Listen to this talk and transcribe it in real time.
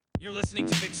You're listening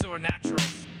to Big Sword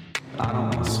Naturals. I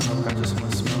don't want smoke, I just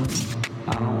want smoke.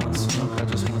 I don't want smoke, I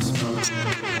just want smoke.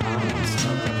 I don't want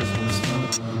smoke, I just want smoke.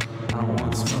 I don't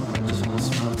want smoke, I just want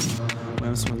smoke. When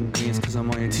I'm smoking greens, cause I'm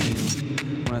on your team.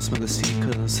 When I smoke the seed,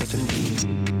 cause I'm such a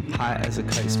fiend. High as a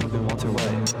kite, smoking Walter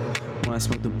White. When I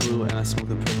smoke the blue and I smoke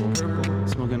the purple.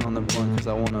 Smoking on the blunt cause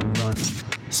I wanna run.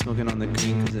 Smoking on the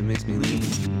green cause it makes me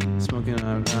lean. Smoking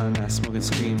on the ground and I smoke and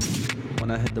scream.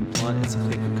 When I hit the blunt, it's a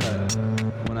paper cut.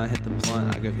 When I hit the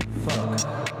blunt, I give a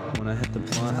fuck. When I hit the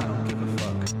blunt, I don't give a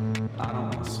fuck. I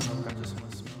don't want smoke, I just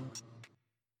want smoke.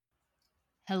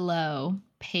 Hello,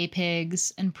 pay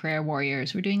pigs and prayer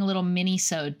warriors. We're doing a little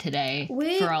mini-sode today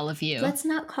for all of you. Let's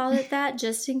not call it that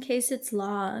just in case it's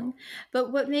long.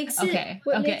 But what makes it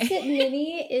makes it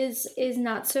mini is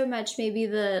not so much maybe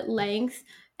the length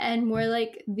and more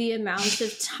like the amount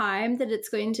of time that it's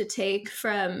going to take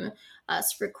from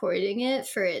us recording it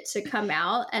for it to come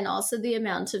out, and also the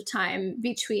amount of time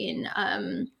between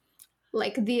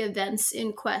like the events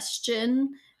in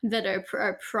question that are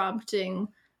prompting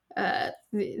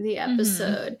the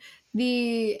episode.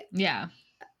 Yeah.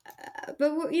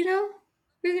 But you know,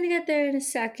 we're gonna get there in a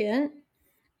second.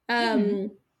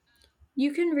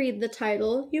 You can read the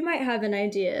title. You might have an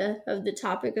idea of the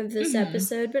topic of this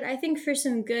episode, but I think for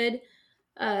some good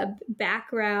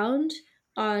background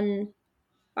on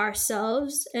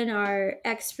ourselves and our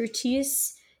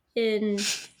expertise in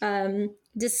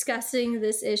discussing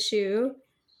this issue,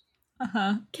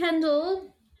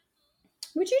 Kendall,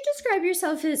 would you describe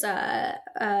yourself as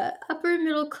upper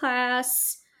middle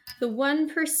class, the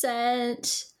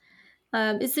 1%?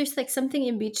 Is there like something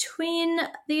in between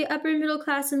the upper middle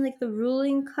class and like the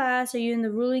ruling class? Are you in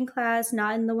the ruling class,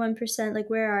 not in the 1%? Like,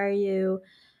 where are you?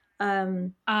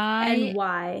 And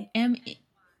why?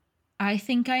 I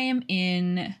think I am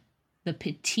in the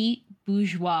petite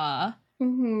bourgeois.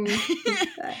 Okay.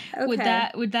 Would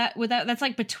that that's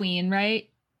like between, right?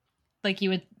 Like you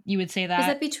would say that. Is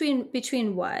that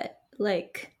between what?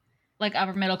 Like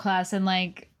upper middle class and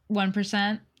like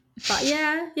 1%?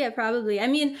 Yeah, probably. I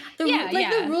mean,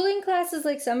 the ruling class is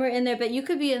like somewhere in there, but you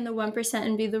could be in the 1%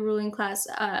 and be the ruling class,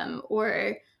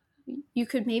 or you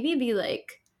could maybe be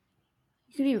like,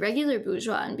 you could be regular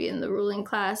bourgeois and be in the ruling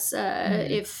class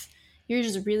if you're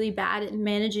just really bad at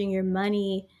managing your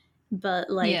money, but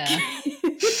like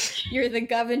you're the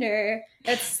governor.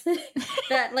 That's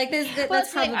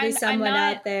that's probably someone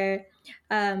out there.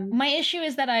 My issue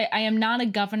is that I am not a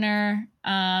governor.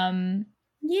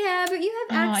 Yeah, but you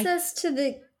have access to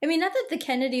the... I mean, not that the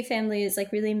Kennedy family is,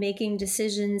 like, really making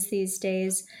decisions these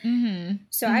days.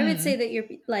 So I would say that you're,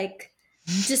 like,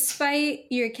 despite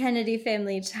your Kennedy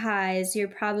family ties, you're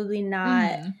probably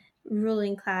not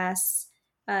ruling class,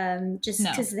 just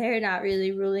because they're not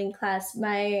really ruling class.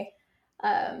 My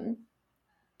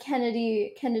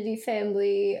Kennedy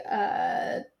family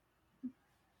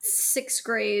 6th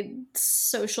grade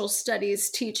social studies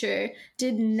teacher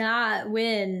did not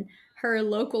win her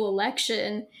local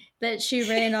election that she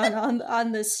ran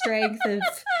on the strength of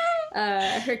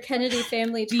her Kennedy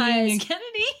family ties. Being a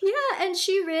Kennedy? Yeah, and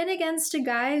she ran against a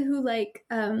guy who like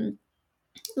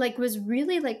was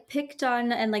really like picked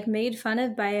on and like made fun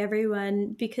of by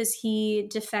everyone because he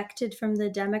defected from the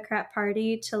Democrat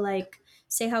Party to like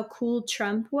say how cool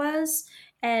Trump was.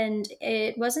 And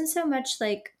it wasn't so much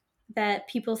like that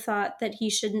people thought that he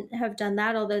shouldn't have done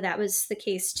that, although that was the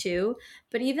case too.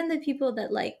 But even the people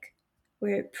that like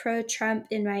were pro-Trump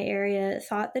in my area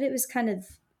thought that it was kind of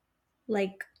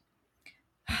like,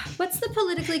 what's the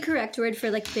politically correct word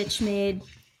for like bitch made?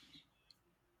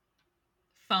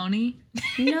 Phony?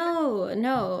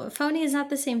 No. Phony is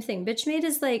not the same thing. Bitch made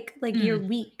is like you're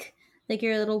weak. Like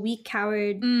you're a little weak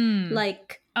coward.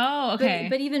 Like, oh, okay.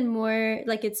 But even more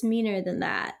like it's meaner than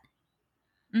that.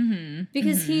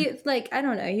 Because he like, I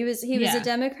don't know, he was a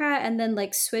Democrat and then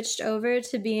like switched over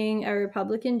to being a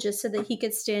Republican just so that he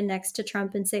could stand next to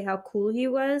Trump and say how cool he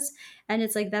was. And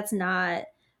it's like, that's not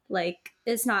like,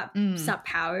 it's not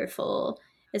powerful.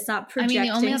 It's not projecting the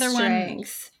only other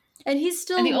strength. And he's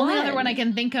still the only other one I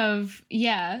can think of,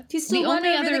 he's still the won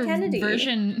only over other the Kennedy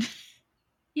version.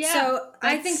 So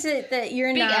I think that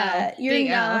you're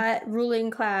not ruling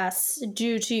class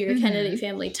due to your Kennedy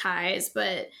family ties,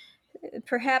 but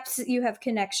perhaps you have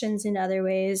connections in other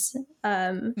ways that I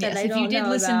don't know about. If you did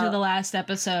listen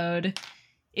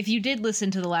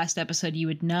to the last episode, you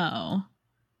would know.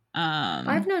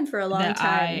 I've known for a long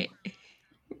time.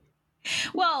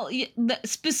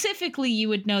 Specifically, you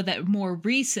would know that more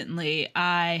recently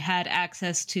I had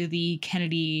access to the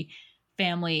Kennedy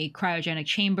family cryogenic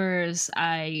chambers.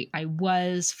 I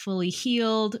was fully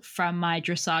healed from my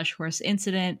dressage horse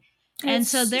incident. And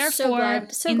so therefore,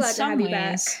 so glad to have you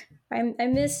back. I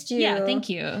missed you. Yeah, thank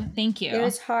you. Thank you. It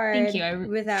was hard Thank you.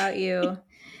 without you.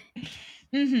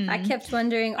 Mhm. I kept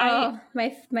wondering,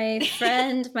 my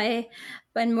friend,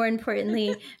 and more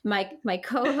importantly, my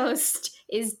co-host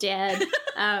is dead.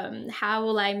 How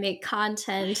will I make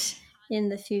content in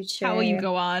the future? How will you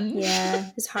go on? Yeah,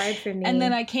 it's hard for me. And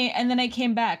then I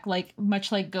came back, like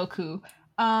much like Goku.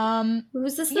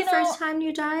 Was this the first time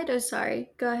you died? Oh, sorry.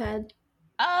 Go ahead.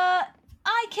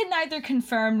 I can neither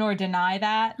confirm nor deny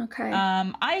that. Okay.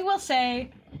 I will say,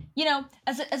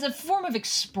 as a form of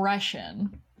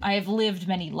expression, I have lived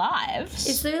many lives.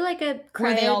 Is there like a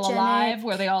were they all alive?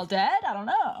 Were they all dead? I don't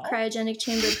know. Cryogenic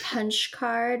chamber punch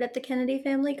card at the Kennedy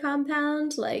family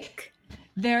compound? Like,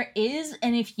 there is,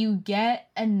 and if you get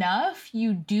enough,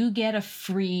 you do get a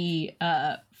free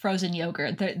frozen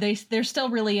yogurt. They're still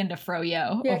really into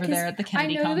froyo over there at the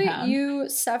Kennedy compound. I know that you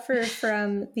suffer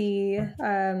from the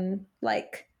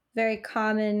like very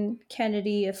common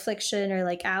Kennedy affliction, or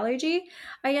like allergy,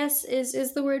 I guess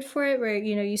is the word for it, where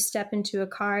you step into a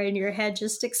car and your head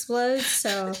just explodes.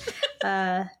 So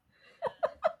yeah,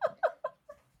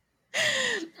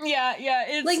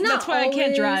 it's like, that's why always, I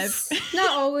can't drive. Not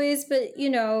always, but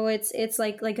it's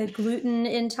like a gluten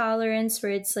intolerance,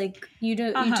 where it's like you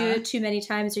do it too many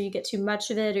times, or you get too much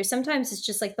of it, or sometimes it's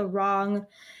just like the wrong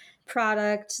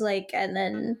product, like, and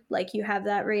then like you have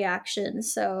that reaction.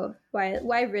 So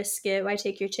why risk it? Why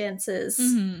take your chances?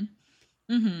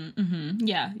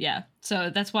 Yeah.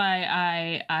 So that's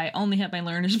why I only have my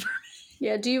learner's permit.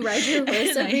 Yeah, do you ride your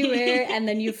horse everywhere and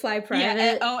then you fly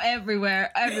private? Yeah,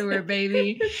 everywhere,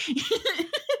 baby.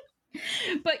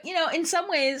 But, in some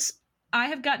ways, I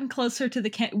have gotten closer to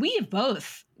we have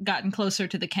both gotten closer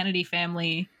to the Kennedy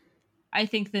family, I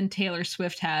think, than Taylor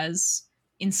Swift has,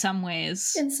 in some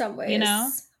ways. In some ways.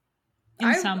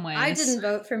 In some ways. I didn't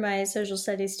vote for my social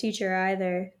studies teacher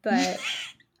either, but,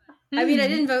 I mean, I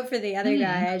didn't vote for the other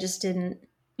guy, I just didn't.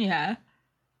 Yeah.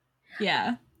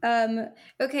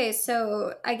 Okay,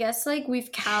 so I guess like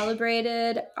we've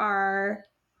calibrated our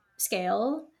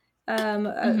scale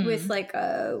with like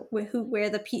where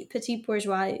the petite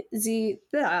bourgeoisie,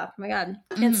 oh my god,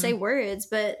 I can't say words,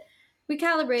 but we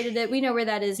calibrated it. We know where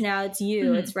that is now. It's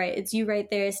you. It's right. It's you right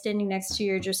there standing next to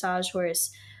your dressage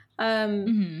horse.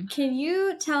 Can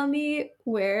you tell me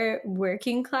where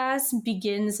working class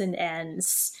begins and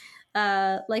ends?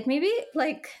 Like maybe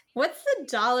like what's the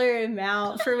dollar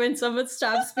amount for when someone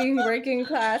stops being working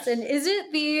class, and is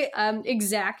it the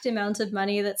exact amount of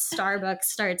money that Starbucks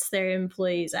starts their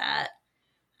employees at?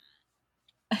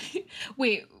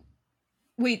 Wait,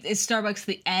 is Starbucks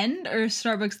the end or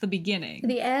Starbucks the beginning?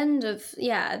 The end of,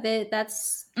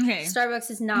 that's okay.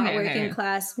 Starbucks is not working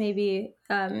class. Maybe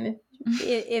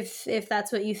if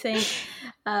that's what you think,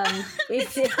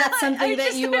 if that's something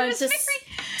that you want to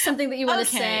something that you want to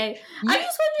say. I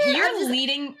just wonder. You're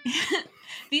leading.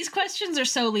 These questions are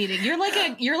so leading. You're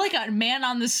like a man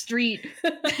on the street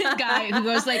guy who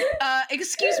goes like,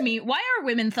 "Excuse me, why are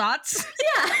women thoughts?"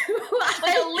 Yeah,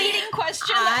 like a leading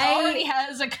question that already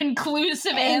has a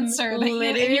conclusive answer, and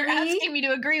you're asking me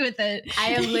to agree with it. I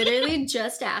am literally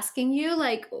just asking you,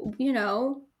 like,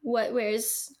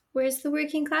 where's the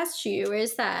working class to you?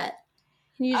 Where's that?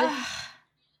 Can you just...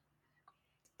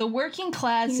 The working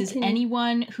class is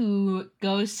anyone who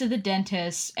goes to the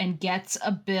dentist and gets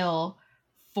a bill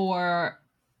for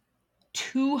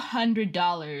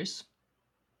 $200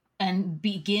 and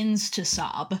begins to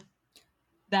sob.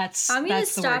 I'm going to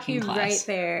stop you right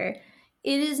there.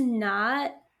 It is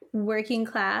not working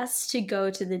class to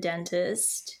go to the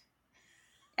dentist.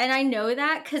 And I know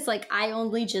that because, like, I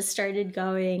only just started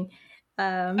going.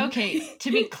 Okay,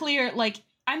 to be clear, like,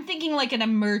 I'm thinking like an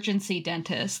emergency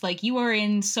dentist. Like, you are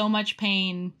in so much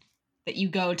pain that you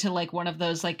go to like one of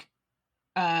those like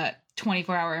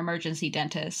 24-hour emergency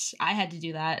dentists. I had to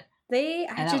do that. I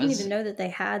didn't even know that they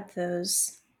had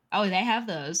those. Oh, they have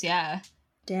those, yeah.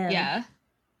 Damn. Yeah.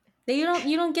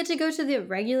 You don't get to go to the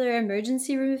regular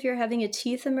emergency room if you're having a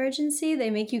teeth emergency. They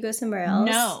make you go somewhere else.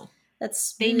 No.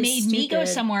 They made me go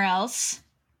somewhere else.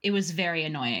 It was very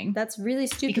annoying. That's really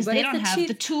stupid. Because they don't have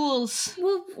the tools.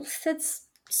 Well, that's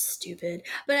stupid.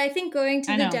 But I think going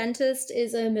to the dentist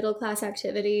is a middle-class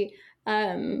activity.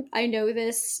 I know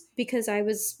this because I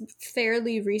was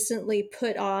fairly recently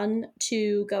put on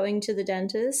to going to the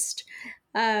dentist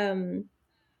by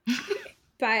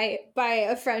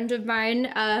a friend of mine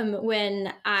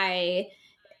when I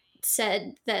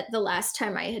said that the last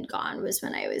time I had gone was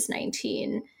when I was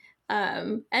 19.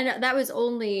 And that was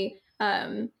only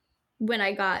when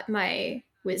I got my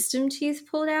wisdom teeth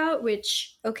pulled out,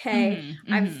 which,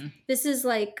 this is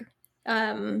like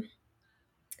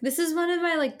This is one of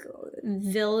my like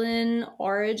villain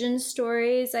origin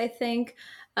stories, I think,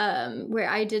 where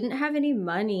I didn't have any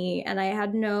money and I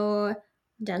had no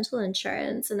dental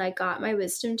insurance and I got my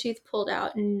wisdom tooth pulled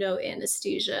out, no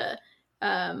anesthesia.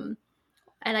 And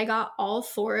I got all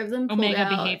 4 of them pulled Omega out.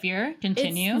 behavior.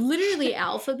 Continue. It's literally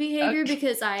alpha behavior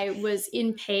because I was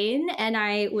in pain and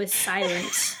I was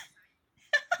silent.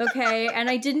 Okay, and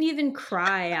I didn't even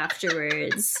cry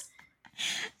afterwards.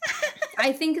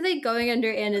 I think that going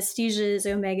under anesthesia is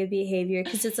omega behavior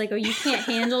because it's like, oh, you can't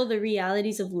handle the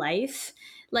realities of life.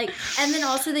 Like, and then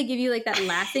also they give you like that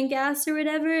laughing gas or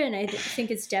whatever, and I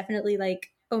think it's definitely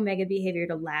like omega behavior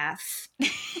to laugh.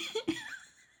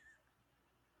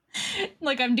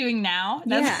 Like I'm doing now?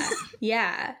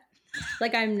 Yeah.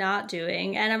 Like I'm not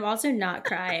doing, and I'm also not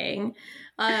crying.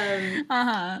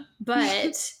 But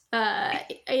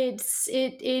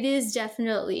it is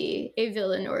definitely a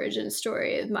villain origin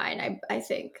story of mine, I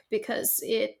think, because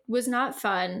it was not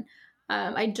fun.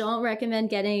 I don't recommend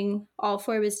getting all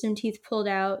 4 wisdom teeth pulled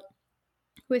out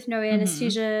with no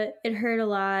anesthesia. It hurt a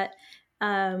lot.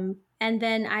 And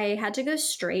then I had to go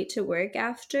straight to work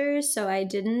after, so I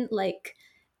didn't like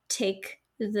take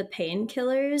the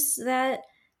painkillers that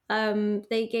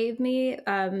they gave me.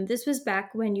 This was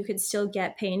back when you could still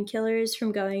get painkillers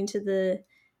from going to the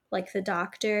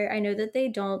doctor. I know that they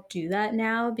don't do that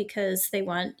now because they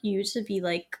want you to be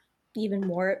like even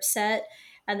more upset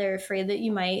and they're afraid that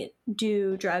you might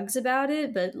do drugs about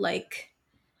it. But like,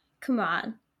 come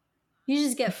on, you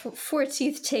just get 4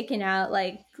 teeth taken out.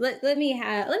 Like, let me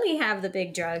have the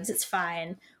big drugs. It's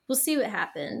fine. We'll see what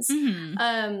happens.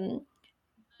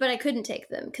 But I couldn't take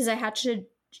them because I had to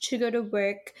go to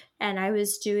work and I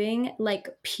was doing like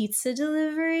pizza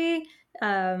delivery.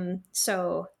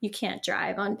 So you can't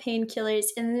drive on painkillers.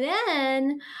 And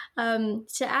then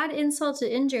to add insult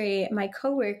to injury, my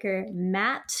coworker,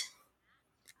 Matt,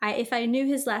 if I knew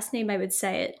his last name, I would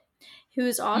say it, who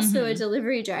is also a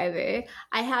delivery driver.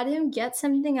 I had him get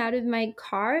something out of my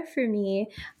car for me.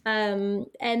 And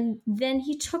then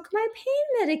he took my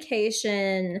pain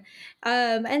medication.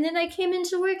 And then I came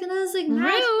into work and I was like,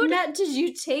 Matt, did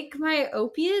you take my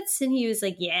opiates? And he was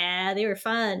like, yeah, they were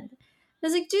fun. I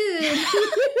was like, dude.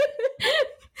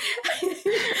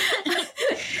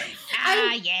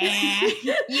 Yeah,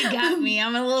 you got me.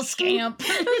 I'm a little scamp. I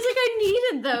was like, I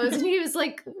needed those. And he was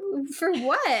like, for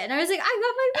what? And I was like, I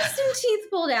got my wisdom teeth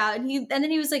pulled out. And then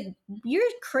he was like, you're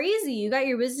crazy. You got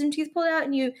your wisdom teeth pulled out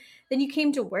and then you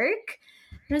came to work?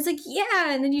 And I was like, yeah.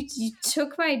 And then you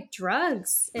took my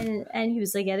drugs. And he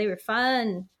was like, yeah, they were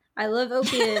fun. I love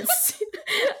opiates.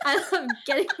 I love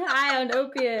getting high on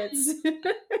opiates.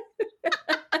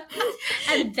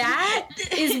 And that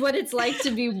is what it's like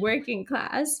to be working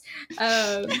class.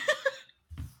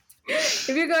 If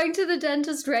you're going to the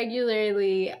dentist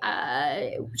regularly,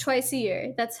 twice a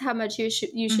year, that's how much you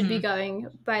should be going,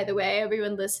 by the way,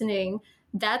 everyone listening.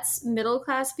 That's middle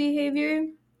class behavior,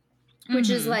 which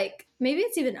is like, maybe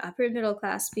it's even upper middle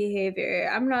class behavior.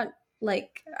 I'm not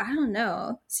like, I don't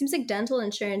know. Seems like dental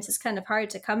insurance is kind of hard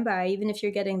to come by, even if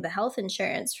you're getting the health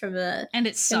insurance from and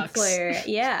it sucks. Employer.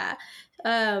 Yeah.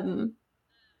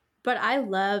 But I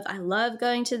love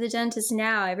going to the dentist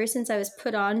now. Ever since I was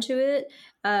put onto it,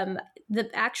 the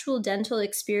actual dental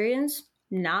experience,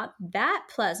 not that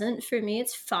pleasant for me.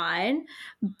 It's fine.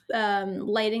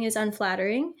 Lighting is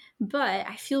unflattering, but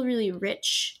I feel really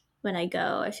rich when I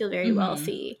go. I feel very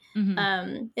wealthy.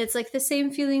 It's like the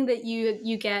same feeling that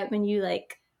you get when you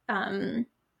like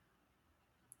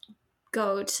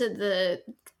go to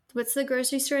what's the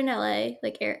grocery store in LA?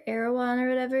 Like Erewhon or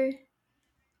whatever?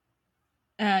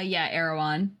 Yeah,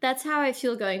 Erewhon. That's how I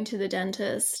feel going to the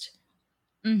dentist.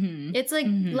 It's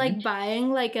like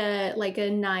buying like a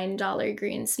 $9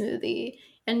 green smoothie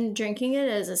and drinking it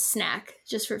as a snack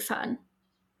just for fun.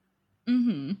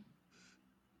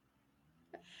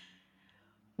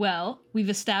 Well, we've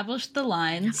established the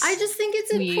lines. I just think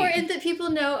it's important that people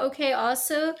know, okay,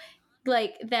 also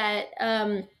like that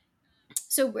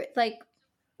so like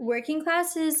working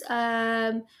class is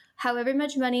however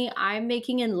much money I'm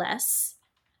making and less.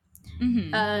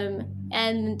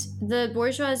 And the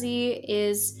bourgeoisie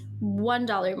is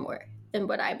 $1 more than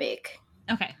what I make.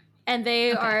 Okay. And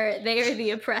they are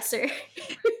the oppressor.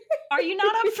 Are you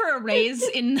not up for a raise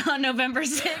in November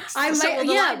 6th? I might. Will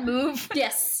the line move?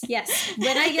 Yes.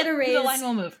 When I get a raise, the line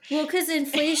will move. Well, because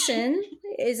inflation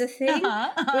is a thing,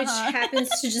 which happens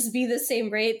to just be the same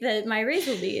rate that my raise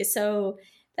will be. So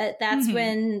that's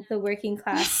when the working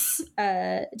class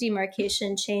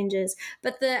demarcation changes.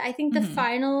 But I think the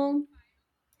final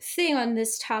thing on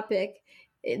this topic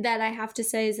that I have to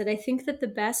say is that I think that the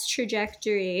best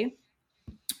trajectory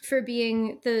for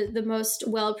being the most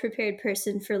well prepared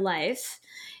person for life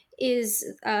is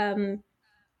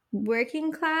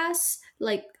working class,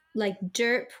 like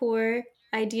dirt poor,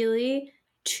 ideally,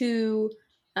 to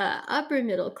upper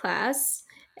middle class,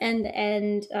 and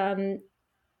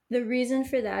the reason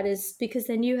for that is because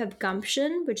then you have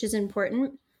gumption, which is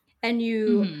important, and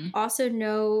you also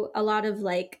know a lot of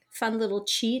like fun little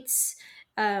cheats.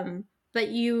 But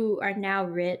you are now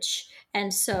rich,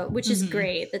 and so which is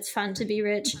great. That's fun to be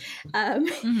rich,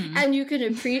 and you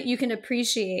can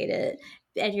appreciate it,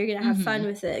 and you're gonna have fun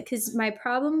with it. Because my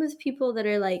problem with people that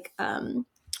are like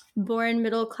born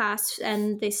middle class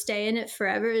and they stay in it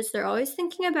forever is they're always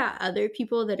thinking about other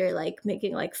people that are like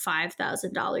making like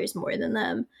 $5,000 more than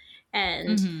them,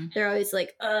 and they're always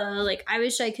like I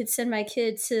wish I could send my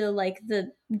kid to like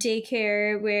the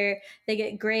daycare where they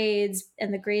get grades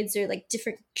and the grades are like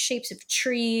different shapes of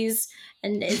trees,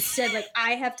 and instead like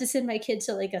I have to send my kid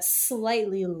to like a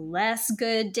slightly less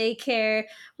good daycare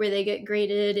where they get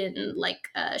graded in like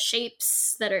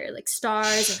shapes that are like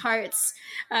stars and hearts.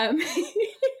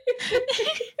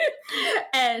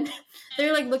 And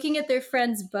they're like looking at their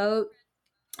friend's boat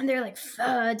and they're like,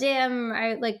 damn,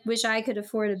 I like wish I could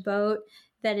afford a boat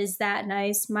that is that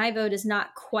nice. My boat is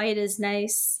not quite as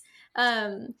nice.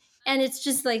 And it's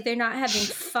just like they're not having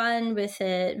fun with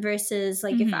it versus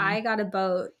like if I got a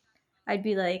boat, I'd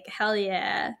be like, hell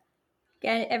yeah.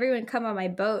 Everyone come on my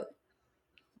boat.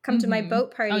 Come to my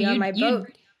boat party on my boat.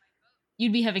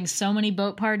 You'd be having so many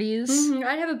boat parties.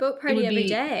 I'd have a boat party every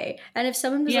day. And if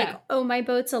someone was like, oh, my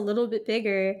boat's a little bit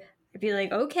bigger, I'd be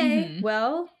like, okay,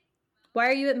 well, why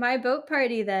are you at my boat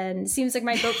party then? Seems like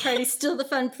my boat party's still the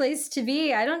fun place to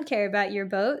be. I don't care about your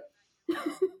boat.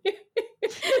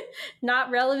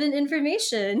 Not relevant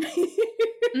information.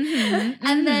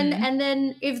 And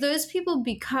then if those people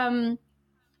become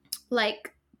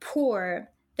like poor,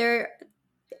 they're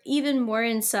even more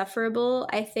insufferable,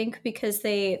 I think, because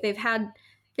they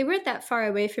weren't that far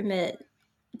away from it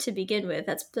to begin with.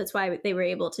 That's why they were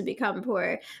able to become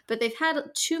poor. But they've had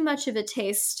too much of a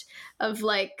taste of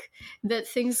like that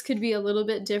things could be a little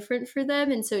bit different for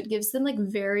them, and so it gives them like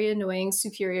very annoying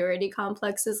superiority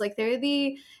complexes. Like they're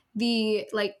they're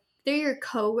your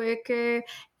coworker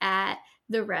at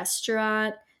the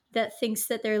restaurant that thinks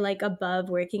that they're like above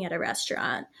working at a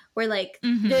restaurant, or like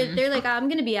they're like, I'm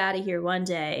gonna be out of here one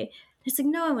day. It's like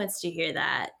no one wants to hear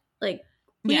that. Like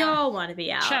we all want to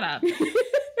be out. Shut up.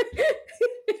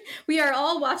 We are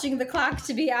all watching the clock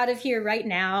to be out of here right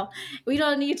now. We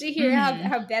don't need to hear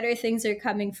how better things are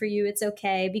coming for you. It's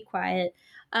okay. Be quiet.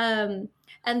 And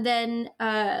then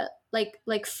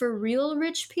like for real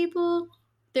rich people,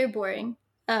 they're boring.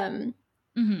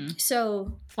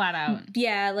 So flat out.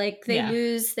 Yeah, like they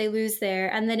lose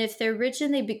there. And then if they're rich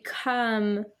and they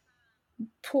become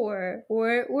poor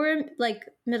or like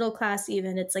middle class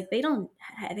even, it's like they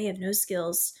have no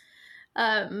skills.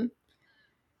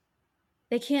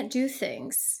 They can't do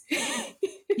things.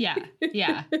 Yeah.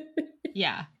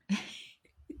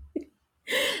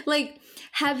 Like,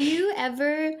 have you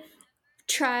ever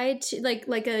tried to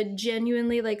like a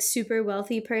genuinely like super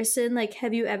wealthy person? Like,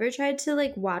 have you ever tried to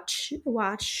like watch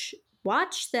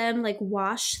them like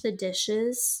wash the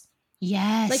dishes?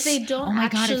 Yes. Like they don't. Oh my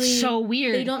god, it's so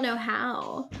weird. They don't know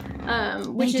how.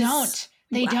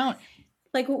 They don't.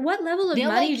 Like, what level of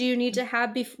money do you need to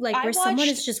have someone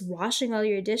is just washing all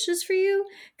your dishes for you?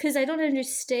 Because I don't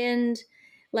understand,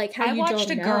 like, how you don't know. I watched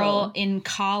a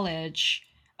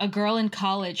girl in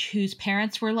college whose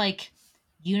parents were, like,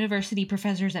 university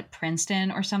professors at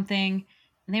Princeton or something,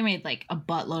 and they made, like, a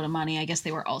buttload of money. I guess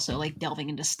they were also, like, delving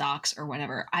into stocks or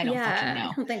whatever. I don't fucking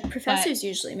know. I don't think professors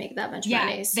usually make that much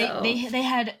money, so... They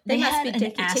had an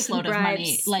assload of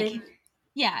money. Like...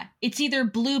 Yeah, it's either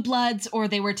blue bloods or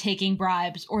they were taking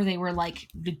bribes or they were like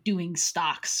doing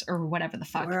stocks or whatever the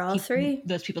fuck. Or all three.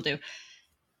 Those people do.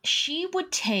 She would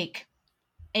take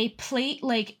a plate,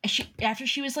 like after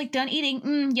she was like done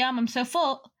eating, yum, I'm so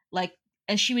full. Like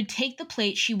as she would take the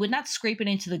plate, she would not scrape it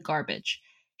into the garbage.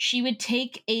 She would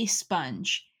take a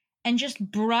sponge and just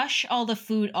brush all the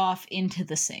food off into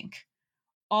the sink.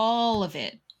 All of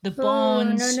it. The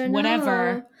bones,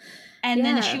 whatever. And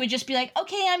then she would just be like,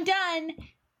 okay, I'm done.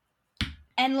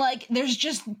 And like, there's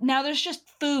just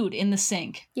food in the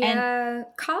sink. Yeah. And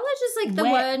college is like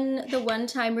the one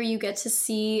time where you get to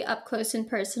see up close and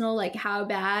personal, like how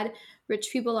bad rich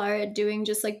people are at doing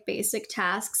just like basic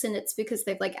tasks. And it's because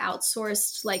they've like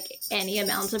outsourced like any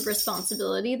amount of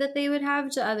responsibility that they would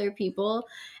have to other people.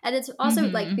 And it's also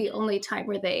like the only time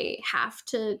where they have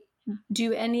to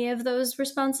do any of those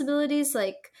responsibilities.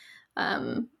 Like,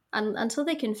 until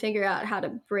they can figure out how to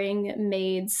bring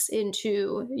maids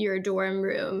into your dorm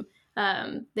room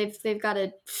they've got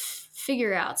to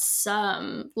figure out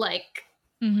some like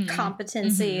Mhm.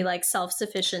 competency, Mhm. like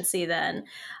self-sufficiency then.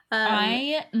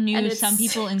 I and knew it's some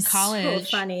people in college.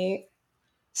 so funny.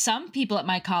 Some people at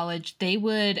my college, they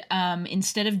would,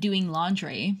 instead of doing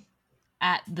laundry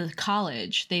at the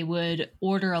college, they would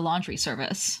order a laundry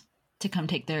service to come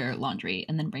take their laundry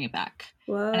and then bring it back.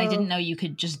 Whoa. And I didn't know you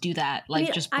could just do that, I like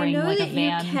mean, just I bring know like a that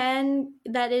van. you can,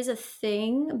 that is a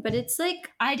thing, but it's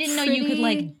like I didn't know you could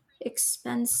like pretty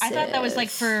expensive. I thought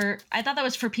that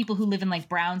was for people who live in like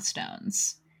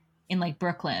brownstones in like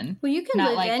Brooklyn. Well, you can not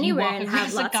live like anywhere you walk and across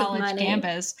have the lots of college money.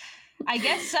 campus. I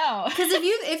guess so. Because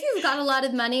if you've got a lot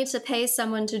of money to pay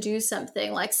someone to do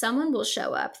something, like someone will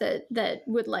show up that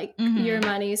would like your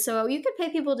money. So you could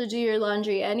pay people to do your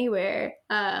laundry anywhere.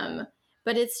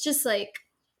 But it's just like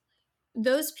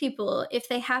those people, if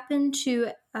they happen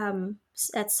to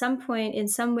at some point in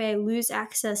some way lose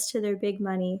access to their big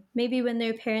money, maybe when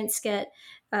their parents get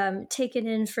taken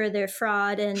in for their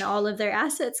fraud and all of their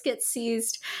assets get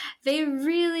seized, they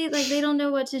really like they don't know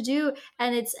what to do,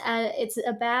 and it's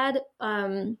a bad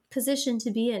position to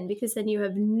be in, because then you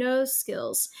have no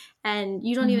skills and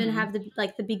you don't even have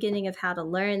the beginning of how to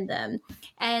learn them.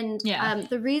 And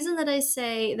the reason that I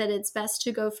say that it's best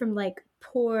to go from like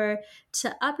poor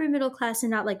to upper middle class and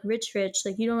not like rich,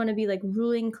 like you don't want to be like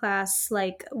ruling class,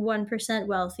 like 1%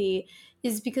 wealthy,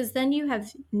 is because then you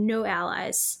have no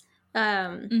allies.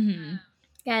 And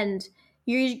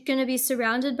you're going to be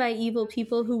surrounded by evil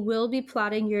people who will be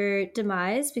plotting your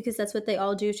demise, because that's what they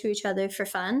all do to each other for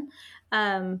fun.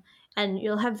 And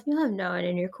you'll have no one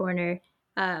in your corner.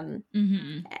 So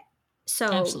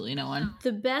absolutely no one.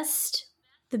 The best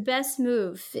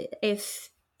move, if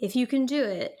you can do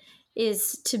it,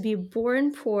 is to be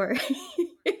born poor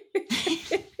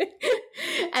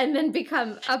and then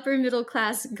become upper middle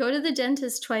class. Go to the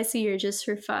dentist twice a year just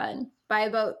for fun. Buy a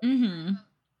boat.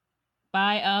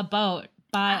 Buy a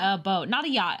boat. Not a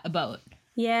yacht, a boat.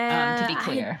 Yeah. To be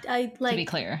clear. I like, to be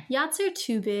clear. Yachts are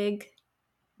too big.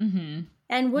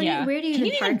 And where do you Can even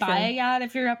you park even buy them? a yacht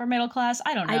if you're upper middle class?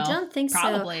 I don't know. I don't think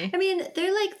Probably. so. I mean,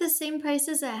 they're like the same price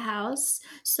as a house.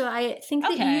 So I think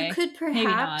that you could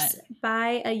perhaps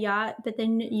buy a yacht, but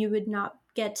then you would not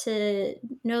get to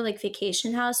like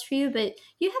vacation house for you. But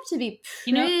you have to be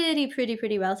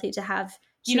pretty wealthy to have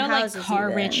two houses. Like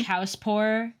car rich, house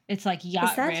poor. It's like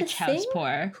yacht rich, house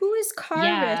poor. Who is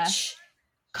car rich?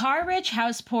 Car rich,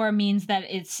 house poor means that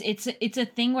it's a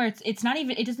thing where it's not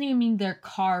even, it doesn't even mean they're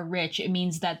car rich. It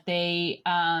means that they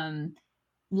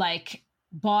like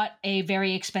bought a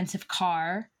very expensive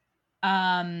car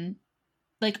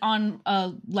like on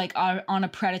a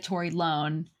predatory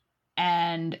loan,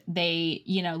 and they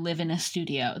live in a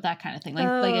studio, that kind of thing. Like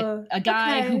a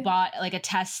guy who bought like a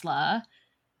Tesla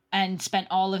and spent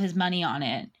all of his money on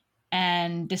it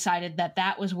and decided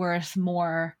that was worth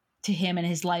more to him and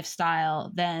his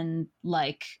lifestyle than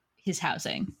like his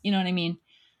housing. You know what I mean?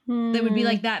 That would be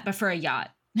like that, but for a yacht.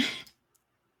 But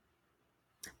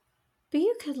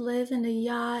you could live in a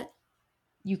yacht.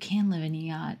 You can live in a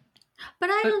yacht.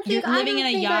 But I don't think you're living in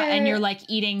a yacht and you're like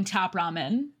eating top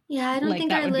ramen. Yeah, I don't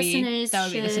think our listeners that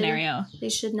would be the scenario. They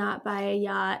should not buy a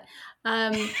yacht.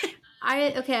 I'm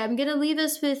gonna leave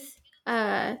us with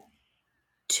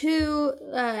two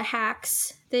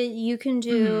hacks that you can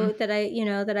do that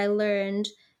I learned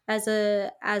as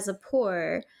a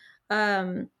poor.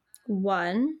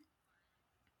 One,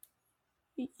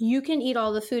 you can eat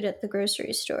all the food at the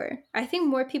grocery store. I think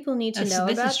more people need to know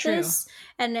about this,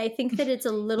 and I think that it's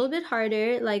a little bit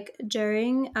harder. Like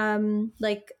during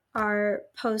like our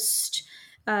post.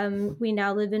 We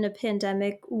now live in a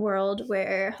pandemic world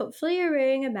where hopefully you're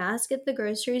wearing a mask at the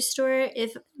grocery store,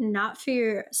 if not for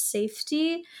your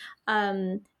safety,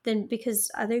 then because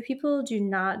other people do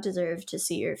not deserve to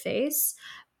see your face.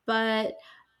 But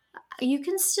you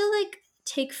can still like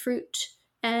take fruit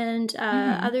and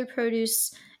other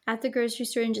produce at the grocery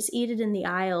store and just eat it in the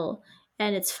aisle,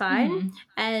 and it's fine.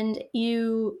 And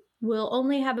you will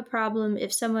only have a problem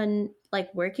if someone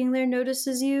like working there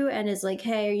notices you and is like,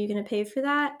 hey, are you going to pay for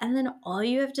that? And then all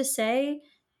you have to say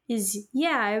is,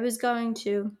 yeah, I was going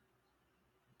to.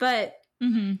 But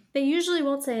they usually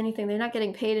won't say anything. They're not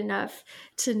getting paid enough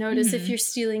to notice if you're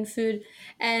stealing food.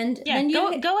 And then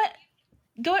you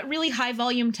go at really high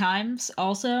volume times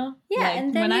also. Yeah, like,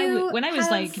 and then when I was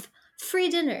like free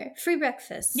dinner, free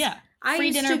breakfast. Yeah.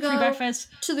 Free dinner, free breakfast.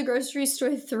 To the grocery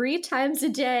store 3 times a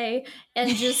day,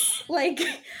 and just like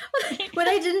when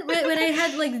I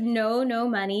had like no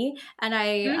money, and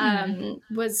I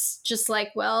was just like,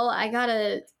 well, I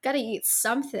gotta eat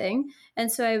something,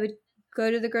 and so I would go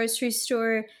to the grocery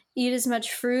store, eat as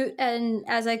much fruit and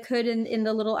as I could in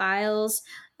the little aisles,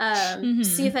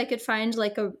 See if I could find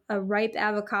like a ripe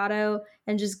avocado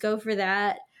and just go for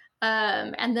that.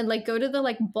 And then like go to the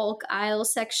like bulk aisle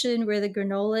section where the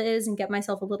granola is and get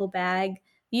myself a little bag.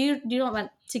 You don't want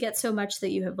to get so much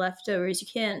that you have leftovers. You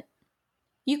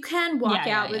can walk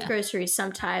out with groceries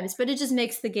sometimes, but it just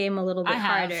makes the game a little bit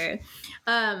harder.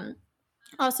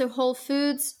 Also, Whole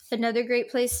Foods, another great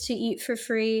place to eat for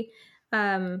free.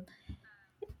 What's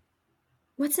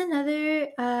another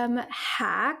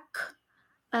hack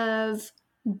of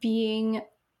being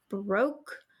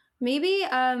broke? Maybe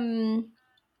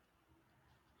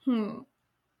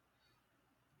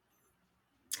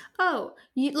Oh,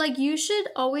 you should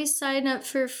always sign up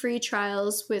for free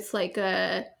trials with like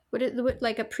a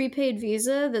prepaid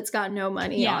Visa that's got no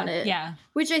money on it. Yeah.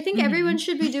 Which I think everyone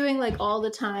should be doing like all the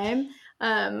time.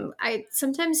 I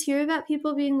sometimes hear about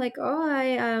people being like, "Oh,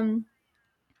 I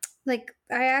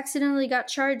accidentally got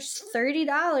charged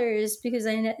 $30 because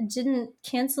I didn't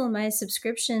cancel my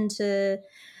subscription to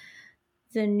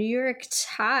the New York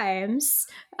Times."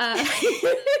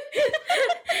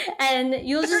 And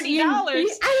you'll just $30. I don't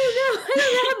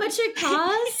know how much it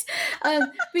costs.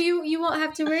 But you won't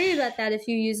have to worry about that if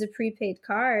you use a prepaid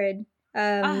card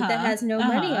that has no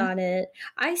money on it.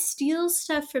 I steal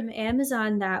stuff from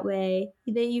Amazon that way.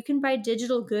 You can buy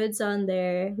digital goods on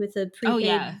there with a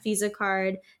prepaid Visa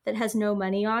card that has no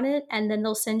money on it, and then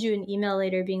they'll send you an email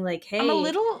later being like, "Hey,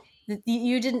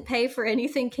 you didn't pay for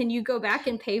anything. Can you go back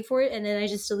and pay for it?" And then I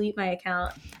just delete my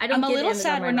account. I'm a little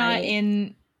sad we're not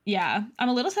in. Yeah, I'm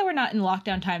a little sad we're not in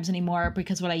lockdown times anymore,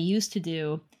 because what I used to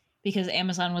do, because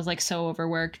Amazon was like so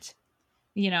overworked,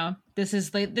 this is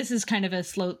kind of a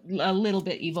little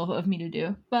bit evil of me to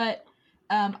do, but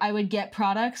I would get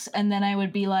products and then I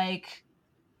would be like,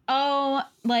 "Oh,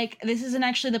 like this isn't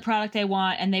actually the product I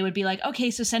want," and they would be like,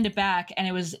 "Okay, so send it back." And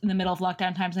it was in the middle of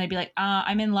lockdown times, and I'd be like,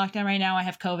 "I'm in lockdown right now, I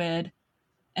have COVID,"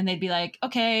 and they'd be like,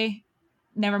 "Okay,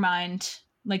 never mind,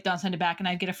 like don't send it back," and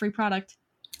I'd get a free product.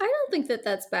 I don't think that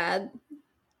that's bad.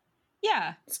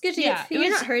 Yeah. It's good to get. You're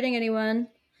not hurting anyone.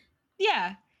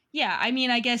 Yeah. Yeah. I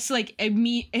mean, I guess like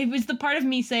it was the part of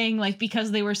me saying like,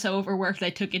 because they were so overworked, I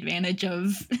took advantage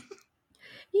of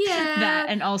that.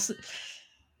 And also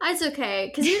it's okay.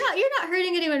 Because you're not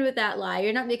hurting anyone with that lie.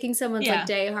 You're not making someone's like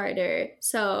day harder.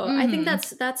 So I think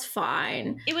that's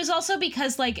fine. It was also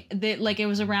because it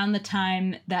was around the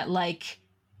time that like,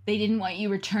 they didn't want you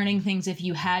returning things if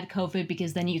you had COVID,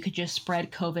 because then you could just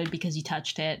spread COVID because you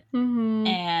touched it. Mm-hmm.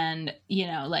 And,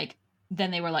 then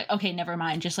they were like, "Okay, never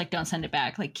mind. Just like, don't send it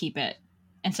back. Like, keep it."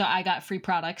 And so I got free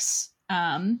products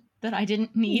that I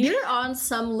didn't need. You're on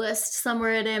some list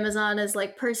somewhere at Amazon as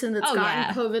like person that's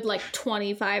gotten COVID like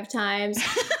 25 times.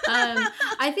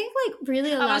 I think like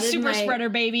really a lot of super spreader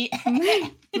baby.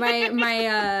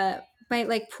 my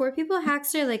like poor people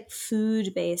hacks are like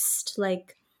food based,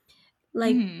 like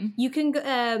you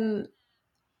can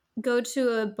go to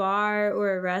a bar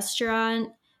or a restaurant.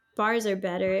 Bars are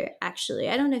better, actually.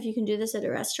 I don't know if you can do this at a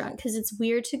restaurant because it's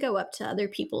weird to go up to other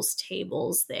people's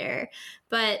tables there.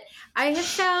 But I have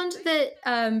found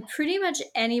that pretty much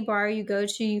any bar you go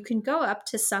to, you can go up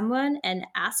to someone and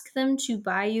ask them to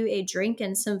buy you a drink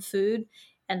and some food,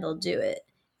 and they'll do it.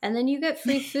 And then you get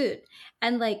free food.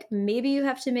 And like maybe you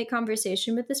have to make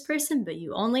conversation with this person, but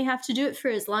you only have to do it for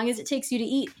as long as it takes you to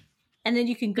eat. And then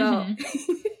you can go.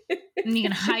 And you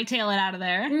can hightail it out of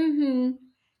there. Mm-hmm.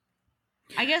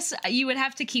 I guess you would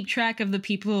have to keep track of the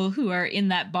people who are in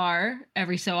that bar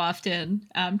every so often,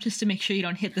 just to make sure you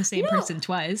don't hit the same person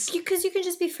twice. Because you can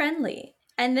just be friendly.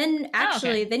 And then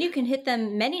then you can hit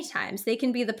them many times. They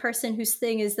can be the person whose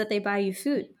thing is that they buy you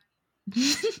food.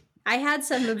 I had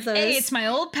some of those. Hey, it's my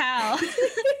old pal.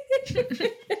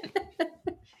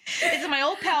 It's my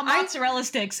old pal mozzarella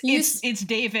sticks. It's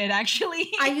David,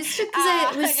 actually. I used to, because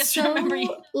I was so,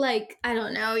 like, I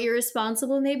don't know,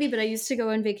 irresponsible maybe, but I used to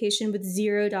go on vacation with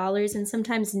 $0 and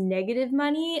sometimes negative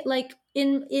money, like,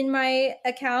 in my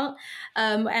account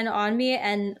and on me.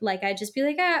 And, like, I'd just be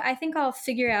like, I think I'll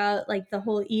figure out, like, the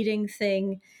whole eating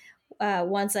thing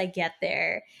once I get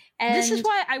there. And this is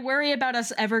why I worry about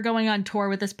us ever going on tour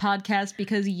with this podcast,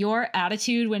 because your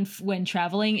attitude when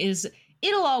traveling is,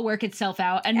 it'll all work itself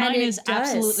out, and mine is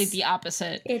absolutely the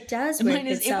opposite. It does work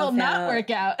itself out. It will not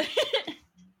work out.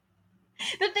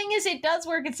 The thing is, it does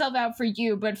work itself out for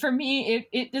you, but for me,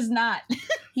 it does not.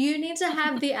 You need to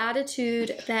have the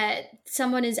attitude that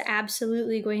someone is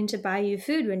absolutely going to buy you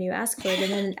food when you ask for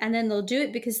it, and then they'll do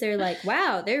it because they're like,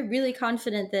 wow, they're really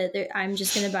confident that I'm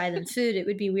just going to buy them food. It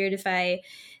would be weird if I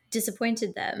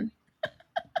disappointed them.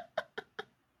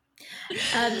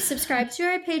 Subscribe to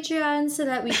our Patreon so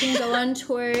that we can go on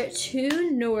tour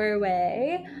to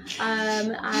Norway.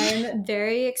 I'm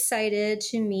very excited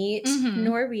to meet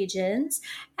Norwegians.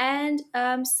 And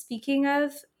speaking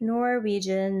of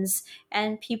Norwegians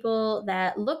and people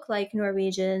that look like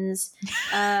Norwegians,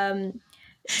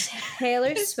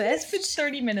 Taylor Swift. It's been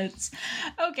 30 minutes.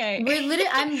 Okay.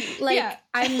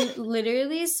 I'm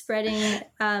literally spreading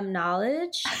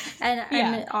knowledge, and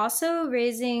I'm also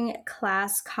raising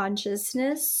class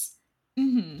consciousness.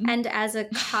 And as a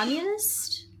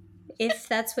communist, if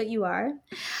that's what you are,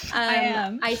 I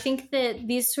am. I think that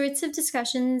these sorts of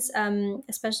discussions,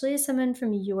 especially as someone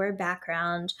from your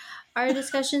background, are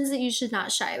discussions that you should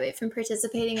not shy away from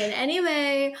participating in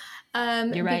anyway.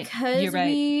 You're right. Because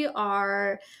we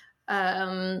are,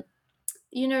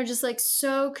 just like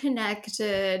so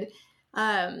connected.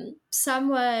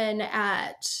 Someone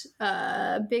at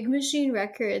Big Machine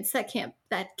Records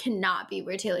that cannot be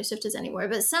where Taylor Swift is anymore,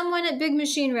 but someone at Big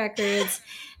Machine Records,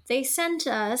 they sent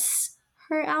us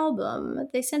her album.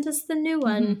 They sent us the new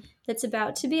one that's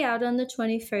about to be out on the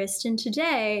 21st, and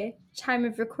today, time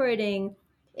of recording,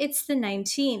 it's the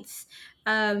 19th.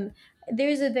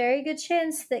 There's a very good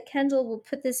chance that Kendall will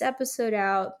put this episode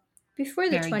out before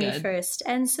the 21st.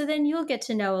 And so then you'll get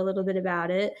to know a little bit about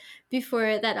it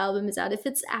before that album is out. If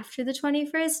it's after the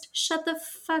 21st, shut the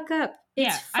fuck up.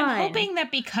 It's fine. I'm hoping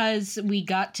that because we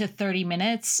got to 30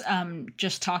 minutes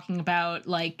just talking about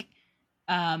like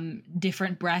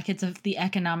different brackets of the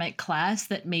economic class,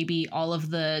 that maybe all of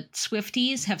the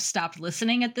Swifties have stopped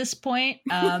listening at this point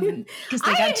because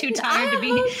they got too tired to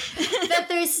be that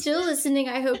they're still listening.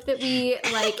 I hope that we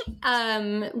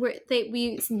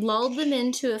we lulled them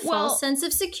into a false sense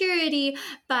of security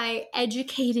by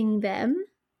educating them.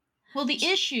 Well, the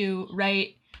issue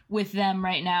with them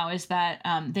right now is that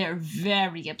they're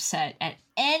very upset at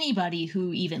anybody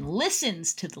who even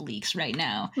listens to the leaks right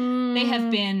now.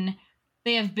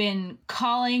 They have been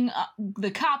calling the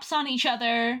cops on each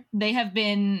other. They have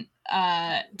been,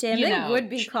 would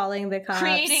be calling the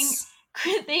cops.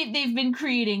 They've been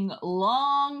creating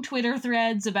long Twitter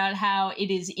threads about how it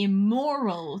is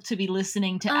immoral to be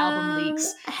listening to album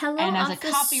leaks. Hello, and as officer.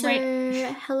 A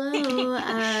copyright. Hello,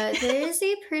 there is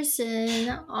a person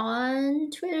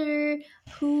on Twitter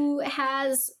who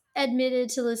has admitted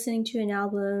to listening to an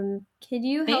album. Can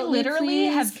you help me,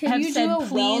 please? Can you do a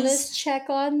wellness check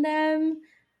on them?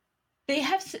 They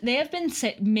have been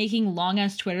making long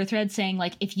ass Twitter threads saying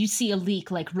like, if you see a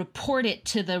leak, like report it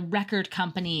to the record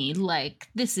company. Like,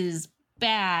 this is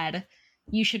bad.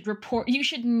 You should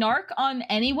narc on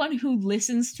anyone who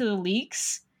listens to the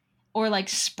leaks or like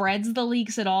spreads the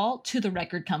leaks at all to the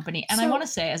record company. And I want to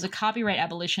say, as a copyright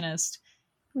abolitionist,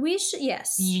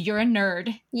 yes, you're a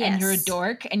nerd, and you're a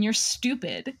dork, and you're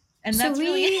stupid, and that's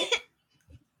really.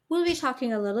 We'll be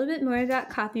talking a little bit more about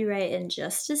copyright in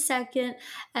just a second,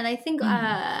 and I think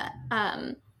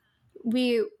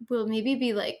we will maybe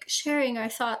be like sharing our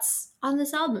thoughts on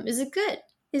this album. Is it good?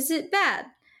 Is it bad?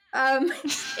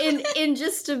 In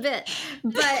just a bit,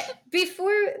 but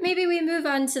before maybe we move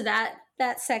on to that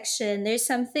section, there's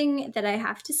something that I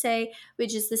have to say,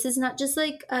 which is this is not just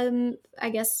like I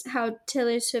guess how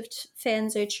Taylor Swift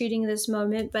fans are treating this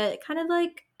moment, but kind of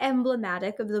like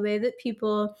emblematic of the way that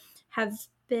people have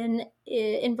been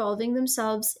involving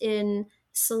themselves in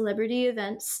celebrity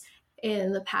events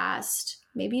in the past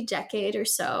maybe decade or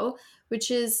so, which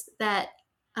is that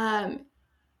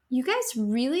you guys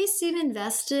really seem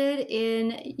invested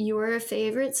in your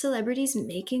favorite celebrities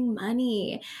making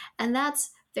money, and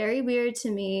that's very weird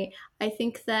to me. I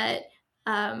think that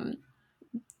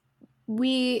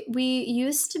we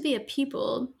used to be a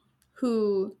people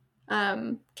who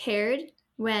cared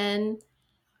when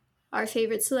our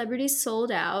favorite celebrities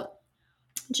sold out,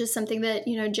 just something that,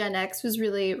 Gen X was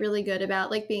really, really good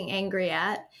about, like being angry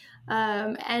at.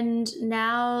 And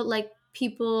now, like,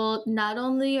 people not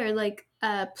only are like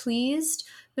pleased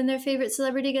when their favorite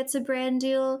celebrity gets a brand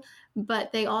deal,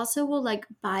 but they also will like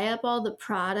buy up all the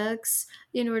products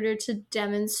in order to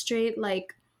demonstrate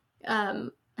like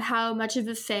how much of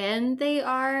a fan they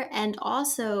are, and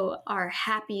also are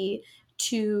happy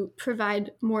to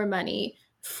provide more money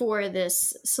for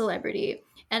this celebrity.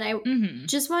 And I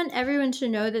just want everyone to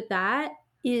know that that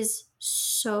is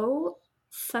so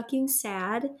fucking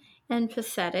sad and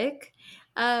pathetic.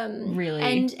 Really.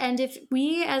 And if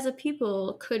we as a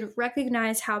people could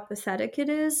recognize how pathetic it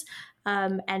is,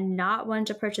 and not want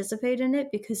to participate in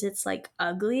it because it's like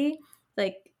ugly,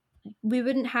 like we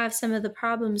wouldn't have some of the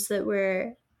problems that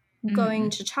we're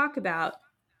going to talk about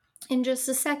in just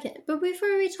a second. But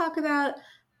before we talk about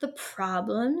the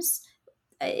problems,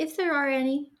 if there are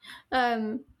any,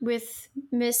 with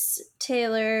Miss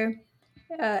Taylor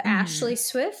Ashley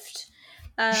Swift.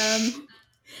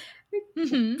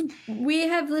 We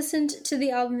have listened to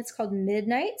the album. It's called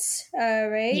Midnights,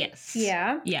 right? Yes.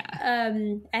 Yeah. Yeah.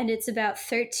 And it's about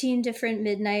 13 different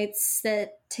midnights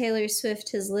that Taylor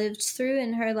Swift has lived through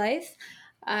in her life.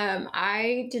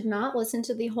 I did not listen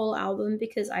to the whole album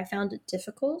because I found it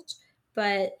difficult.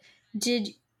 But did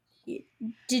you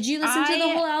listen to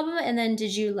the whole album, and then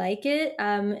did you like it?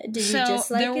 Did you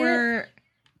dislike it?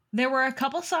 There were a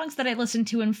couple songs that I listened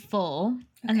to in full,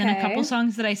 and then a couple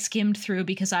songs that I skimmed through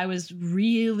because I was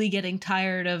really getting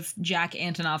tired of Jack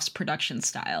Antonoff's production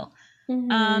style.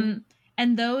 Mm-hmm.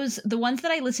 And the ones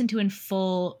that I listened to in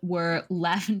full were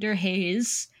Lavender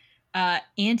Haze,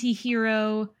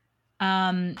 Antihero,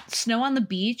 Snow on the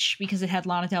Beach, because it had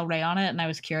Lana Del Rey on it, and I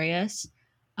was curious.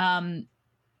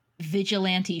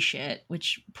 Vigilante Shit,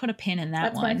 which put a pin in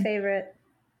that one. That's my favorite.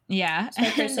 Yeah. It's my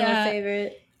personal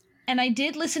favorite. And I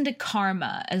did listen to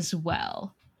Karma as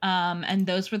well. And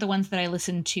those were the ones that I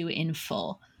listened to in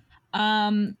full.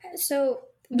 So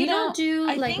we don't do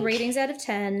ratings out of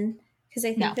 10 because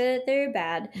I think that they're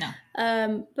bad.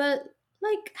 No. But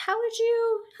like, how would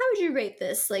you rate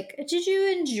this? Like, did you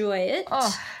enjoy it?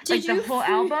 Oh, did you the whole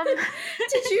album?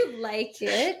 Did you like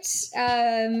it?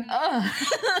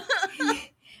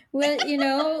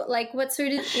 Well, like, what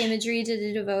sort of imagery did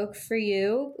it evoke for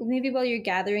you? Maybe while you're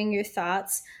gathering your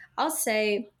thoughts, I'll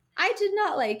say I did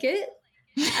not like it.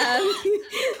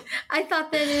 I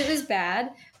thought that it was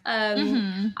bad.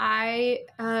 I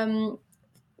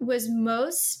was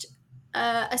most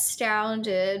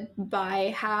astounded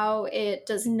by how it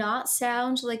does not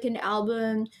sound like an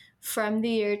album from the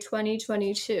year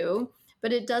 2022,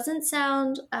 but it doesn't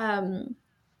sound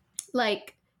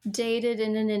like dated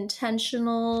in an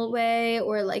intentional way,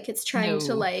 or like it's trying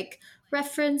to like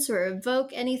reference or evoke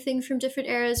anything from different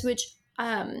eras, which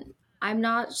I'm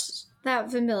not that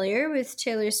familiar with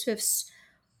Taylor Swift's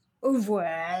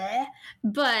oeuvre,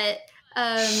 but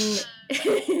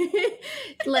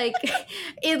like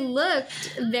it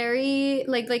looked very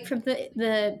like from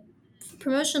the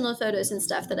promotional photos and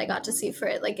stuff that I got to see for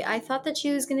it, like I thought that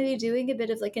she was going to be doing a bit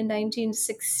of like a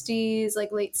 1960s,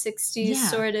 like late 60s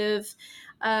sort of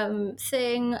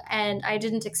thing, and I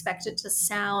didn't expect it to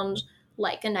sound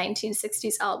like a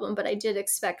 1960s album, but I did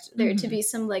expect there to be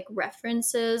some like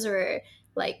references or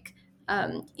like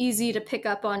easy to pick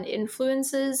up on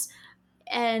influences,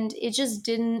 and it just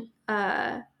didn't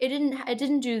it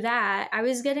didn't do that. I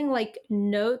was getting like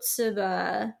notes of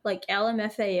like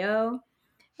LMFAO.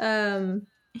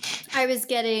 I was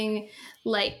getting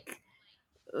like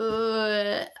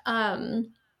who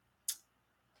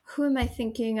am I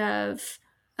thinking of?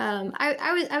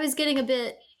 I was getting a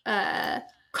bit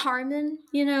Carmen,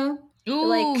 you know? Ooh,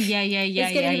 like,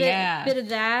 yeah. Bit of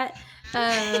that.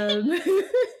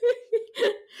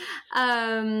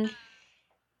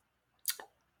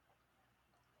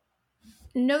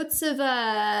 Notes of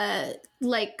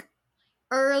like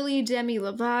early Demi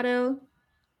Lovato,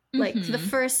 like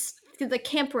the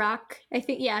Camp Rock, I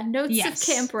think. Yeah, notes of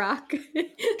Camp Rock.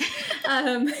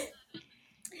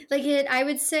 Like I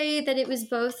would say that it was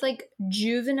both like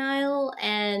juvenile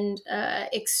and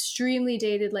extremely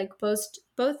dated, like both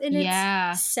in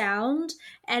its sound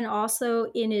and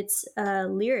also in its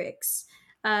lyrics,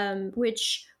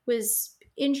 which was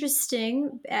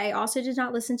interesting. I also did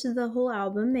not listen to the whole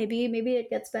album. Maybe it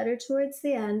gets better towards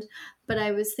the end, but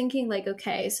I was thinking like,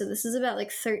 okay, so this is about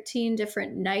like 13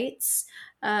 different nights,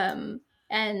 and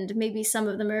maybe some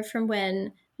of them are from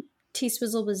when T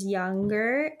Swizzle was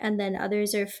younger, and then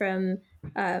others are from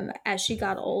as she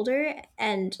got older,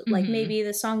 and like maybe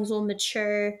the songs will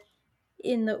mature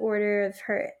in the order of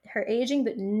her aging,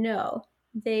 but no,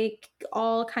 they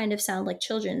all kind of sound like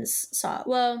children's songs.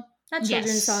 Well, not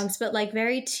children's songs, but like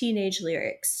very teenage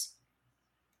lyrics.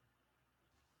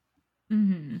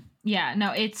 Yeah,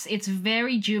 no, it's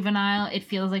very juvenile. It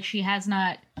feels like she has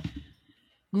not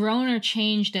grown or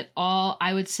changed at all.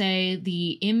 I would say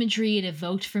the imagery it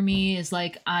evoked for me is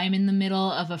like I'm in the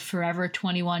middle of a Forever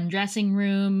 21 dressing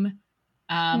room.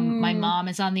 My mom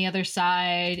is on the other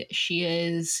side. She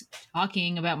is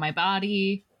talking about my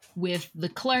body with the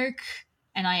clerk,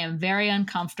 and I am very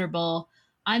uncomfortable.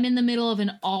 I'm in the middle of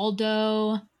an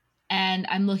Aldo, and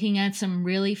I'm looking at some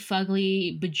really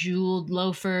fugly, bejeweled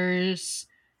loafers.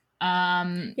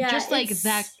 Just like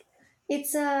that.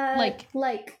 It's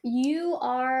like you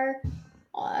are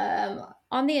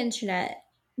on the internet.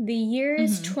 The year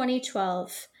is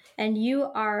 2012, and you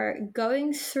are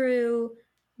going through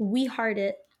We Heart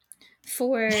It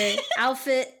for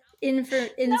outfit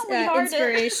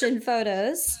inspiration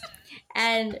photos,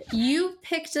 And you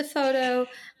picked a photo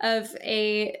of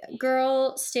a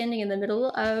girl standing in the middle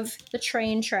of the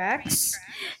train tracks,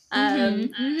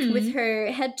 with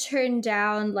her head turned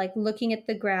down, like looking at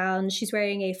the ground. She's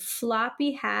wearing a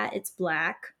floppy hat. It's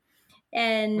black.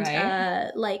 And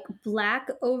Right. like black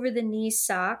over the knee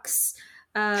socks,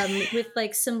 with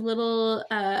like some little,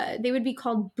 they would be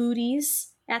called booties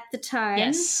at the time.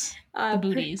 Yes, the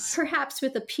booties. Perhaps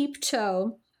with a peep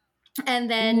toe.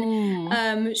 And then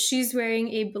Ooh. she's wearing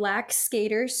a black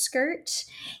skater skirt,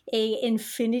 a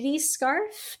infinity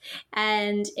scarf,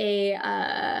 and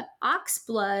a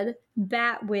oxblood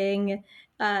batwing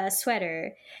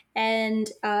sweater. And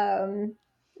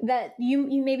that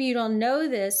you maybe you don't know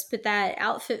this, but that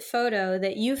outfit photo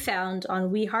that you found on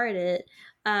We Heart It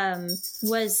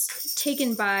was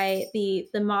taken by the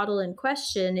model in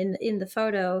question in the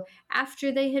photo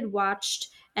after they had watched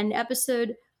an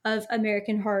episode of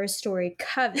American Horror Story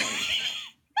Coven.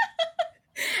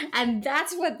 And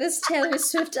that's what this Taylor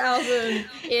Swift album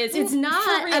is. It's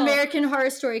not American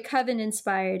Horror Story Coven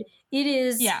inspired. It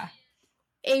is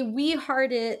a We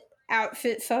Heart It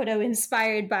outfit photo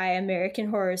inspired by American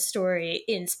Horror Story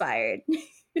inspired.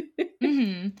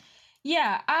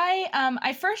 Yeah,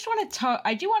 I first want to talk.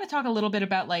 I do want to talk a little bit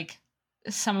about like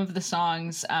some of the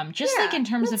songs, just like in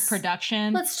terms of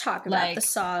production. Let's talk about the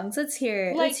songs. Let's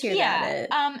hear about it.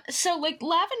 So like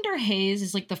Lavender Haze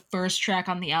is like the first track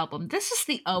on the album. This is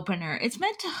the opener. It's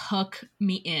meant to hook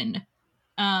me in.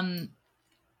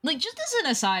 Like just as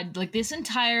an aside, like this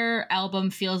entire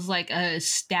album feels like a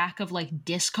stack of like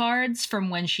discards from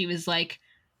when she was like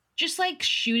just like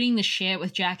shooting the shit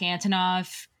with Jack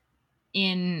Antonoff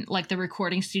in like the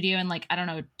recording studio in like, I don't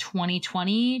know,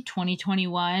 2020,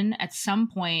 2021 at some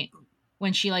point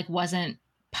when she like wasn't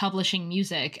publishing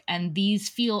music. And these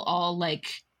feel all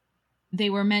like they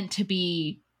were meant to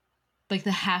be like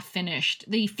the half finished.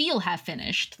 They feel half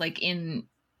finished, like in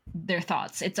their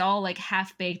thoughts. It's all like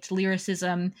half baked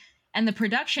lyricism. And the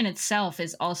production itself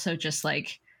is also just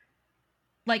like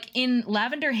in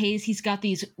Lavender Haze, he's got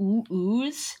these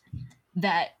oohs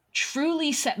that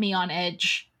truly set me on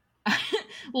edge.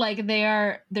 Like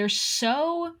they're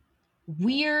so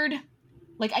weird.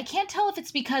 Like I can't tell if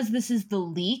it's because this is the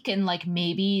leak and like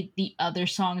maybe the other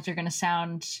songs are gonna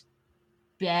sound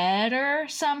better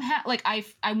somehow. Like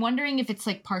I'm wondering if it's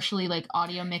like partially like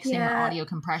audio mixing or audio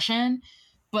compression,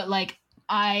 but like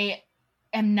I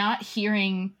am not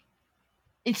hearing.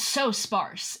 It's so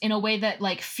sparse in a way that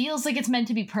like feels like it's meant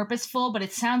to be purposeful, but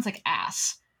it sounds like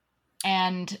ass.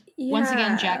 And once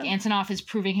again, Jack Antonoff is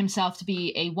proving himself to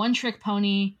be a one-trick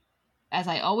pony, as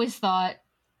I always thought.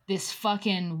 This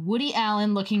fucking Woody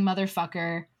Allen-looking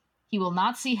motherfucker. He will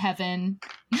not see heaven.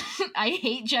 I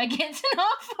hate Jack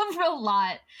Antonoff a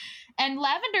lot. And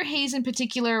Lavender Haze in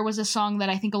particular was a song that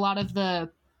I think a lot of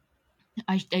the...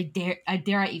 I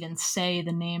dare I even say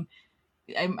the name.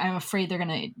 I'm afraid they're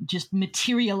gonna just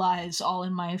materialize all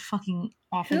in my fucking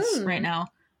office right now.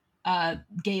 The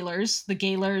Gaylors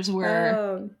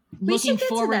were looking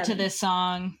forward to this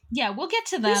song. Yeah, we'll get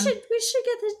to them. We should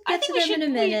get to them in a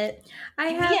minute.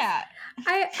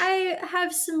 I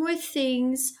have some more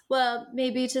things, well,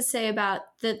 maybe to say about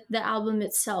the album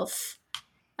itself.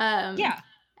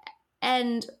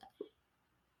 And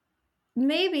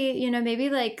maybe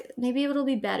it'll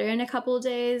be better in a couple of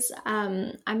days.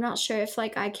 I'm not sure if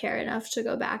like I care enough to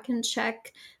go back and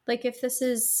check like if this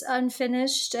is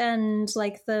unfinished and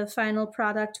like the final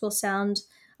product will sound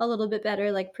a little bit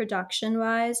better like production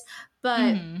wise.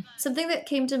 But something that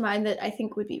came to mind that I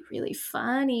think would be really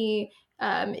funny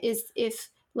is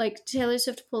if like Taylor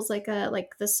Swift pulls like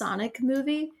the Sonic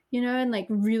movie, and like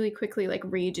really quickly like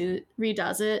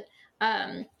redoes it.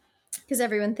 Because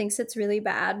everyone thinks it's really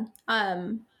bad,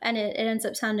 and it ends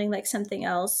up sounding like something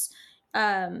else.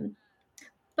 But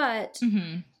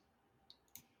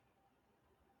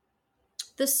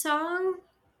the song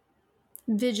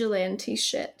 "Vigilante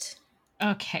Shit."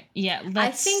 Okay, yeah,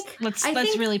 let's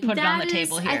really put it on the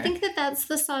table here. I think that's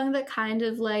the song that kind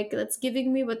of like that's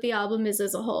giving me what the album is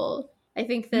as a whole. I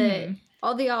think that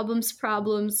all the album's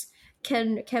problems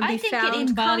can be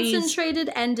found concentrated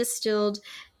and distilled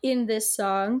in this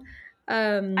song.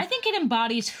 I think it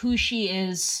embodies who she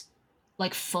is,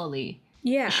 like, fully.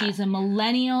 Yeah. She's a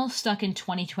millennial stuck in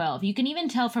 2012. You can even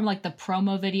tell from, like, the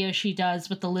promo video she does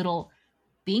with the little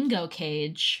bingo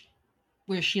cage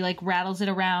where she, like, rattles it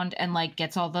around and, like,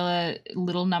 gets all the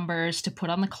little numbers to put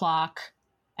on the clock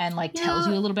and, like, tells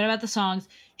you a little bit about the songs.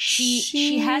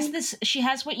 She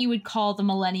has what you would call the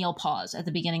millennial pause at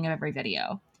the beginning of every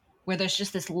video, where there's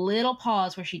just this little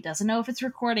pause where she doesn't know if it's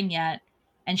recording yet,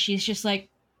 and she's just like,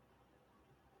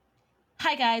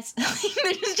 hi guys.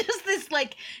 There's just this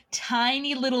like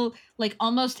tiny little, like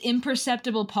almost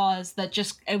imperceptible pause that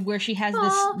just where she has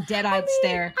this dead-eyed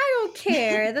stare. I don't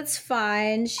care. That's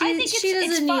fine. She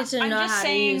doesn't need to know how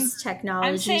to use technology.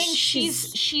 I'm saying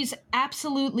she's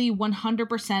absolutely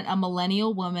 100% a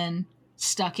millennial woman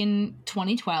stuck in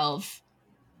 2012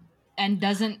 and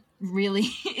doesn't really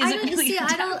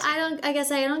I guess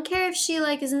I don't care if she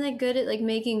like isn't that good at like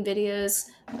making videos,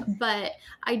 but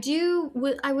I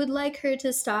would like her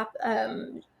to stop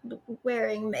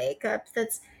wearing makeup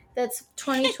that's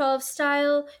 2012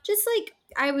 style. Just like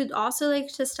I would also like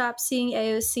to stop seeing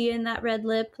AOC in that red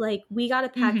lip. Like, we gotta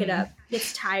pack it up.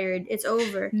 It's tired. It's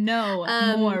over. No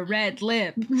more red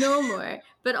lip. No more.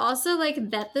 But also, like,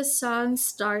 that the song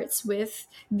starts with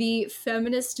the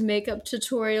feminist makeup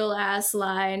tutorial ass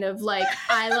line of, like,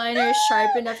 eyeliner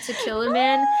sharp enough to kill a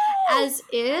man, as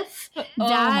if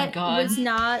that was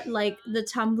not, like, the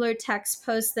Tumblr text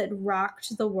post that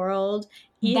rocked the world.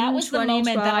 That was the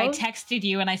moment that I texted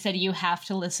you and I said, you have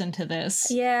to listen to this.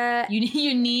 Yeah.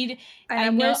 You need...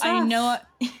 I'm worse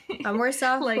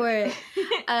off like, for it.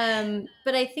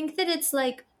 But I think that it's,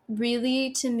 like,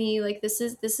 really, to me, like, this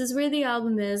is where the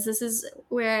album is. This is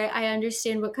where I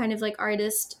understand what kind of, like,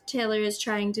 artist Taylor is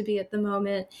trying to be at the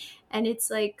moment. And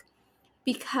it's, like,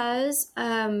 because...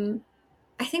 I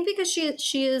think because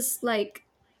she is, like...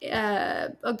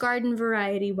 a garden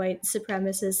variety white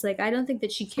supremacist. Like, I don't think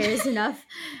that she cares enough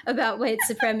about white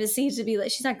supremacy to be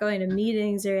like, she's not going to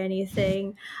meetings or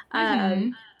anything.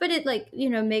 But it, like, you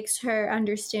know, makes her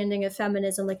understanding of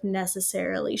feminism like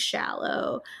necessarily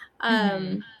shallow.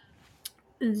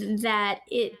 That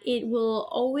it will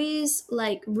always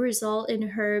like result in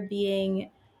her being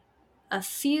a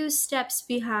few steps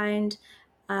behind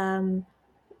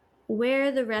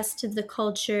where the rest of the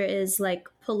culture is like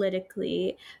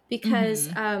politically, because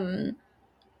eyeliner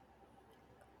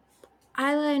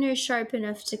sharp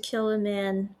enough to kill a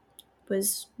man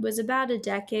was about a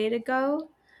decade ago.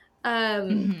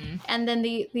 And then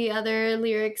the other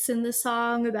lyrics in the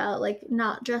song about like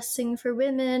not dressing for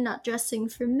women, not dressing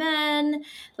for men,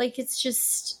 like it's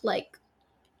just like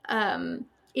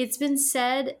it's been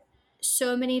said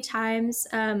so many times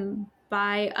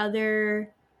by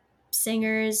other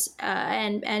singers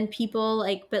and people,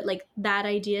 like, but like that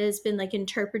idea has been like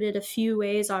interpreted a few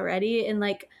ways already in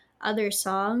like other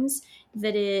songs,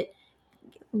 that it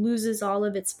loses all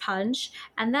of its punch.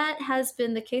 And that has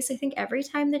been the case, I think, every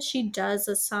time that she does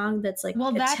a song that's like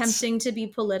attempting to be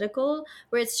political,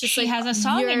 where it's just she like has a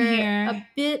song in here a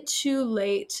bit too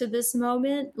late to this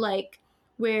moment, like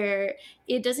where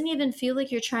it doesn't even feel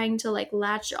like you're trying to like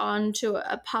latch on to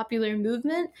a popular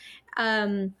movement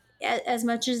as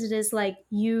much as it is like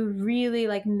you really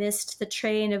like missed the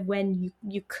train of when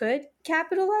you could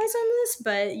capitalize on this,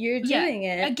 but you're doing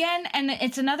it again. And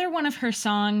it's another one of her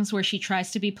songs where she tries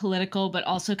to be political but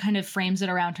also kind of frames it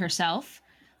around herself,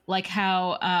 like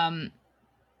how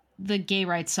the gay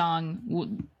rights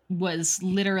song was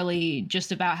literally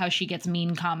just about how she gets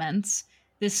mean comments.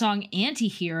 This song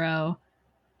Antihero,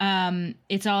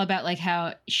 it's all about like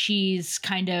how she's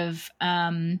kind of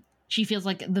she feels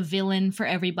like the villain for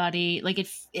everybody. Like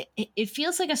it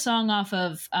feels like a song off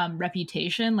of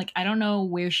Reputation. Like, I don't know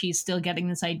where she's still getting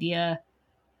this idea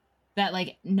that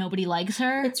like nobody likes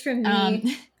her. It's from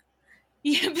me.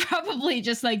 Yeah, probably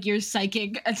just like your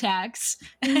psychic attacks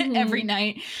every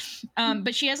night.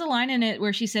 But she has a line in it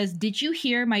where she says, "Did you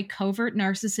hear my covert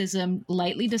narcissism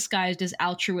lightly disguised as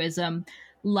altruism,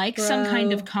 like some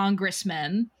kind of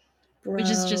congressman?" Which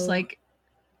is just like,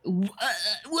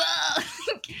 whoa.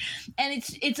 And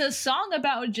it's a song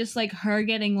about just like her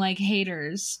getting like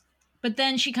haters, but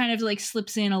then she kind of like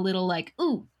slips in a little like,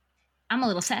 ooh, I'm a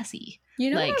little sassy,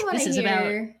 you know, like what I this is hear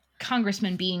about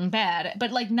congressmen being bad,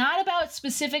 but like not about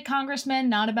specific congressmen,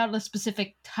 not about a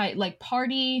specific type like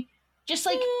party, just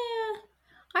like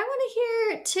I want to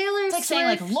hear Taylor Swift, like saying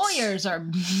like lawyers are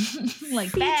like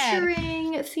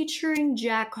featuring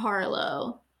Jack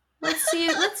Harlow.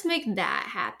 Let's make that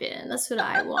happen. That's what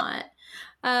I want.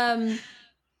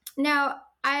 Now,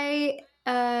 I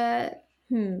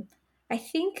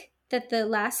think that the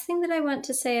last thing that I want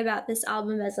to say about this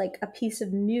album as like a piece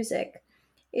of music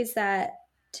is that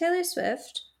Taylor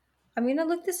Swift, I'm going to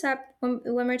look this up one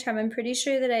more time. I'm pretty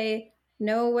sure that I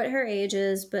know what her age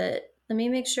is, but let me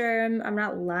make sure I'm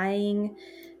not lying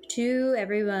to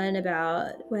everyone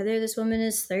about whether this woman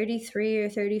is 33 or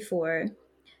 34.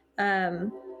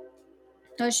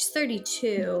 No, she's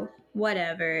 32.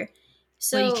 Whatever.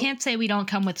 So well, you can't say we don't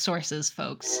come with sources,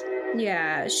 folks.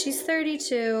 Yeah, she's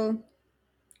 32.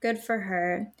 Good for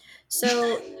her.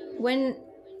 So when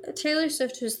Taylor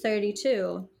Swift was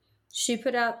 32, she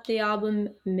put out the album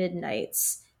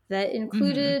Midnights that Mm-hmm.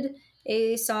 included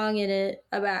a song in it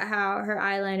about how her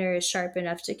eyeliner is sharp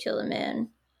enough to kill a man.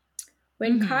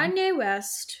 When Mm-hmm. Kanye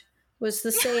West was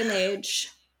the same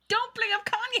age, Don't bring up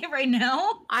Kanye right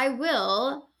now. I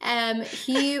will.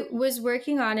 He was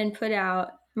working on and put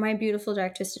out My Beautiful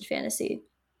Dark Twisted Fantasy.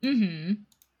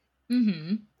 Mm-hmm.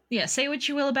 Mm-hmm. Yeah, say what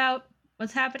you will about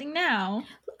what's happening now.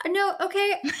 No,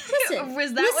 okay. Listen,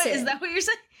 is that what you're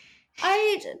saying?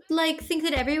 I like think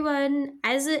that everyone,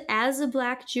 as a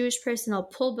Black Jewish person, I'll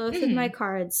pull both of my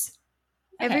cards.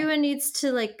 Okay. Everyone needs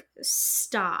to like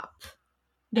stop.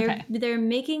 They're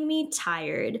making me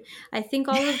tired. I think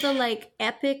all of the like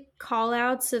epic call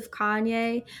outs of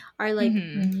Kanye are like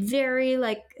very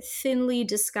like thinly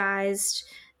disguised,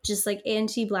 just like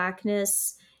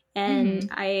anti-blackness. And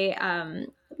I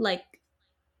like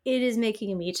it is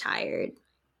making me tired.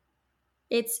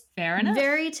 It's Fair enough.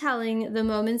 very telling the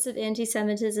moments of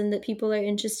anti-Semitism that people are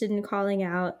interested in calling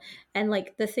out and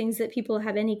like the things that people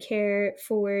have any care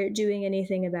for doing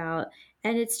anything about.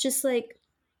 And it's just like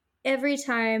every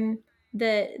time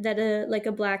that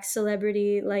a Black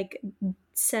celebrity like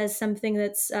says something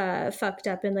that's fucked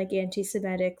up and like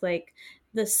anti-Semitic, like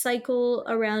the cycle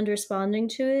around responding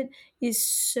to it is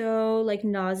so like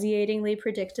nauseatingly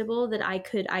predictable that I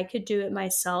could do it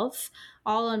myself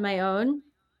all on my own.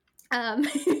 And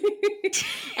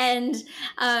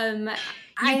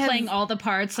playing all the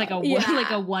parts like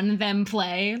like a one them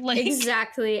play, like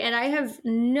exactly. And I have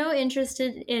no interest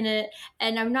in it,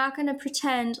 and I'm not going to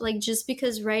pretend like just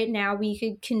because right now we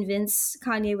could convince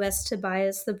Kanye West to buy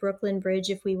us the Brooklyn Bridge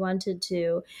if we wanted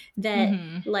to, that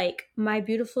like My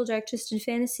Beautiful Dark Twisted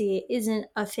Fantasy isn't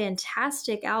a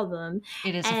fantastic album.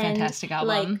 It is a fantastic album.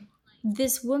 Like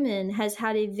this woman has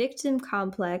had a victim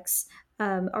complex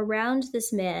around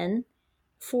this man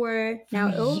for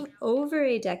now over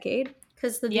a decade,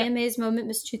 because the VMAs moment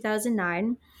was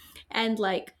 2009, and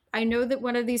like I know that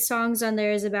one of these songs on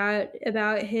there is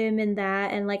about him and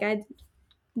that, and like I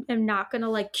am not gonna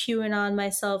like QAnon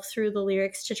myself through the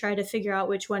lyrics to try to figure out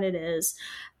which one it is,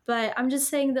 but I'm just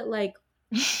saying that like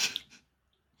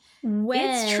when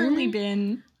it's truly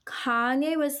been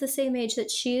Kanye was the same age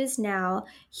that she is now,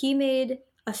 he made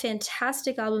a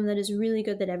fantastic album that is really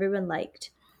good that everyone liked.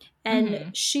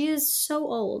 And she is so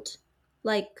old.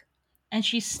 Like, and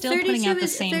she's still putting out the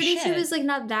same 32 shit. is like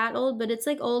not that old, but it's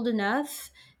like old enough.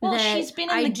 Well, that she's been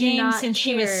in the game since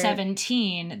she was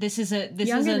 17. This is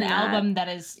an album that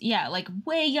is like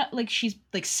way young, like she's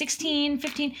like 16,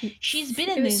 15. She's been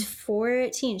in It was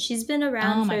 14. She's been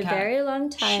around for a very long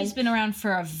time. She's been around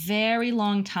for a very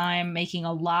long time, making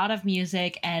a lot of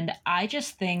music, and I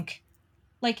just think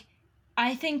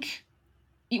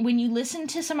when you listen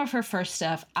to some of her first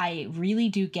stuff, I really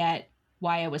do get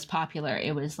why it was popular.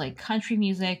 It was like country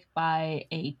music by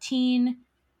a teen.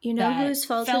 You know whose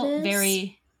fault it is?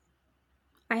 Very.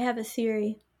 I have a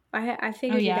theory. I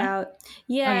figured it out.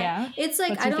 Yeah. It's like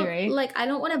What's your theory? I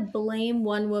don't want to blame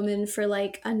one woman for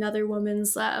like another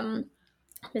woman's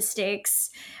mistakes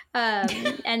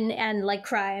and like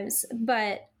crimes,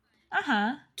 but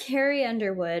Carrie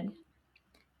Underwood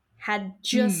had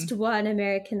just won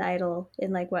American Idol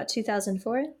in like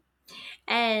 2004,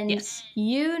 and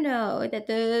you know that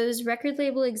those record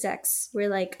label execs were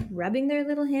like rubbing their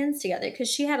little hands together because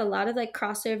she had a lot of like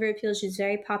crossover appeal. She's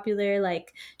very popular.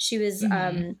 Like she was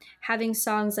having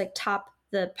songs like top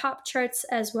the pop charts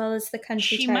as well as the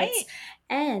country charts,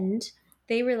 and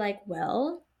they were like,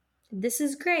 well, this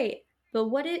is great, but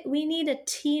we need a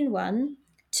teen one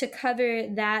to cover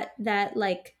that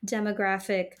like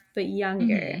demographic but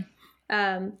younger.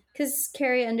 Because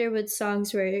Carrie Underwood's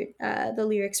songs were the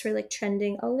lyrics were like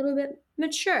trending a little bit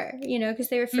mature, you know, because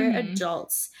they were for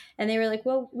adults, and they were like,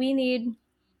 well, we need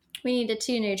a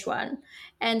teenage one,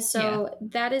 and so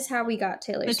that is how we got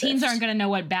Taylor Swift. The teens aren't going to know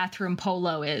what bathroom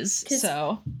polo is,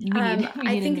 so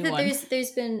I think that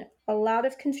there's been a lot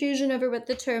of confusion over what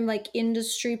the term like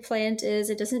industry plant is.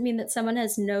 It doesn't mean that someone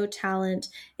has no talent.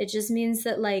 It just means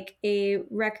that like a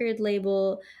record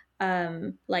label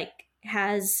like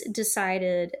has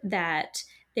decided that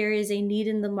there is a need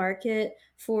in the market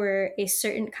for a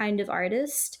certain kind of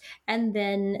artist, and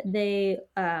then they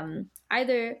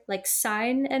either like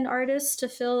sign an artist to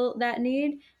fill that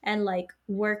need and like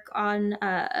work on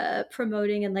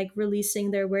promoting and like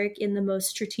releasing their work in the most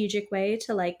strategic way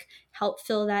to like help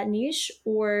fill that niche,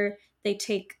 or they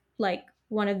take like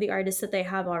one of the artists that they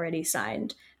have already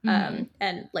signed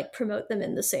and like promote them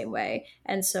in the same way.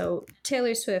 And so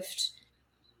Taylor Swift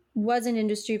was an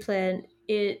industry plant.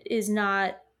 It is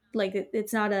not like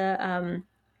it's not a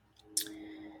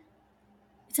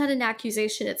it's not an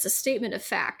accusation, it's a statement of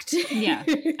fact. Yeah.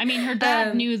 I mean, her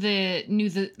dad knew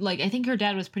the like, I think her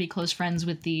dad was pretty close friends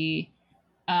with with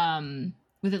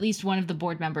at least one of the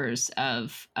board members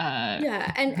of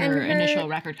and her initial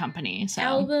record company. So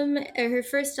her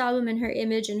first album and her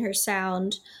image and her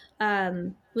sound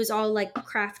was all like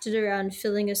crafted around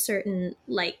filling a certain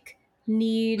like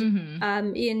need in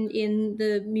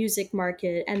the music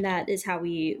market, and that is how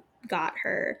we got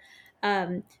her.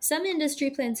 Some industry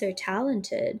plants are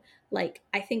talented. Like,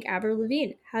 I think Avril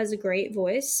Lavigne has a great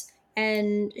voice,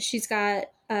 and she's got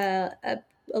a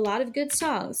lot of good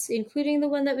songs, including the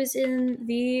one that was in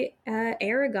the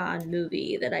Aragon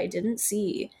movie that I didn't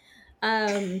see.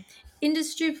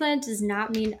 Industry plant does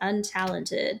not mean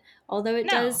untalented, although it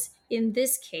does in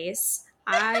this case.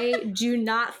 I do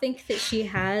not think that she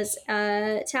has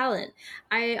talent.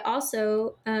 I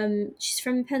also, she's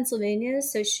from Pennsylvania,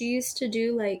 so she used to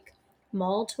do like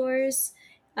mall tours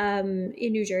in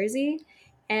New Jersey.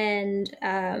 And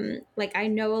like, I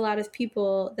know a lot of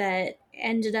people that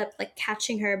ended up like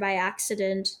catching her by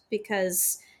accident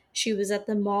because she was at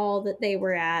the mall that they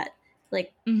were at,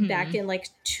 like back in like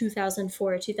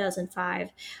 2004, 2005.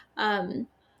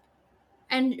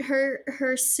 And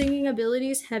her singing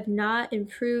abilities have not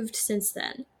improved since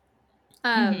then.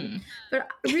 But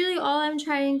really all I'm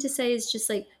trying to say is just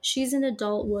like, she's an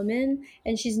adult woman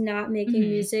and she's not making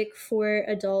music for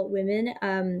adult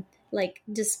women, like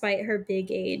despite her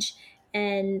big age.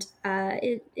 And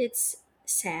it's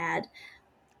sad.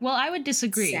 Well, I would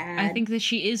disagree. Sad. I think that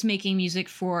she is making music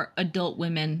for adult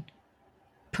women,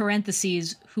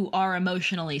 parentheses, who are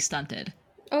emotionally stunted.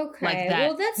 Okay, like that.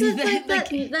 Well, that's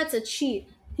a cheat.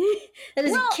 That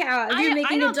doesn't count. If you're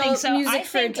making adult music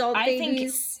for adult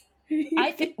babies.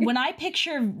 I think when I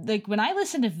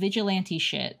listen to vigilante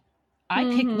shit, I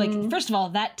pick like, first of all,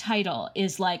 that title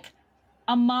is like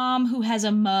a mom who has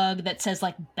a mug that says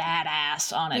like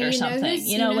badass on it or something.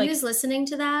 You know, like, who's listening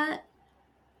to that?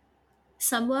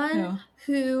 Someone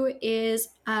who is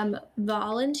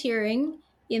volunteering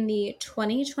in the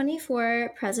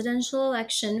 2024 presidential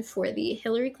election for the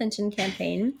Hillary Clinton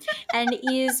campaign and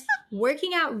is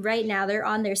working out right now. They're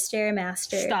on their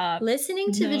Stairmaster,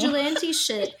 listening to vigilante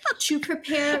shit to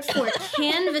prepare for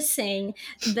canvassing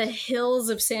the hills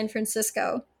of San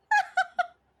Francisco.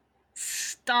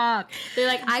 Stop. They're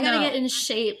like, I gotta get in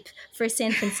shape for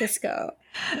San Francisco.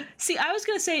 See, I was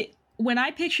gonna say, when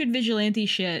I pictured vigilante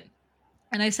shit,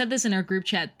 and I said this in our group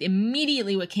chat,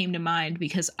 immediately what came to mind,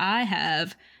 because I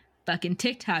have fucking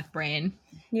TikTok brain.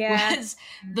 Yeah. Was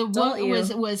the one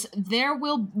was there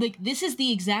will, like, this is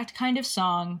the exact kind of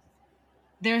song.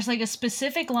 There's like a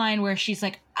specific line where she's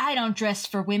like, I don't dress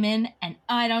for women and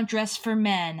I don't dress for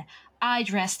men. I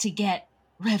dress to get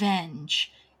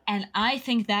revenge. And I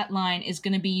think that line is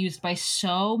going to be used by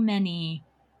so many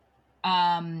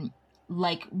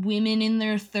like women in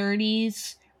their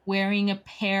 30s wearing a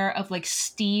pair of like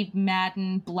Steve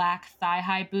Madden black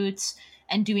thigh-high boots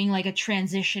and doing like a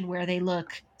transition where they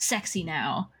look sexy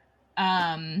now.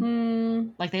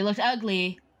 Like they looked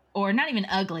ugly, or not even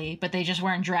ugly, but they just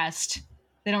weren't dressed.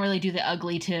 They don't really do the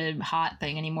ugly to hot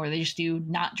thing anymore. They just do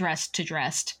not dressed to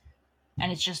dressed.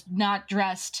 And it's just not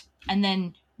dressed and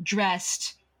then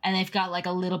dressed, and they've got like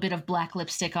a little bit of black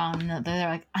lipstick on. They're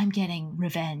like, I'm getting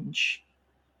revenge.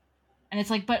 And it's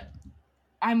like, but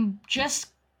I'm just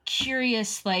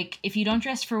curious, like, if you don't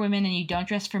dress for women and you don't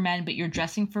dress for men, but you're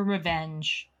dressing for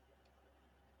revenge,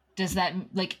 does that,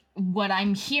 like, what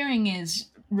I'm hearing is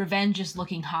revenge is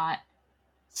looking hot.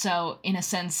 So in a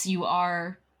sense, you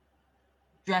are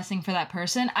dressing for that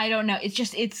person. I don't know. It's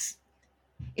just, it's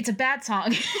a bad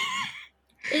song.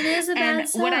 It is a bad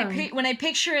song. When I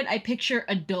picture it, I picture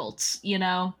adults, you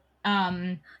know?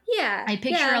 Yeah. I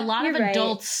picture a lot of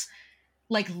adults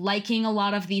like liking a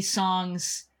lot of these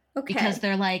songs because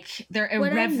they're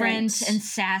irreverent and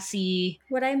sassy.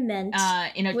 What I meant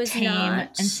in a tame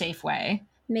and safe way.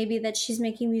 Maybe that she's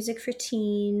making music for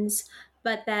teens,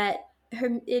 but that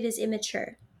it is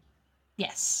immature.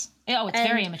 Yes. Oh, it's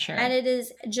very immature. And it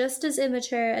is just as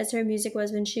immature as her music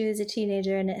was when she was a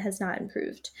teenager, and it has not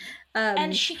improved.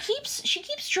 And she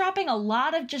keeps dropping a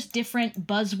lot of just different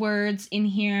buzzwords in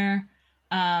here.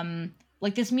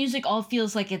 Like, this music all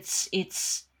feels like it's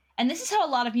and this is how a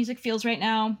lot of music feels right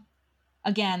now.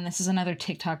 Again, this is another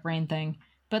TikTok brain thing.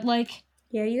 But like,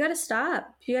 yeah, you gotta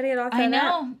stop. You gotta get off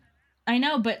that. I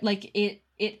know, but like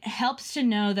it helps to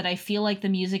know that I feel like the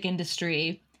music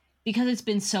industry, because it's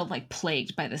been so like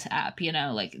plagued by this app, you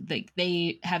know, like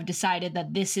they have decided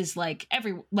that this is like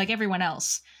everyone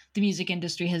else, the music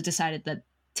industry has decided that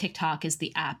TikTok is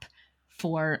the app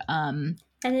for and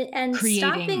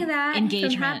stopping that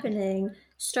engagement from happening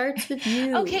starts with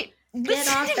you. Okay.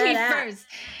 Listen off to me that app. first.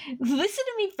 Listen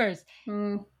to me first.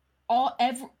 Mm.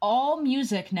 All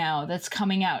music now that's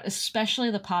coming out, especially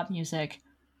the pop music,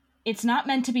 it's not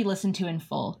meant to be listened to in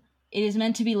full. It is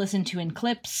meant to be listened to in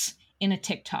clips in a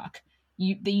TikTok.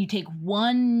 You take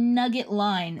one nugget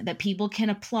line that people can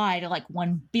apply to like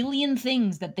 1 billion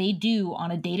things that they do on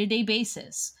a day-to-day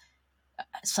basis,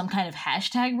 some kind of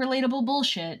hashtag relatable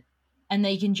bullshit, and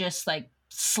they can just like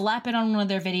slap it on one of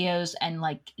their videos and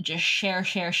like just share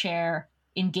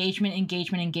engagement,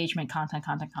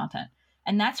 content.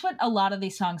 And that's what a lot of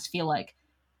these songs feel like.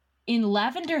 In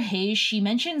Lavender Haze, she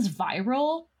mentions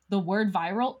the word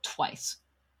viral, twice.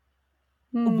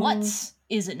 Once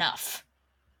is enough.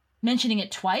 Mentioning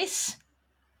it twice?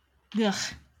 Ugh.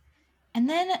 And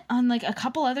then on like a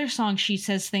couple other songs, she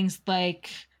says things like,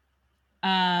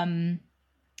 oh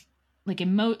my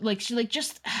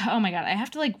god, I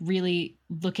have to like really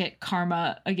look at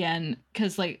Karma again,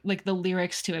 because like the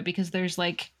lyrics to it, because there's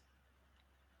like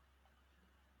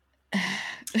Can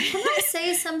I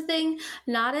say something?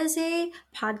 Not as a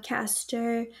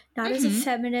podcaster, not as a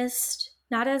feminist,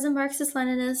 not as a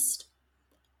Marxist-Leninist,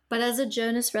 but as a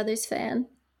Jonas Brothers fan.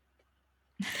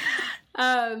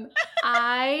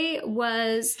 I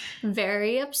was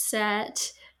very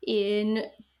upset in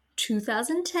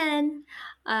 2010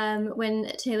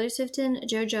 when Taylor Swift and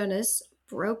Joe Jonas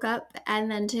broke up,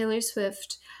 and then Taylor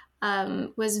Swift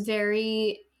was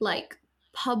very like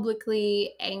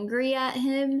publicly angry at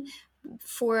him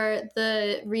for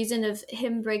the reason of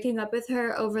him breaking up with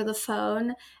her over the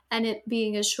phone and it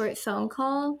being a short phone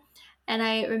call. And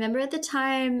I remember at the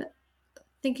time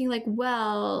thinking like,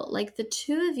 well, like the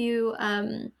two of you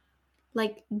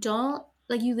like don't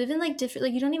like, you live in like different,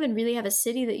 like you don't even really have a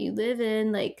city that you live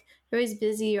in, like you're always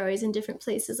busy, you're always in different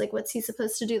places, like what's he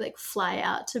supposed to do, like fly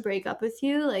out to break up with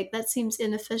you? Like that seems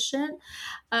inefficient.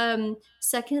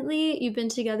 Secondly, you've been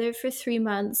together for 3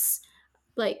 months,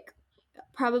 like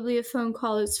probably a phone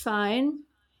call is fine.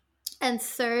 And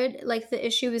third, like the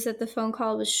issue is that the phone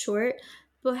call was short.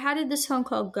 But how did this phone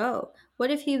call go?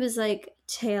 What if he was like,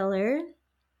 Taylor,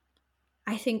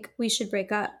 I think we should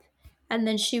break up. And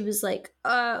then she was like,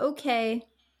 okay.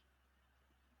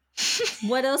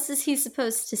 What else is he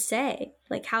supposed to say?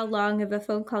 Like, how long of a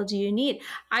phone call do you need?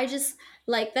 I just,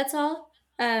 like, that's all.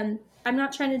 I'm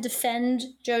not trying to defend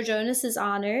Joe Jonas's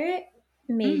honor,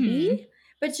 maybe,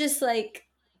 but just like,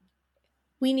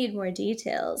 we need more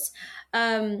details.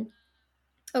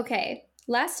 Okay,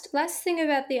 last thing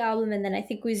about the album, and then I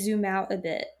think we zoom out a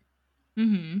bit.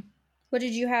 What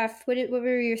did you have? What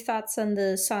were your thoughts on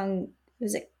the song?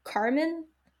 Was it Karma?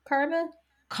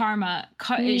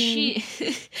 She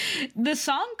the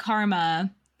song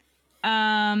Karma,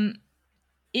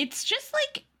 it's just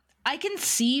like I can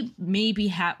see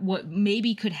maybe what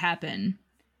maybe could happen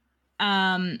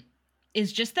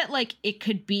is just that like it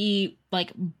could be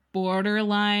like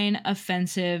borderline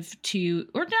offensive to,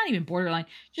 or not even borderline,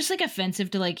 just like offensive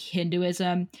to like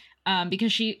Hinduism,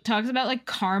 because she talks about like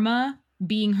Karma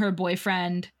being her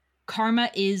boyfriend. Karma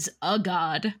is a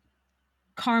god.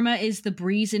 Karma is the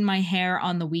breeze in my hair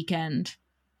on the weekend.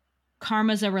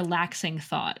 Karma's a relaxing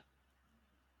thought.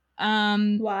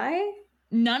 Why?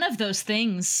 None of those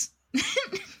things.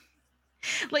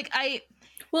 Like I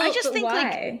just think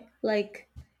why? Like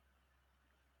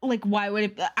why would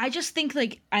it? I just think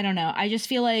like, I don't know. I just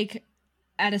feel like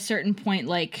at a certain point,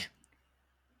 like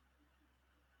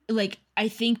I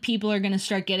think people are going to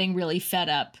start getting really fed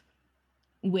up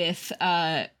with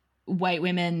white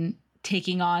women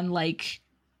taking on like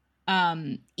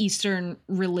Eastern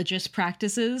religious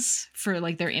practices for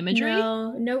like their imagery.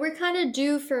 No, we're kind of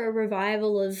due for a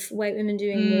revival of white women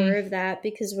doing more of that,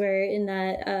 because we're in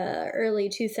that early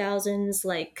 2000s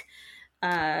like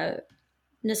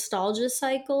nostalgia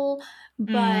cycle.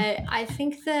 But I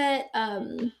think that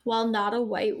while not a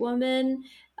white woman,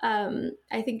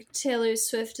 I think Taylor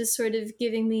Swift is sort of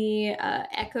giving me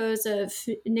echoes of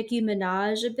Nicki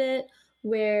Minaj a bit,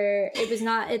 where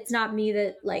it's not me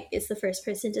that like is the first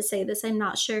person to say this. I'm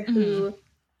not sure who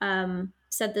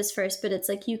said this first, but it's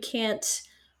like, you can't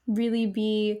really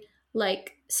be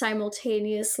like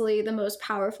simultaneously the most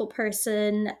powerful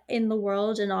person in the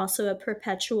world and also a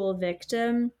perpetual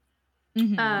victim.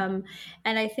 And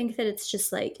I think that it's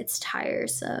just like, it's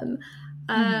tiresome.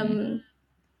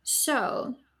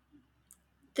 So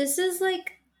this is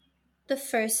like the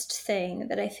first thing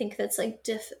that I think that's like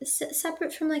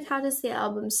separate from like, how does the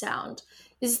album sound,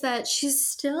 is that she's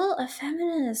still a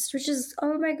feminist, which is,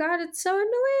 oh my god, it's so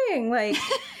annoying. Like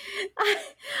I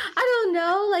don't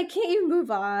know, like, can't you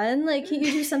move on? Like, can't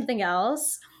you do something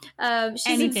else? She's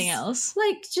anything else,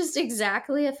 like just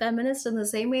exactly a feminist in the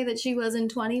same way that she was in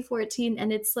 2014,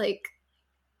 and it's like,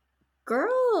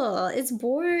 girl, it's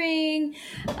boring.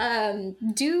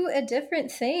 Do a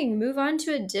different thing. Move on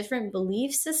to a different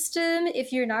belief system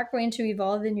if you're not going to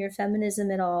evolve in your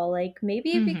feminism at all. Like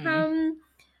maybe Mm-hmm. become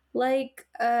like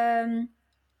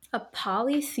a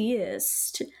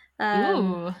polytheist.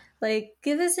 Ooh. Like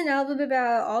give us an album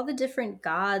about all the different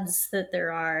gods that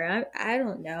there are. I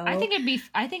don't know. I think it'd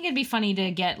be funny to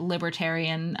get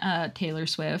libertarian Taylor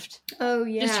Swift. Oh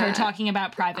yeah. Just her talking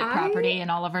about private property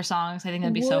in all of her songs. I think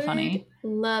that'd be so funny.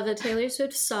 Love a Taylor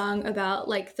Swift song about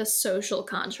like the social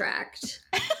contract.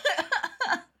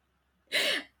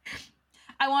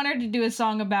 I want her to do a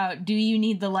song about, do you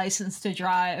need the license to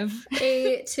drive?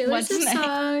 A Taylor Swift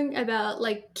song about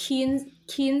like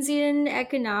Keynesian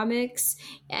economics,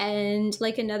 and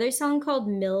like another song called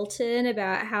Milton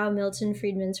about how Milton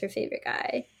Friedman's her favorite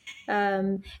guy.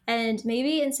 And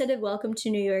maybe instead of Welcome to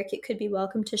New York, it could be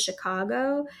Welcome to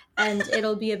Chicago, and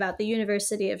it'll be about the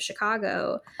University of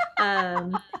Chicago,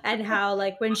 and how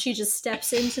like when she just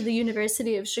steps into the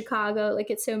University of Chicago, like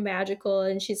it's so magical,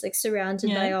 and she's like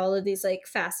surrounded by all of these like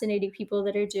fascinating people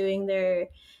that are doing their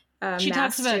she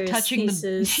talks about touching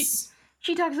thesis.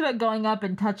 She talks about going up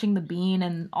and touching the bean,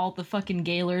 and all the fucking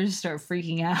Gaylors start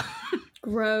freaking out.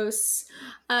 Gross.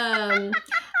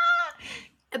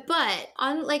 But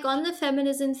on the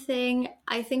feminism thing,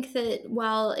 I think that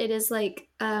while it is like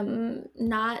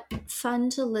not fun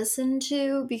to listen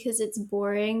to because it's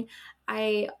boring,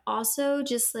 I also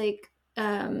just like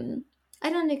I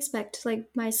don't expect like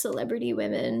my celebrity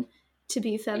women to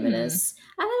be feminists.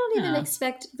 And I don't even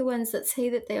expect the ones that say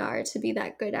that they are to be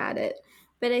that good at it.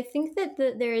 But I think that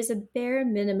there is a bare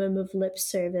minimum of lip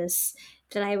service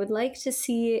that I would like to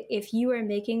see if you are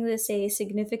making this a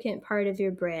significant part of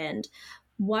your brand.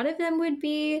 One of them would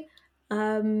be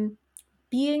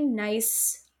being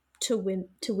nice to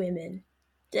women,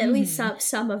 at least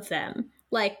some of them.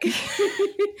 Like,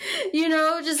 you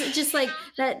know, just like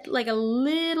that, like a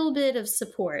little bit of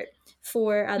support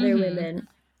for other women.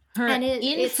 Her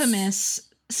infamous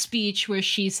speech where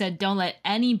she said, "Don't let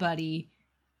anybody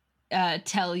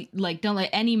don't let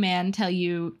any man tell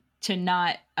you to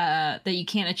not that you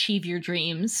can't achieve your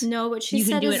dreams. No, what she said is,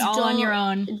 you can do it all on your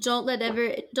own. Don't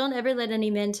ever let any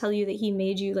man tell you that he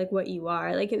made you like what you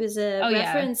are." Like it was a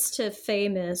reference to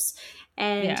Famous,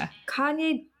 and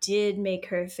Kanye did make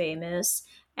her famous,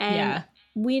 and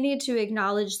we need to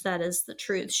acknowledge that as the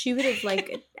truth. She would have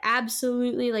like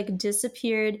absolutely like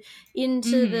disappeared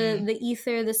into the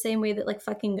ether the same way that like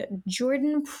fucking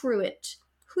Jordan Pruitt,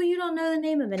 who you don't know the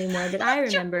name of anymore, but I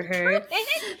remember her,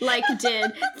 like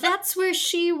did. That's where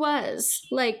she was.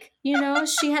 Like, you know,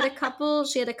 she had a couple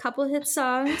hit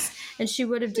songs, and she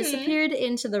would have disappeared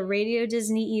into the Radio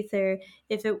Disney ether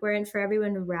if it weren't for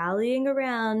everyone rallying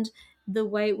around the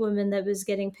white woman that was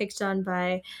getting picked on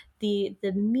by the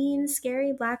mean,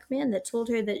 scary black man that told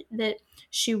her that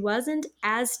she wasn't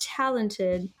as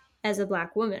talented as a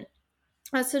black woman.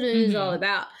 That's what it is all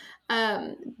about.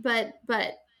 But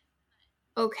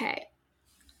okay,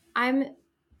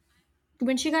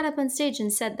 when she got up on stage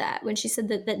and said that, when she said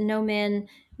that no man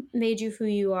made you who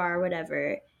you are, or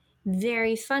whatever,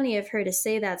 very funny of her to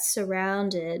say that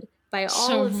surrounded by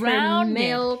all of her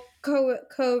male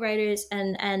co-writers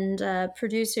and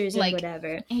producers and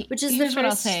whatever, which is the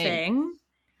first thing.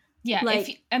 Yeah,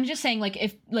 like, I'm just saying, like,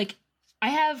 if like I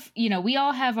have, you know, we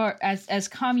all have our as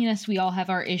communists, we all have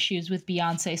our issues with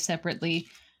Beyonce separately.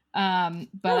 But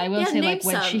I will say, like,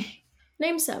 when she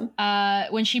name some.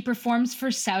 When she performs for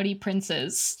Saudi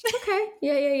princes. Okay.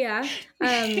 Yeah.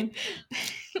 I'm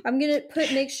gonna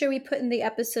make sure we put in the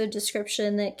episode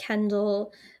description that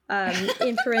Kendall,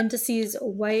 in parentheses,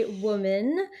 white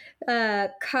woman,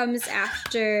 comes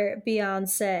after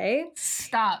Beyonce.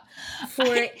 Stop.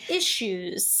 For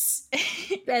issues.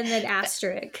 And then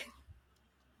asterisk.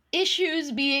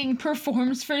 Issues being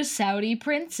performs for Saudi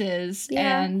princes,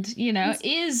 and you know,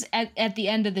 is at the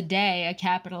end of the day a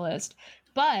capitalist,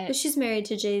 but she's married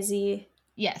to Jay-Z.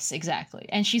 Yes, exactly,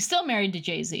 and she's still married to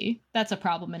Jay-Z. That's a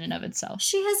problem in and of itself.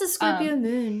 She has a Scorpio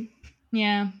moon.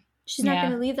 Yeah, she's not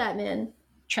going to leave that man.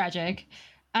 Tragic.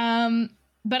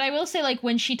 But I will say, like,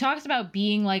 when she talks about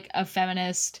being like a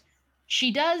feminist,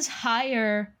 she does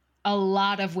hire a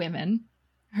lot of women.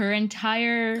 Her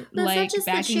entire like not just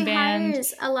backing that she band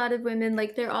hires a lot of women.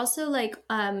 Like they're also like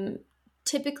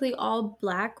typically all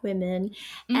black women,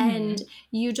 and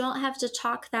you don't have to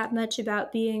talk that much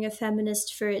about being a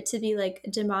feminist for it to be like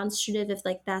demonstrative if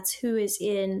like that's who is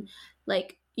in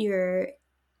like your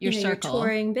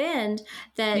touring band,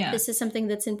 that this is something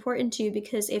that's important to you,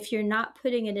 because if you're not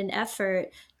putting in an effort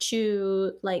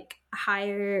to like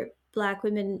hire black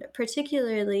women,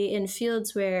 particularly in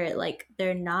fields where like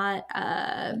they're not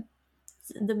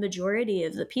the majority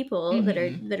of the people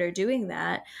that are doing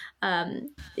that.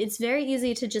 It's very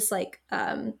easy to just like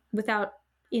without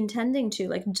intending to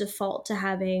like default to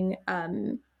having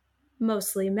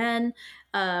mostly men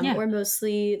or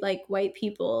mostly like white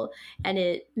people, and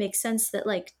it makes sense that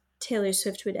like Taylor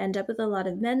Swift would end up with a lot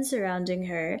of men surrounding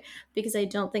her, because I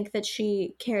don't think that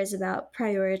she cares about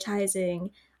prioritizing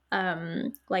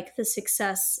like the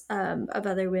success of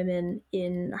other women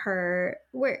in her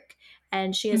work.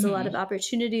 And she has a lot of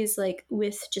opportunities, like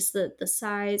with just the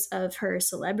size of her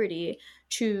celebrity,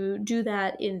 to do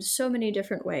that in so many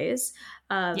different ways.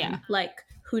 Like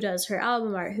who does her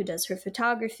album art, who does her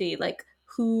photography, like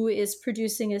who is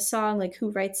producing a song, like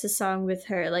who writes a song with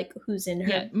her, like who's in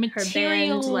her, her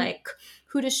band, like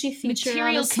who does she feature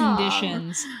material on a song?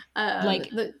 Conditions,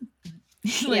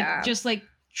 just like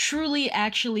truly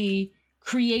actually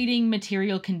creating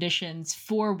material conditions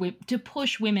for to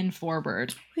push women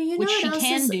forward, which she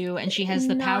can do, and she has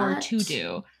the power to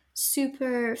do.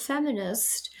 Super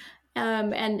feminist,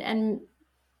 and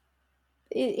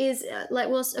it is like,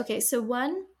 well, okay, so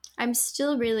one, I'm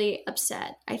still really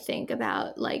upset, I think,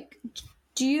 about like,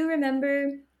 do you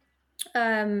remember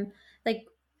like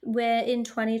when in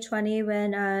 2020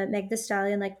 when Meg Thee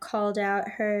Stallion like called out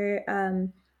her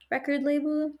record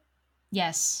label?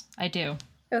 Yes, I do.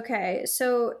 Okay,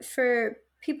 so for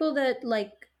people that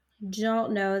like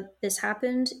don't know, this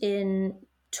happened in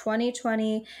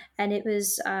 2020, and it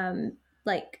was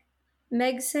like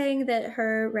Meg saying that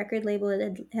her record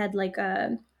label had like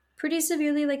pretty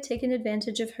severely like taken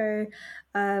advantage of her,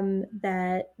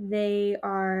 that they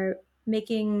are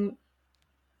making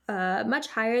much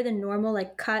higher than normal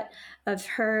like cut of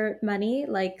her money,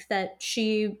 like that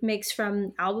she makes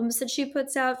from albums that she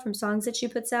puts out, from songs that she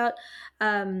puts out,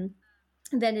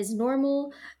 than is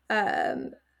normal.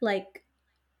 Like,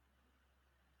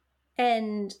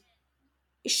 and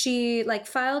she like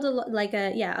filed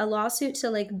a lawsuit to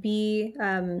like be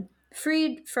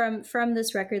freed from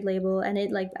this record label. And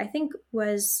it like, I think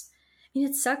was, I mean,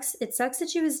 it sucks that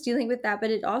she was dealing with that, but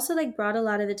it also like brought a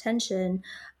lot of attention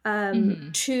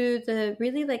to the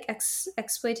really like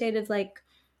exploitative like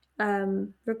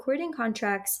recording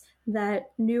contracts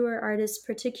that newer artists,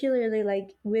 particularly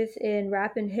like within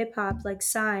rap and hip hop, like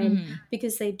sign,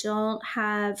 because they don't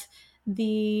have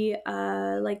the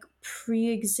like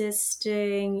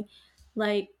pre-existing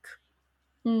like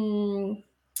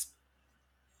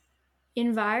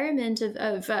environment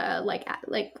of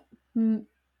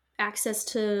access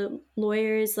to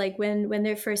lawyers. Like when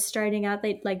they're first starting out,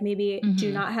 they like maybe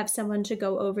do not have someone to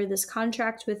go over this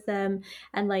contract with them,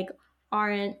 and like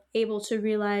aren't able to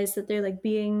realize that they're like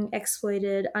being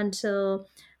exploited until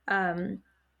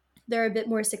they're a bit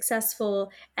more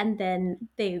successful, and then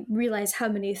they realize how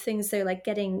many things they're like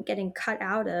getting cut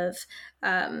out of.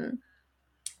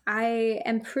 I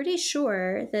am pretty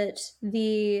sure that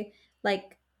the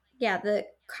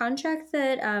contract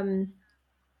that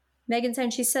Megan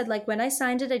signed, she said, like, when I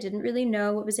signed it, I didn't really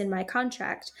know what was in my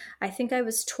contract. I think I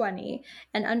was 20.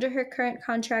 And under her current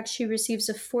contract, she receives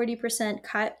a 40%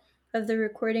 cut of the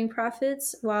recording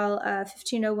profits, while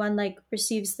 1501 like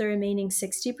receives the remaining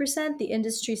 60%. The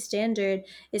industry standard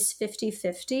is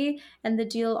 50-50. And the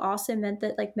deal also meant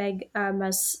that like Meg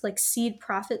must like cede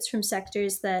profits from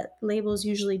sectors that labels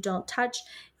usually don't touch,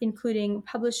 including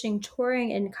publishing,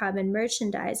 touring income, and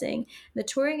merchandising. The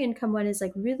touring income one is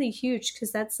like really huge,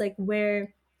 because that's like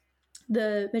where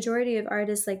the majority of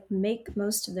artists like make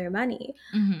most of their money.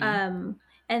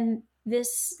 And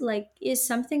this like is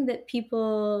something that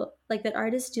people like, that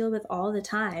artists deal with all the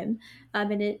time,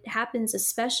 and it happens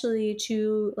especially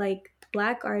to like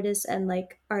Black artists and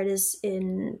like artists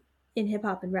in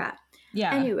hip-hop and rap.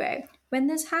 Anyway, when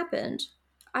this happened,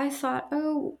 I thought,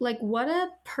 oh, like what a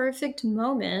perfect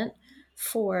moment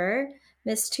for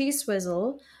Miss T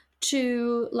Swizzle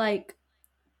to like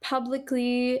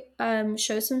publicly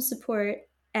show some support,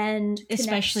 and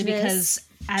especially because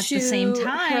at the same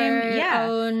time her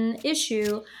own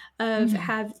issue of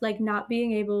have like not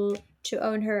being able to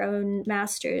own her own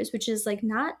masters, which is like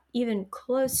not even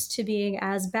close to being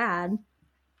as bad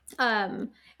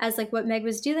as like what Meg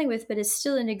was dealing with, but is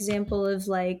still an example of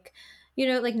like, you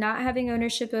know, like not having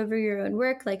ownership over your own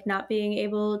work, like not being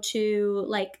able to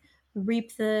like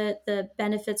reap the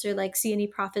benefits or like see any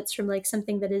profits from like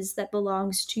something that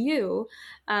belongs to you,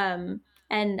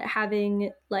 and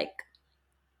having like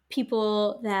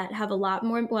people that have a lot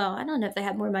more, well, I don't know if they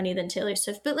have more money than Taylor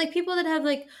Swift, but like people that have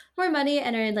like more money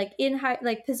and are like in high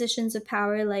like positions of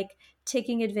power, like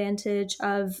taking advantage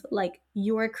of like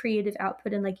your creative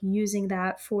output and like using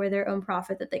that for their own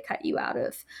profit that they cut you out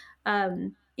of.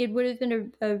 It would have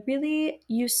been a really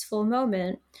useful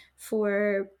moment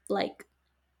for like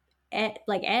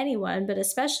like anyone, but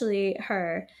especially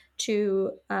her,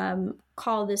 to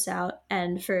call this out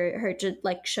and for her to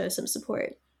like show some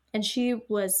support. And she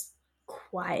was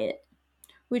quiet,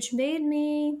 which wonder made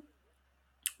me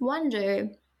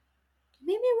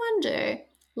wonder,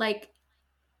 like,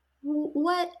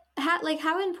 what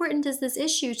how important is this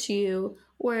issue to you,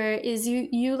 or is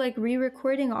you like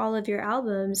re-recording all of your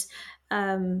albums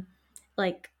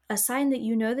like a sign that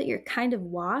you know that you're kind of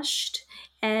washed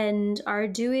and are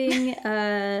doing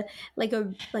like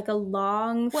a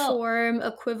long form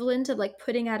equivalent of like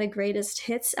putting out a greatest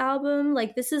hits album?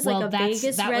 Like, this is like a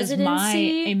Vegas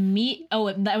residency.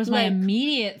 That was my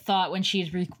immediate thought when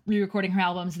she's re-recording her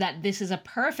albums, that this is a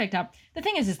perfect the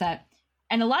thing is that,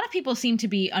 and a lot of people seem to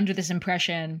be under this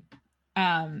impression,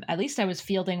 at least I was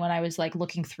fielding when I was like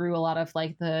looking through a lot of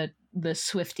like the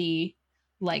Swiftie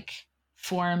like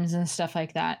forums and stuff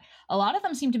like that. A lot of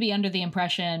them seem to be under the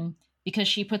impression, because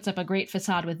she puts up a great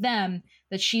facade with them,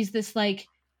 that she's this like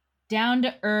down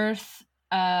to earth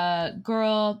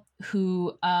girl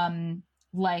who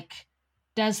like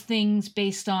does things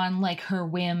based on like her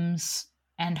whims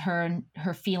and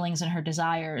her feelings and her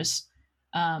desires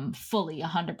fully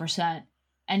 100%.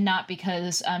 And not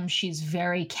because she's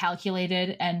very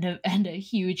calculated and a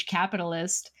huge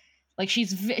capitalist. Like,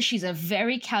 she's a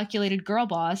very calculated girl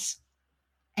boss.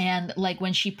 And like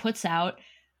when she puts out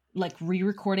like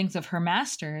re-recordings of her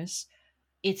masters,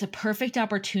 it's a perfect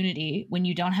opportunity when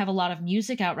you don't have a lot of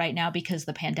music out right now because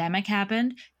the pandemic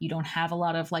happened. You don't have a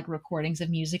lot of like recordings of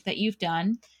music that you've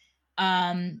done.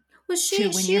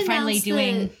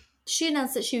 She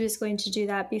announced that she was going to do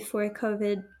that before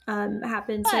COVID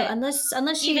happened. So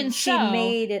unless she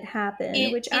made it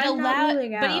happen, which I'm not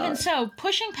ruling out. But even so,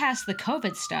 pushing past the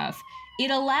COVID stuff,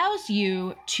 it allows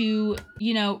you to,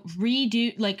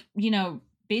 redo, like,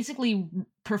 basically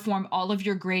perform all of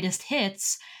your greatest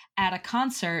hits at a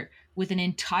concert with an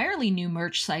entirely new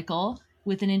merch cycle,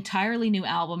 with an entirely new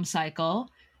album cycle.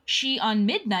 On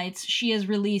Midnights, she has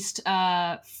released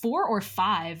 4 or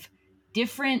 5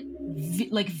 different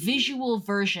visual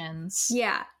versions.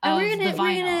 Yeah, and we're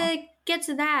gonna get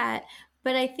to that,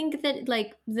 but I think that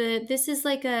like this is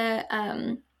like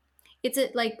it's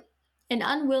like an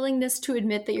unwillingness to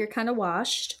admit that you're kind of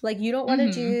washed. Like, you don't want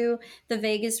to do the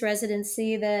Vegas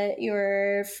residency that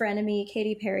your frenemy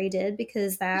Katy Perry did,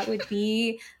 because that would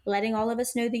be letting all of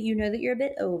us know that you're a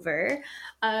bit over.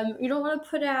 You don't want to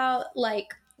put out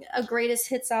like a greatest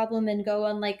hits album and go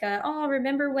on like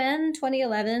remember when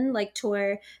 2011 like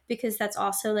tour, because that's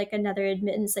also like another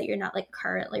admittance that you're not like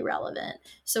currently relevant.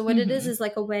 So what it is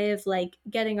like a way of like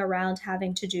getting around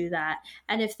having to do that.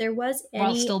 And if there was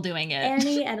while still doing it,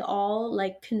 any at all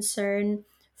like concern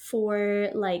for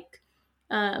like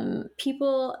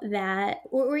people that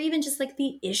or even just like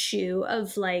the issue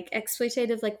of like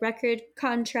exploitative like record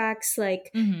contracts, like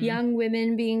young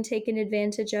women being taken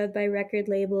advantage of by record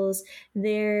labels,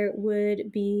 there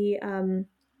would be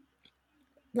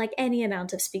like any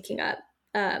amount of speaking up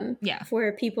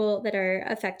for people that are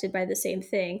affected by the same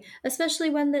thing, especially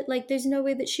when that like there's no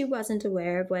way that she wasn't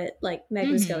aware of what like Meg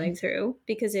was going through,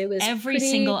 because it was every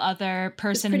single other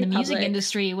person in the music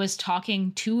industry was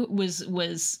talking to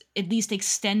was at least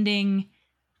extending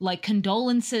like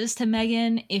condolences to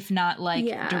Megan, if not like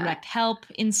direct help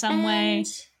in some way.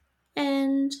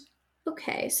 And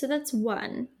okay, so that's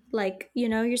one. Like,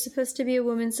 you're supposed to be a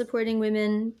woman supporting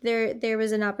women. There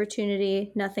was an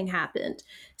opportunity, nothing happened.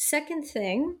 Second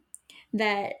thing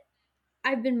that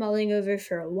I've been mulling over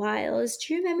for a while is,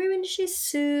 do you remember when she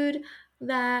sued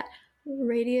that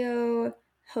radio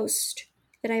host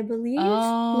that I believe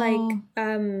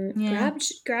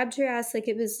grabbed her ass, like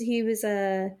he was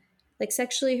like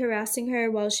sexually harassing her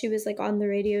while she was like on the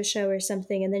radio show or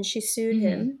something, and then she sued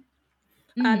him.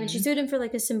 And she sued him for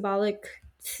like a symbolic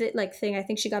thing. I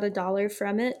think she got $1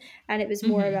 from it, and it was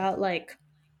more about like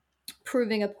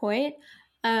proving a point.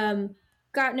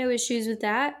 Got no issues with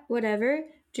that. Whatever,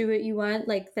 do what you want.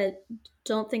 Like, that,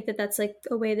 don't think that that's like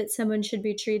a way that someone should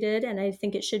be treated, and I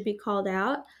think it should be called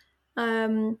out.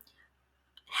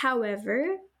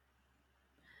 However,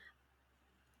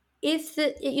 if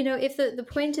the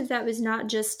point of that was not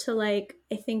just to like,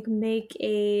 I think, make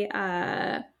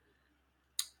a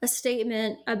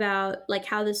statement about like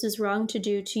how this is wrong to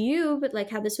do to you, but like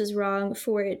how this was wrong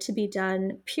for it to be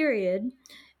done, period.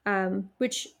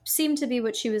 Which seemed to be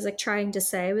what she was like trying to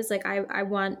say. It was like, I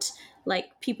want like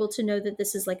people to know that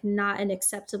this is like not an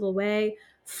acceptable way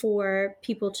for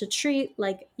people to treat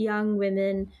like young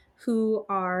women who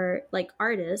are like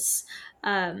artists.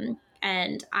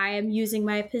 and I am using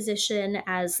my position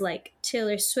as like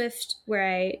Taylor Swift, where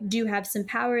I do have some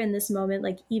power in this moment,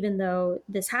 like even though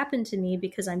this happened to me,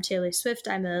 because I'm Taylor Swift,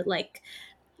 I'm a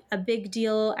big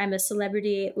deal, I'm a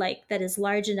celebrity, like that is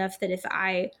large enough that if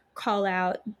I call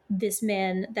out this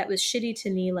man that was shitty to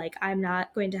me, like I'm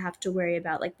not going to have to worry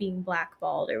about like being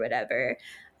blackballed or whatever.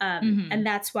 And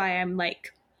that's why I'm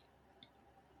like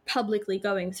publicly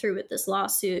going through with this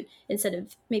lawsuit instead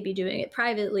of maybe doing it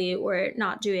privately or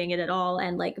not doing it at all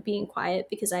and like being quiet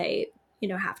because I,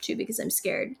 have to because I'm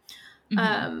scared.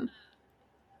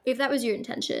 If that was your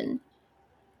intention,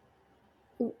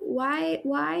 why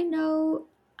no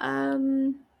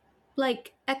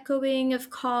like echoing of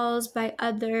calls by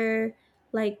other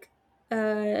like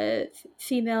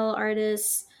female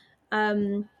artists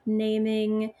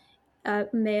naming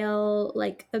male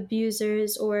like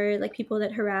abusers or like people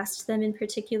that harassed them, in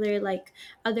particular like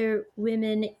other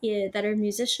women that are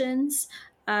musicians,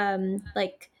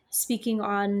 like speaking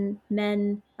on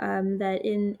men that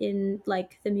in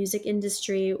like the music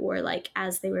industry or like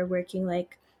as they were working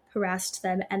like harassed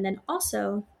them? And then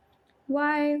also,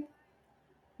 why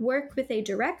work with a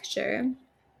director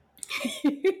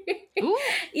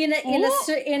in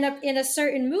a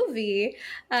certain movie,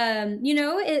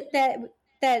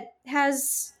 that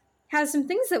has some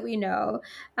things that we know.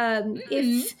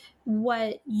 If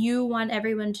what you want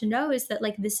everyone to know is that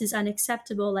like this is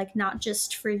unacceptable, like not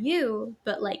just for you,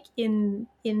 but like in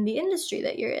the industry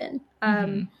that you're in,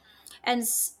 and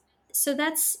so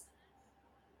there's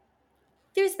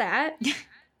that.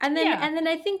 And then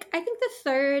I think the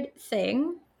third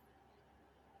thing,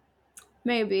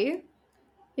 maybe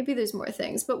there's more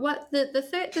things, but what the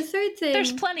third thing,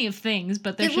 there's plenty of things,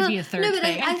 but there should be a third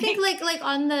thing. I think like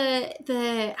on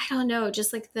the I don't know,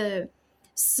 just like the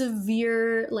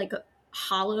severe like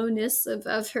hollowness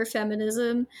of her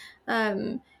feminism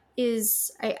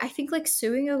is I think like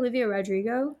suing Olivia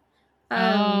Rodrigo.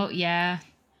 Yeah.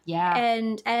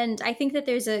 And I think that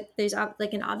there's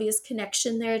like an obvious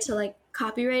connection there to like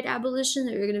copyright abolition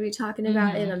that we're going to be talking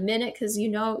about in a minute, because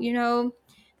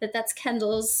that's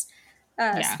Kendall's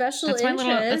special interest.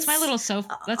 That's my little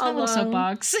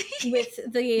soapbox with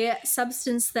the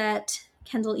substance that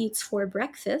Kendall eats for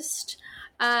breakfast.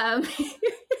 What are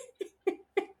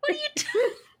you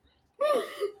doing?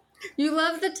 You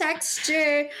love the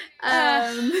texture.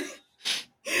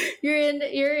 You're in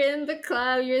the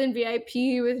club. You're in VIP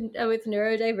with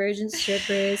neurodivergent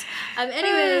strippers.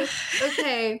 Anyways,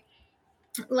 okay,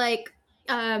 like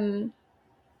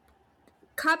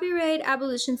copyright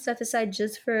abolition stuff aside,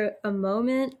 just for a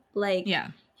moment, like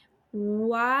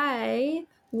why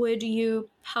would you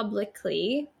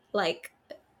publicly like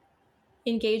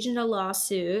engage in a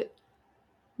lawsuit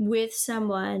with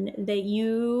someone that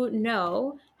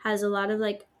has a lot of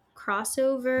like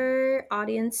crossover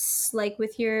audience, like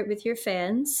with your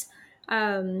fans,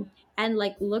 and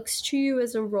like looks to you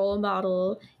as a role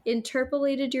model,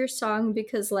 interpolated your song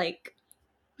because like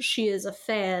she is a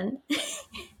fan,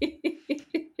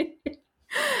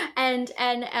 and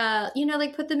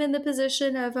like put them in the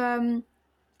position of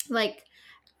like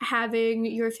having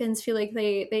your fans feel like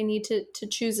they need to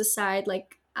choose a side,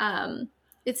 like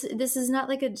this is not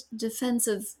like a defense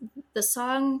of the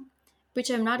song, which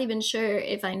I'm not even sure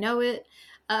if I know it,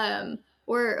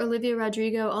 or Olivia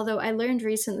Rodrigo, although I learned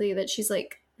recently that she's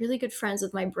like really good friends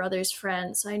with my brother's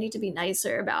friend, so I need to be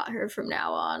nicer about her from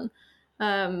now on,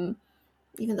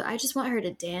 even though I just want her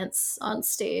to dance on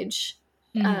stage.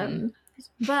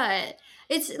 But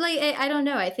it's like, I don't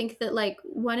know, I think that like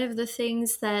one of the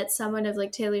things that someone of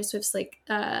like Taylor Swift's like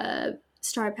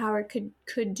star power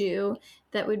could do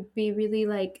that would be really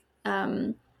like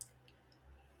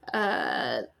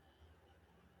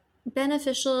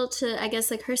beneficial to, I guess,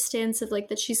 like her stance of like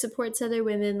that she supports other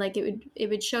women, like it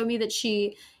would show me that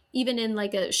she, even in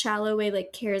like a shallow way,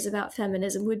 like cares about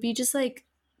feminism, would be just like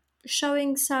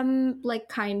showing some like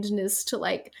kindness to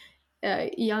like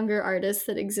younger artists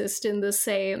that exist in the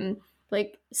same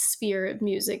like sphere of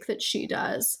music that she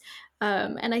does.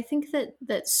 And I think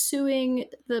that suing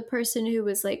the person who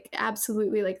was like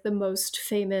absolutely like the most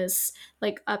famous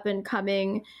like up and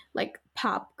coming like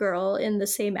pop girl in the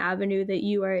same avenue that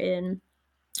you are in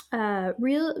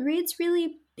reads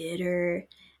really bitter,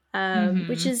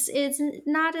 which is it's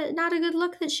not a good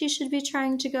look that she should be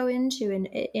trying to go into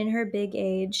in her big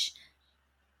age.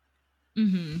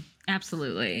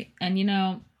 Absolutely.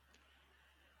 And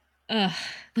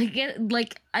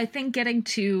I think getting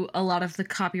to a lot of the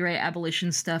copyright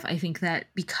abolition stuff, I think that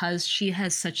because she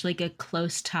has such like a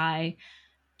close tie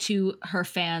to her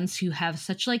fans who have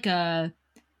such like a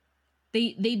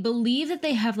they believe that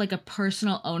they have like a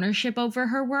personal ownership over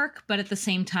her work, but at the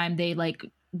same time they like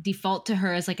default to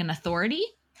her as like an authority.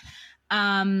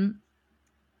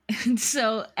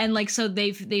 So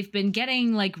they've been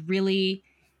getting like really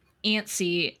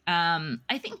antsy.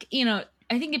 I think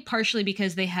it partially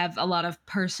because they have a lot of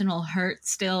personal hurt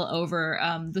still over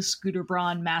the Scooter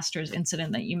Braun Masters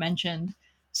incident that you mentioned.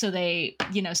 So they,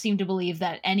 seem to believe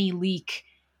that any leak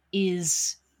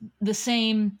is the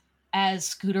same as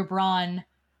Scooter Braun,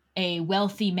 a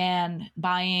wealthy man,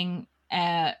 buying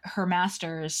her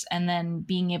masters and then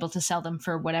being able to sell them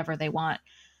for whatever they want.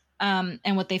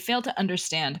 And what they fail to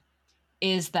understand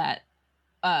is that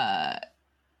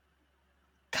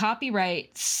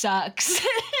copyright sucks.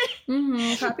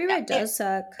 Copyright does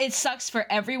suck. It sucks for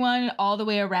everyone all the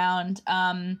way around.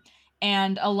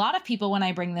 And a lot of people, when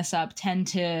I bring this up, tend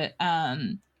to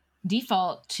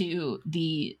default to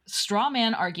the straw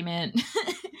man argument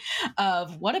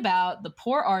of what about the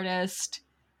poor artist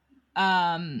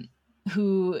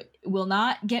who will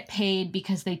not get paid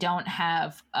because they don't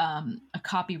have a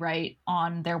copyright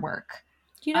on their work.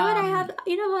 You know what I have?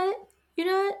 You know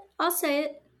what? I'll say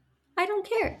it. I don't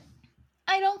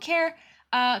care.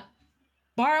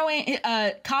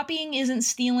 Copying isn't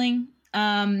stealing.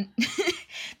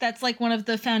 That's like one of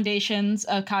the foundations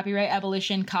of copyright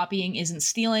abolition. Copying isn't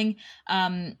stealing.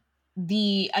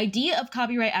 The idea of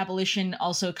copyright abolition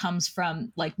also comes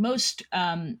from, like most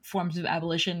forms of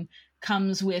abolition,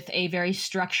 comes with a very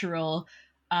structural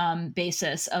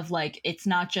basis of like, it's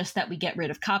not just that we get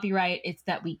rid of copyright, it's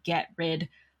that we get rid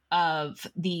of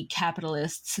the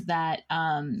capitalists that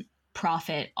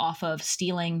profit off of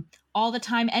stealing all the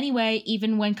time anyway,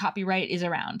 even when copyright is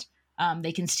around.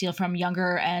 They can steal from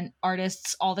younger and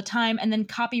artists all the time and then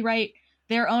copyright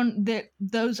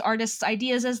those artists'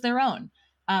 ideas as their own.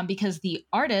 Because the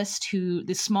artist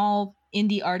the small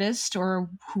indie artist or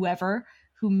whoever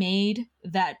who made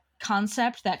that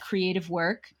concept, that creative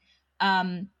work,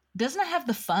 does not have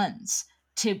the funds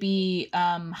to be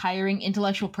hiring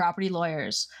intellectual property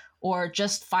lawyers or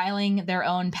just filing their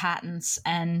own patents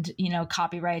and,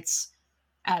 copyrights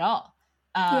at all.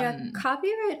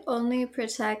 Copyright only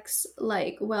protects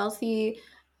like wealthy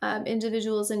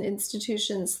individuals and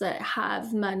institutions that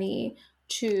have money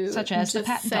to such as defend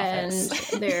the patent office.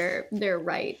 their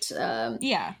right.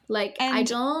 Like, I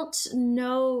don't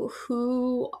know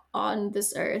who on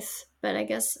this earth, but I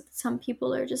guess some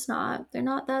people are just they're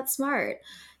not that smart.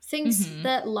 Thinks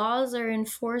that laws are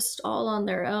enforced all on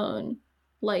their own.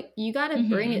 Like, you got to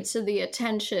bring it to the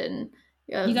attention.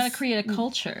 You got to create a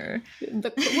culture.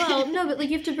 But like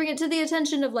you have to bring it to the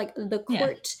attention of like the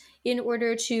court in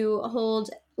order to hold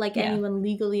like anyone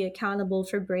legally accountable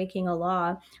for breaking a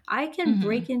law. I can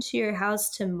break into your house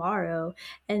tomorrow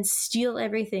and steal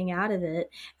everything out of it,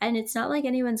 and it's not like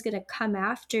anyone's gonna come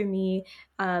after me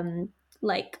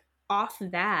like off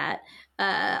that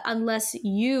unless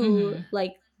you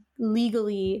like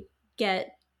legally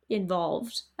get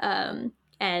involved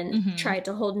and try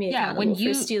to hold me accountable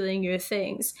for stealing your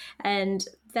things. And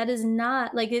that is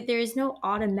not like, there is no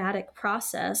automatic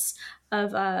process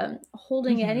of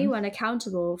holding anyone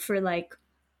accountable for like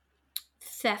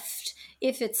theft,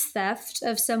 if it's theft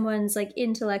of someone's like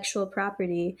intellectual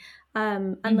property,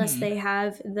 unless they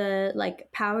have the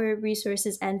like power,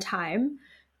 resources, and time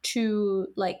to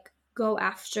like go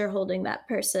after holding that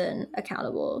person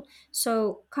accountable.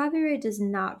 So copyright does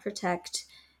not protect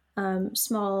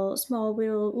small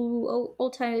little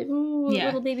old time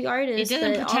little baby artists. It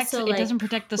doesn't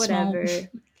protect the whatever. Small.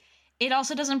 It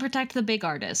also doesn't protect the big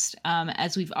artist.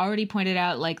 As we've already pointed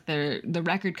out, like the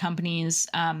record companies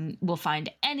will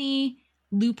find any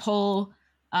loophole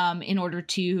in order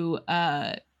to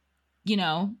buy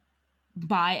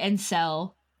and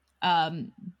sell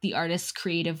the artist's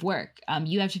creative work.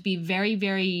 You have to be very,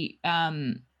 very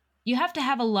you have to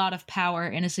have a lot of power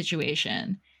in a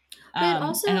situation. And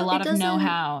a lot of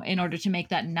know-how in order to make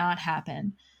that not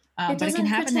happen. But it can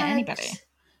happen to anybody.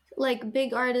 Like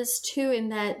big artists too, in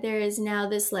that there is now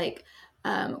this like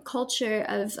culture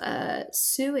of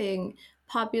suing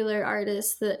popular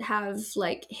artists that have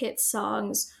like hit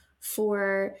songs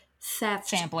for theft,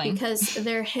 sampling, because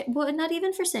they're not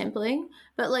even for sampling,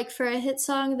 but like for a hit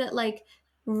song that like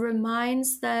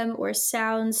reminds them or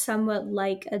sounds somewhat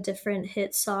like a different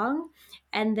hit song,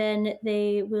 and then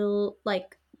they will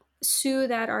like sue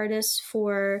that artist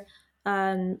for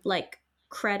like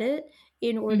credit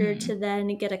in order to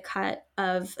then get a cut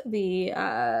of the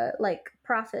like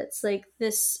profits. Like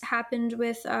this happened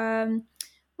with what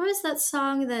was that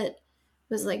song that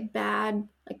was like bad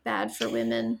for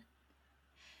women?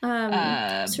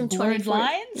 It's from Blurred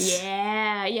Lines?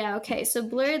 Yeah, okay. So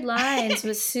Blurred Lines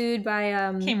was sued by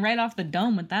came right off the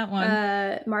dome with that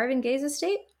one. Marvin Gaye's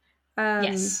estate.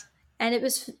 Yes. and it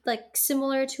was like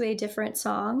similar to a different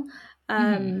song.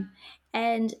 And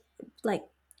like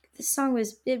the song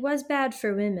was bad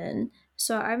for women.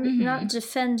 So I'm not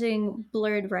defending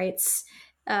Blurred Rights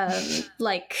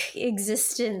like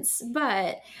existence,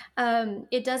 but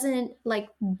it doesn't like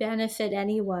benefit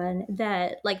anyone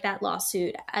that like that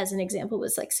lawsuit as an example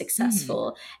was like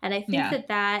successful. And I think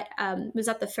that was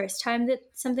not the first time that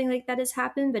something like that has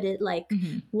happened, but it like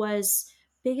was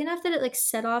big enough that it like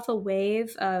set off a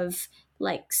wave of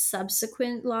like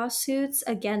subsequent lawsuits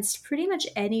against pretty much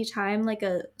any time like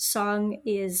a song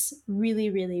is really,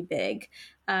 really big.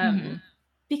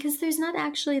 Because there's not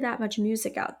actually that much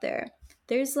music out there.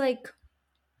 There's like,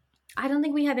 I don't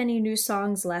think we have any new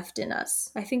songs left in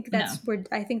us. I think that's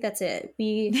I think that's it.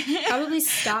 We probably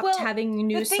stopped having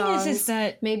new songs is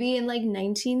that maybe in like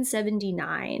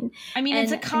 1979. I mean,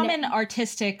 it's a common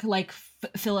artistic like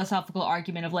philosophical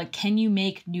argument of like, can you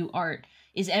make new art?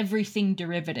 Is everything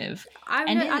derivative?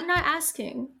 I'm not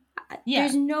asking.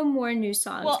 There's no more new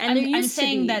songs. Well, and I'm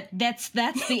saying that's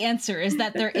the answer is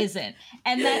that there isn't.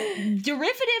 And that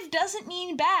derivative doesn't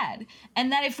mean bad.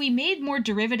 And that if we made more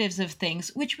derivatives of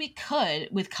things, which we could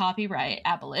with copyright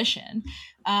abolition,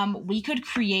 we could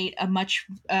create a much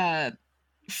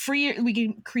freer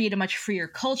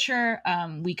culture.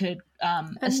 We could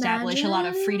establish a lot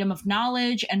of freedom of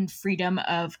knowledge and freedom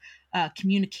of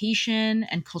communication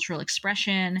and cultural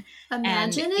expression.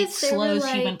 Imagine and if it slows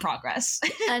there were, human progress.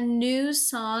 a new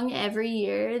song every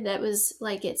year that was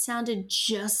like, it sounded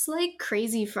just like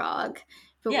Crazy Frog,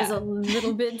 but was a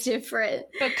little bit different.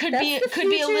 But could be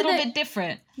a little bit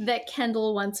different. That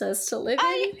Kendall wants us to live in.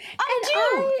 I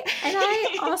do.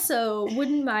 I also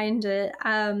wouldn't mind it.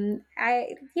 Let's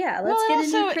get a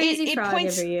new Crazy Frog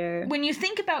every year. When you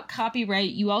think about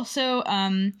copyright, you also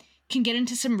can get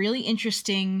into some really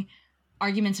interesting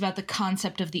arguments about the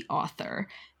concept of the author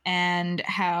and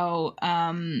how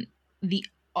the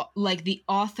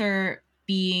author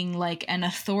being like an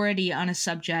authority on a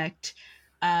subject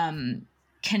can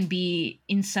be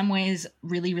in some ways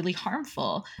really, really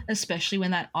harmful, especially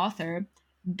when that author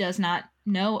does not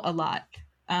know a lot.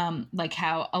 Like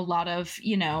how a lot of,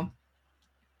 I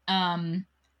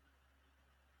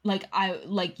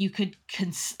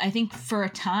think for a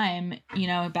time,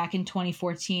 back in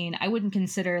 2014, I wouldn't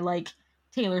consider like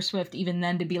Taylor Swift even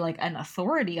then to be like an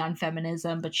authority on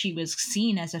feminism, but she was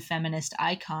seen as a feminist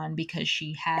icon because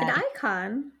she had an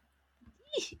icon.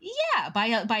 Yeah,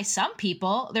 by some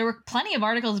people. There were plenty of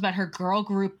articles about her girl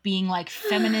group being like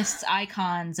feminist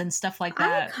icons and stuff like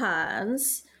that.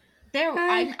 Icons.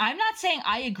 I'm not saying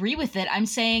I agree with it. I'm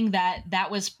saying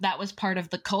that was part of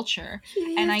the culture,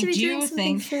 and I do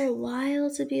think for a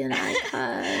while to be an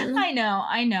icon.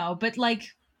 I know, but like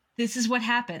this is what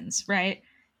happens, right?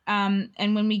 And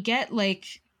when we get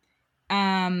like,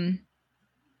 when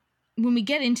we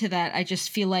get into that, I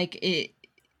just feel like it,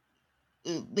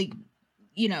 like.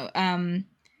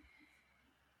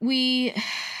 We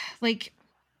like,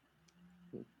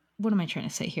 what am I trying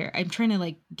to say here? I'm trying to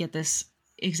like get this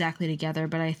exactly together,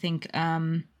 but I think,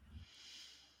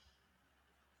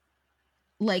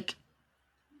 like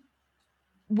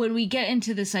when we get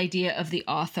into this idea of the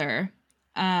author,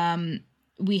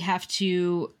 we have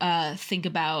to, think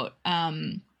about,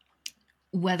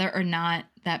 whether or not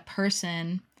that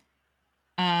person,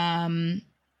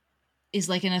 is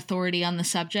like an authority on the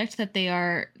subject that they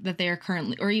are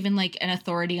currently, or even like an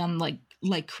authority on like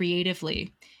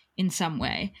creatively in some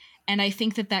way. And I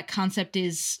think that concept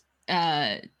is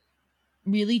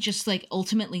really just like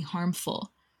ultimately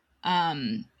harmful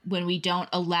when we don't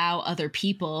allow other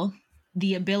people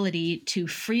the ability to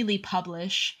freely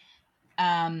publish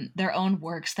their own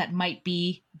works that might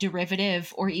be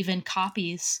derivative or even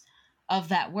copies of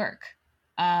that work.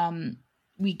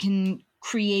 We can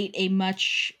create a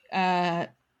much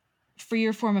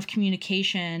freer form of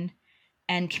communication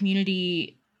and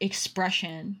community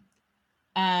expression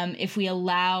if we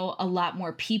allow a lot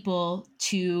more people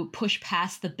to push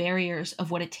past the barriers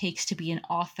of what it takes to be an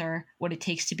author, what it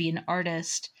takes to be an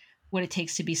artist, what it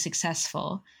takes to be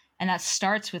successful. And that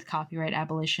starts with copyright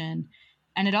abolition.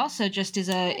 And it also just is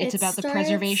it's about the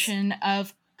preservation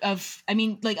of I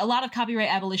mean, like a lot of copyright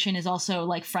abolition is also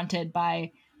like fronted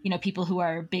by, people who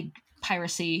are big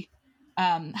piracy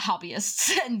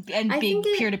hobbyists and big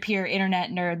peer-to-peer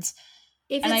internet nerds.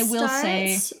 And I will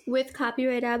say, with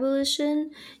copyright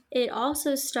abolition, it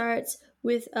also starts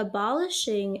with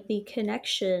abolishing the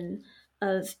connection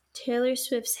of Taylor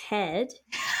Swift's head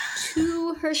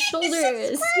to her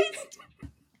shoulders.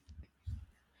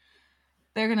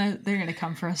 They're gonna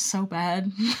come for us so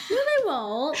bad. No, they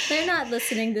won't. They're not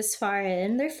listening this far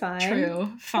in. They're fine.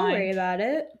 True. Fine. Don't worry about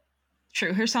it.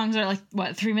 True. Her songs are like,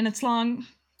 what, 3 minutes long?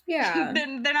 Yeah.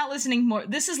 They're not listening more.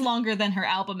 This is longer than her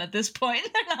album at this point.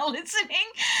 They're not listening.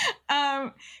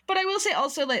 But I will say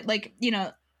also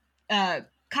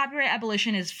copyright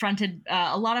abolition is fronted,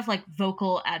 a lot of like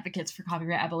vocal advocates for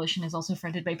copyright abolition is also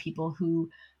fronted by people who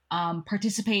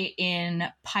participate in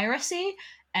piracy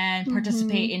and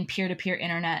participate in peer-to-peer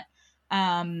internet.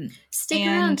 Stick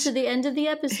around to the end of the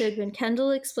episode when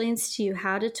Kendall explains to you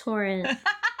how to torrent.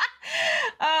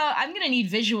 I'm gonna need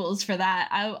visuals for that.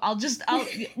 I'll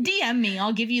DM me.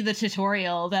 I'll give you the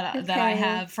tutorial that I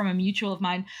have from a mutual of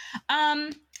mine.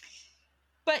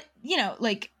 But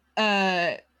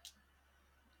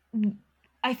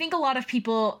I think a lot of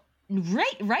people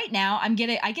right now I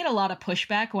get a lot of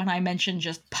pushback when I mention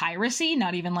just piracy,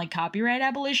 not even like copyright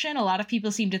abolition. A lot of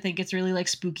people seem to think it's really like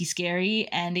spooky scary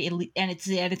and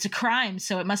it's a crime,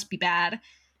 so it must be bad.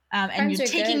 And you're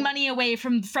taking money away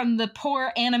from the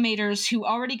poor animators who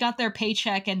already got their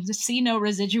paycheck and see no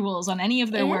residuals on any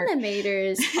of their work.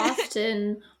 Animators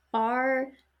often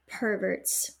are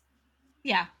perverts.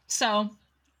 Yeah, so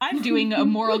I'm doing a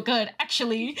moral good,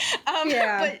 actually.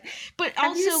 Yeah. But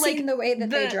have also you seen the way that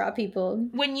they draw people?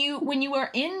 When you are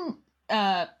in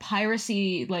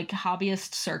piracy, like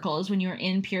hobbyist circles, when you're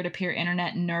in peer-to-peer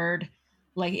internet nerd,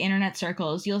 like internet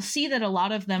circles, you'll see that a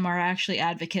lot of them are actually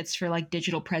advocates for like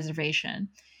digital preservation.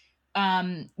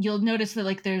 You'll notice that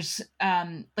like there's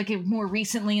more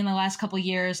recently in the last couple of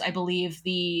years, I believe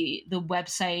the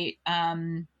website,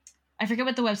 I forget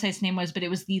what the website's name was, but it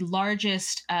was the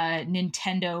largest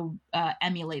Nintendo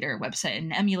emulator website.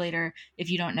 An emulator,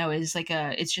 if you don't know, is like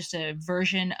it's just a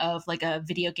version of like a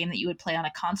video game that you would play on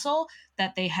a console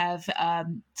that they have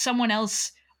someone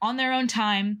else on their own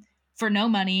time for no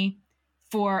money,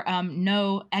 for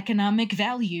no economic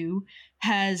value,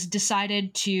 has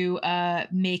decided to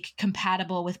make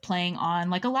compatible with playing on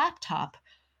like a laptop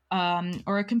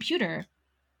or a computer.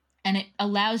 And it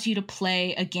allows you to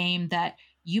play a game that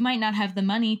you might not have the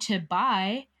money to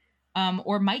buy,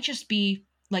 or might just be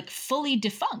like fully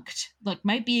defunct. Like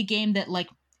might be a game that like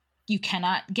you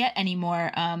cannot get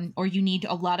anymore, or you need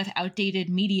a lot of outdated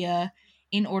media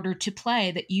in order to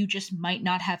play that you just might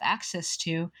not have access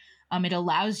to. It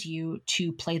allows you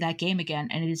to play that game again,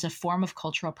 and it is a form of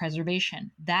cultural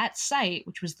preservation. That site,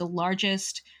 which was the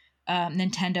largest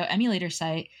Nintendo emulator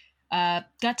site,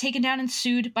 got taken down and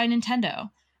sued by Nintendo.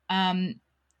 And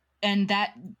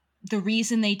that the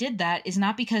reason they did that is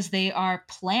not because they are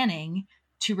planning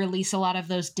to release a lot of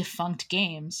those defunct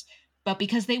games, but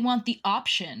because they want the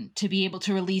option to be able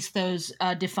to release those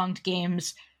defunct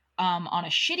games on a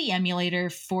shitty emulator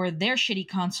for their shitty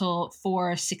console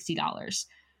for $60.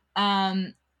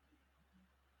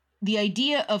 The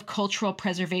idea of cultural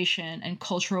preservation and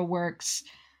cultural works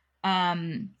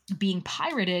being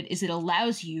pirated is it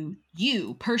allows you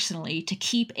personally to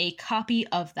keep a copy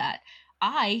of that.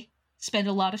 I spend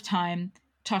a lot of time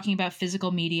talking about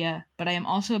physical media, but I am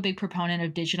also a big proponent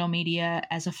of digital media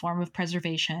as a form of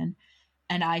preservation.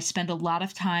 And I spend a lot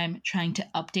of time trying to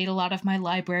update a lot of my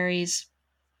libraries,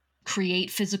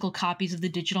 create physical copies of the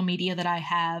digital media that I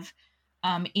have,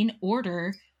 in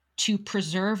order to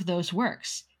preserve those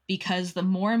works. Because the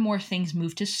more and more things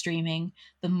move to streaming,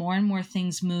 the more and more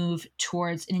things move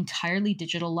towards an entirely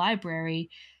digital library,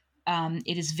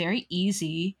 it is very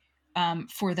easy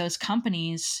for those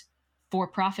companies,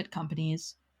 for-profit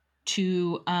companies,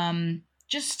 to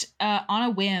just on a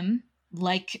whim,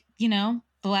 like, the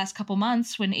last couple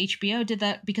months when HBO did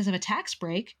that because of a tax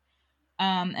break,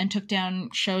 and took down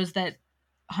shows that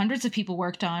hundreds of people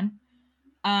worked on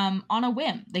a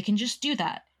whim. They can just do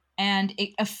that. And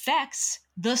it affects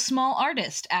the small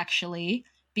artist, actually,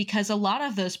 because a lot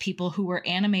of those people who were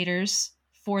animators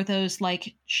for those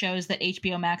like shows that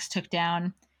HBO Max took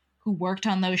down, who worked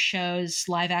on those shows,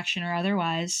 live action or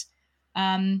otherwise,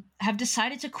 have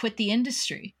decided to quit the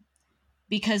industry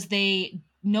because they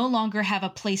no longer have a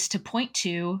place to point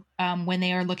to when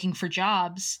they are looking for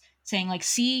jobs, saying like,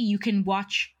 see, you can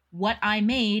watch what I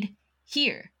made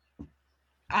here.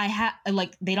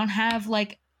 They don't have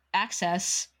like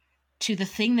access to the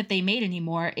thing that they made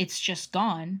anymore. It's just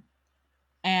gone,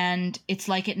 and it's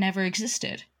like it never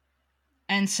existed.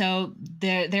 And so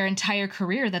their entire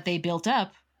career that they built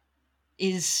up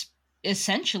is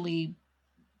essentially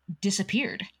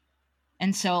disappeared.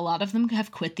 And so a lot of them have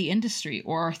quit the industry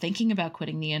or are thinking about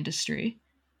quitting the industry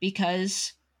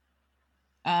because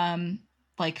they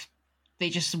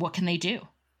just, what can they do?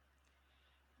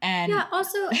 And yeah,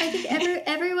 also I think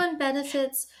everyone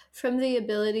benefits from the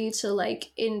ability to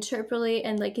like interpolate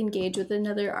and like engage with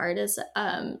another artist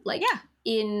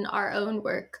in our own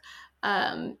work,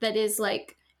 that is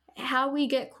like how we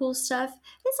get cool stuff.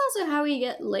 It's also how we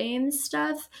get lame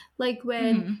stuff. Like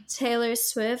when Taylor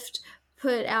Swift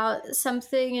put out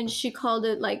something and she called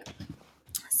it like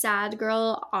Sad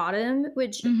Girl Autumn,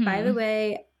 which by the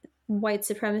way, white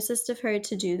supremacist of her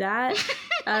to do that.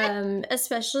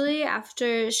 Especially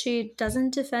after she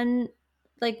doesn't defend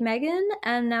like Megan,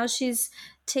 and now she's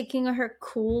taking her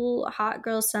cool hot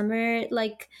girl summer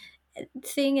like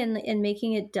thing and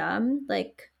making it dumb.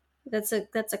 Like that's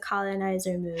a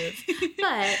colonizer move.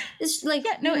 But it's like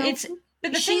it's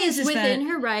but the she thing is within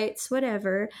that her rights,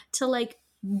 whatever, to like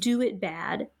do it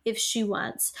bad if she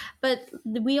wants. But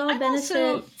we all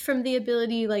benefit from the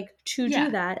ability like to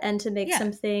do that and to make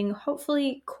something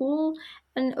hopefully cool,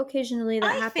 and occasionally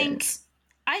that happens.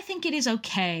 I think it is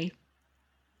okay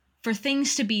for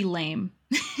things to be lame.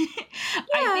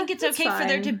 I think it's okay for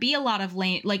there to be a lot of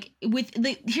lame, like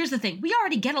here's the thing. We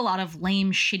already get a lot of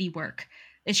lame, shitty work.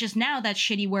 It's just now that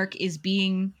shitty work is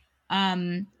being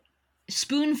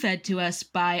spoon-fed to us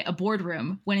by a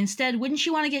boardroom, when instead, wouldn't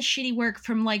you want to get shitty work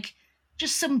from like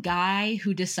just some guy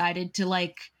who decided to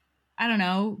like, I don't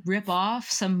know, rip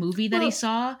off some movie that he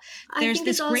saw? There's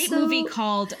this great movie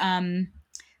called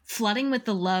Flooding with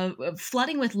Love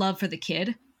for the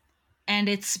Kid. And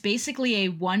it's basically a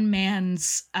one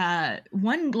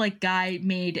guy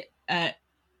made,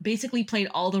 basically played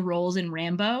all the roles in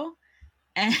Rambo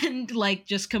and like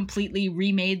just completely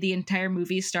remade the entire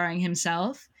movie starring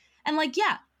himself. And like,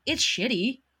 yeah, it's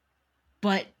shitty,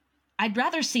 but I'd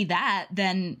rather see that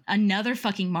than another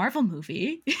fucking Marvel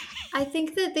movie. I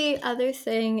think that the other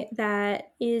thing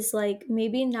that is like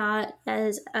maybe not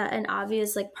as an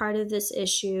obvious like part of this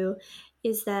issue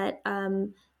is that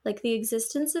like the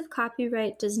existence of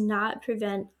copyright does not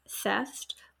prevent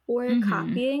theft or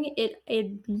copying. It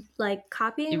like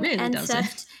copying really and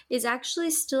theft is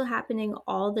actually still happening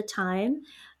all the time.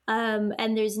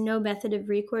 And there's no method of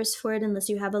recourse for it unless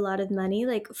you have a lot of money,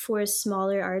 like for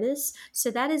smaller artists.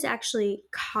 So that is actually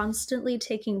constantly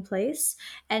taking place.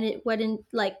 And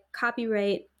like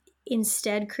copyright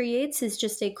instead creates is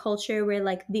just a culture where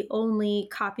like the only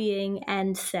copying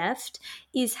and theft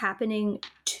is happening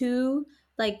to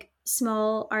like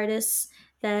small artists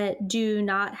that do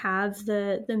not have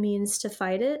the means to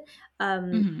fight it,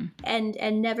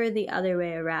 and never the other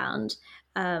way around.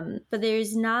 But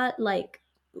there's not like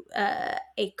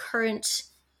a current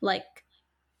like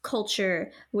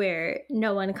culture where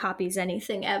no one copies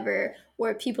anything ever,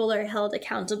 or people are held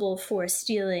accountable for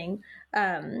stealing,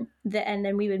 and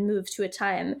then we would move to a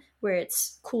time where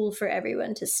it's cool for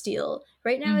everyone to steal.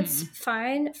 Right now it's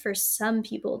fine for some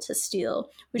people to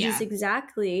steal, which is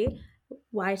exactly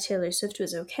why Taylor Swift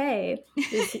was okay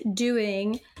with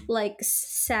doing like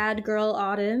Sad Girl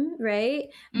Autumn, right?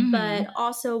 But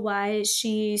also why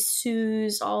she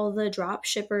sues all the drop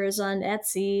shippers on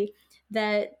Etsy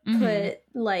that put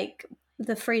like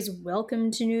the phrase "Welcome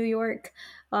to New York"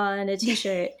 on a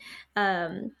t-shirt.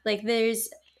 Like there's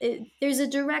a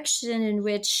direction in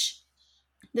which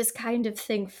this kind of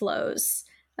thing flows.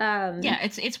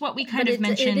 It's what we kind of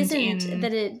mentioned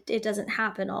it doesn't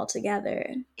happen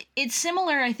altogether. It's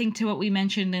similar, I think, to what we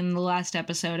mentioned in the last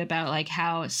episode about like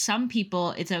how some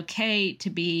people, it's okay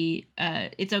to be,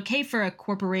 it's okay for a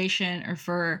corporation or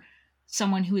for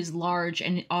someone who is large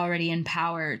and already in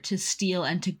power to steal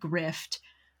and to grift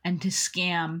and to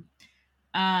scam.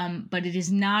 But it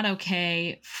is not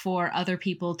okay for other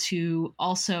people to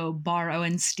also borrow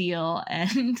and steal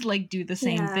and like do the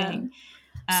same thing.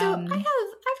 So I've got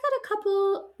a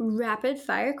couple rapid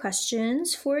fire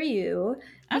questions for you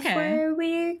before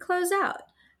we close out.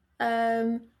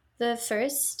 The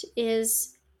first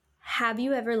is, have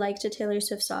you ever liked a Taylor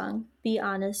Swift song? Be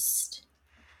honest.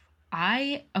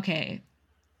 I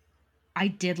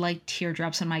did like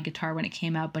Teardrops on My Guitar when it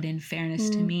came out, but in fairness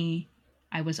to me,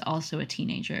 I was also a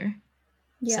teenager.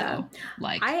 Yeah. So,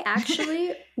 like, I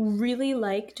actually really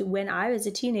liked, when I was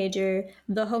a teenager,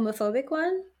 the homophobic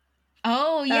one.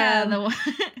 Oh yeah, the one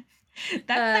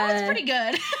that was pretty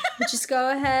good. Just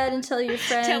go ahead and tell your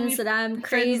friends that I'm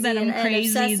crazy and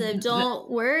obsessive. Don't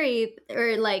worry,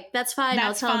 or like that's fine.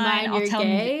 I'll tell mine you're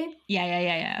gay.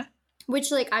 Yeah. Which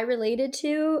like I related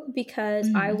to because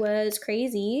I was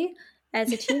crazy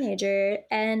as a teenager,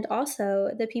 and also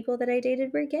the people that I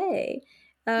dated were gay.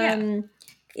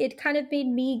 It kind of made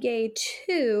me gay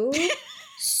too.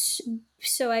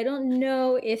 So I don't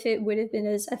know if it would have been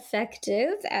as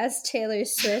effective as Taylor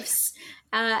Swift's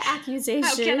accusation.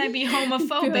 How can I be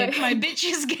homophobic? My bitch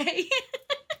is gay.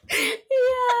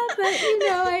 Yeah, but you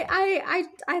know,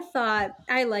 I thought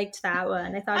I liked that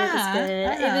one. I thought it was good.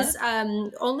 It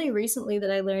was only recently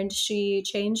that I learned she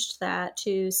changed that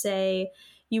to say,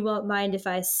 "You won't mind if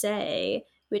I say,"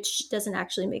 which doesn't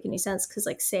actually make any sense because,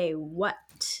 like, say what?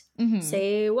 Mhm.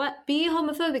 Say what? Be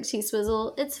homophobic,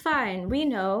 T-Swizzle. It's fine. We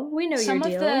know your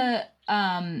deal.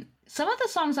 Some of the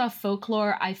songs off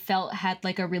Folklore I felt had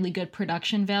like a really good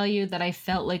production value that I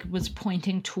felt like was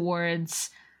pointing towards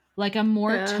like a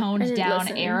more toned down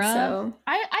era. So.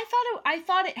 I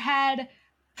thought it had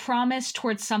promise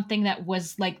towards something that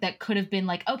was like that could have been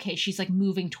like, okay, she's like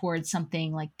moving towards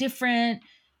something like different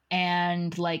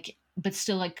and like but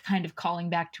still like kind of calling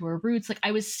back to her roots. Like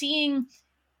I was seeing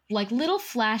like little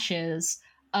flashes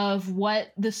of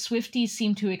what the Swifties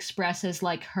seem to express as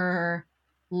like her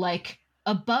like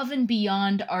above and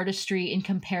beyond artistry in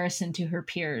comparison to her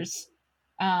peers.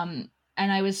 And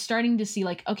I was starting to see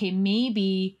like, okay,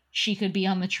 maybe she could be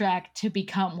on the track to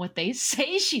become what they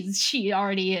say she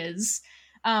already is.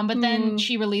 But then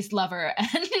she released Lover and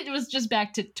it was just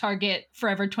back to Target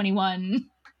Forever 21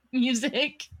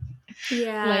 music.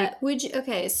 Yeah.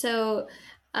 Okay, so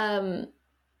I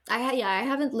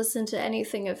haven't listened to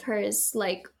anything of hers,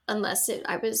 like, unless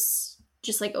I was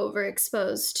just like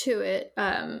overexposed to it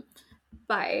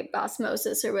by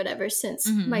osmosis or whatever since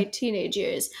my teenage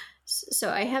years. So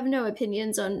I have no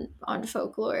opinions on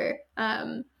Folklore.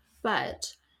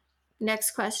 But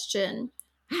next question.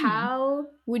 How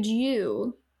would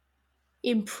you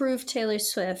improve Taylor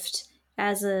Swift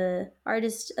as a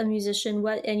artist, a musician?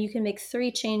 And you can make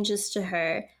 3 changes to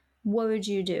her. What would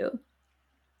you do?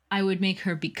 I would make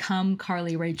her become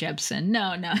Carly Rae Jepsen.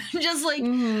 No, just like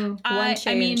one change.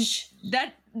 I mean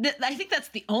that I think that's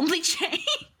the only change.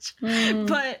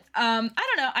 But I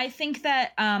don't know. I think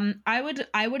that I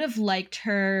would have liked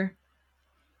her.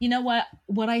 You know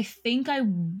what I think I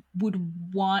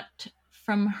would want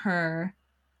from her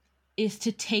is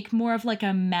to take more of like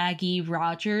a Maggie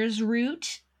Rogers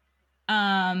route,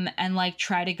 and like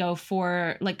try to go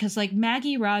for like because like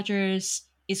Maggie Rogers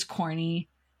is corny.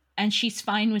 And she's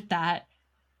fine with that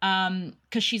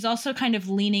because she's also kind of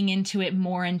leaning into it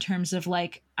more in terms of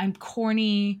like I'm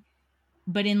corny,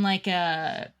 but in like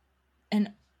an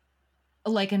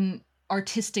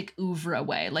artistic oeuvre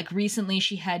way. Like recently,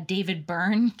 she had David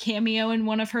Byrne cameo in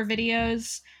one of her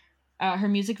videos, her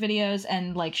music videos,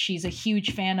 and like she's a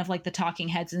huge fan of like the Talking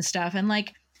Heads and stuff. And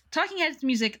like Talking Heads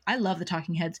music, I love the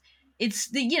Talking Heads. It's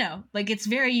like it's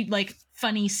very like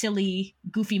funny, silly,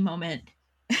 goofy moment.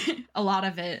 A lot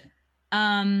of it.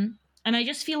 And I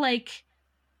just feel like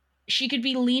she could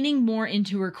be leaning more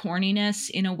into her corniness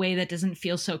in a way that doesn't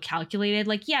feel so calculated.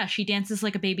 Like, yeah, she dances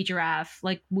like a baby giraffe,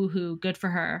 like woohoo, good for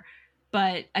her.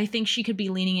 But I think she could be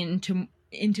leaning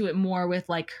into it more with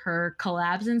like her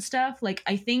collabs and stuff. Like,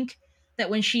 I think that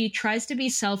when she tries to be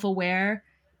self-aware,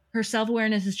 her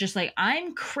self-awareness is just like,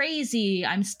 I'm crazy.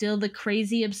 I'm still the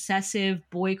crazy, obsessive,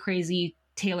 boy crazy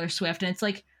Taylor Swift. And it's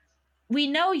like, we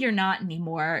know you're not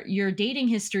anymore. Your dating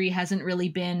history hasn't really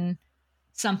been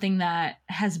something that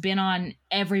has been on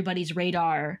everybody's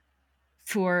radar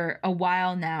for a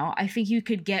while now. I think you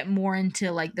could get more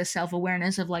into like the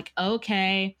self-awareness of like,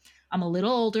 okay, I'm a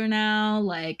little older now.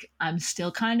 Like, I'm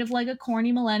still kind of like a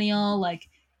corny millennial. Like,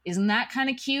 isn't that kind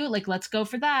of cute? Like, let's go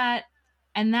for that.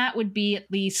 And that would be at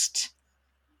least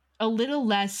a little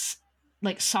less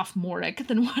like sophomoric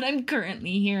than what I'm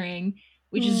currently hearing,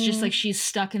 which is just like she's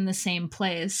stuck in the same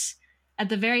place. At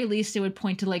the very least, it would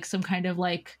point to like some kind of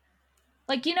like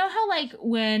you know how like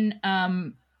when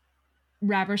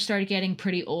rappers start getting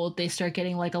pretty old, they start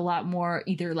getting like a lot more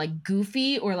either like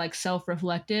goofy or like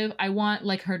self-reflective. I want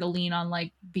like her to lean on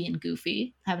like being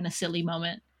goofy, having a silly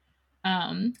moment.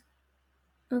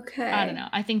 Okay. I don't know.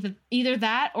 I think that either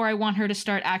that or I want her to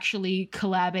start actually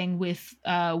collabing with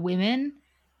women.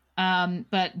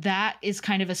 But that is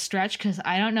kind of a stretch because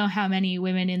I don't know how many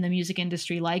women in the music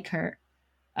industry like her.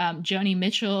 Joni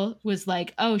Mitchell was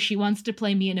like, oh, she wants to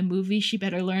play me in a movie. She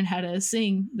better learn how to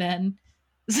sing then.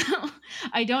 So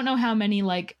I don't know how many,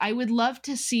 like, I would love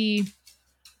to see,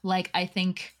 like, I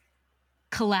think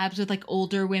collabs with like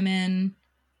older women,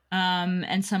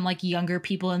 and some like younger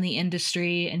people in the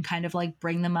industry and kind of like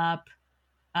bring them up.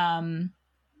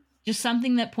 Just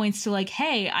something that points to like,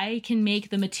 hey, I can make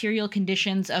the material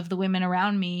conditions of the women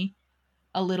around me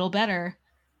a little better.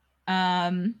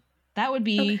 That would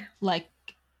be like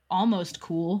almost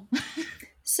cool.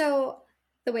 So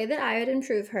the way that I would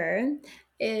improve her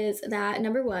is that,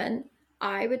 number one,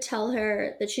 I would tell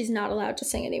her that she's not allowed to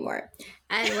sing anymore.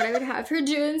 And what I would have her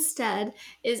do instead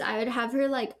is I would have her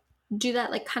like do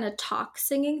that like kind of talk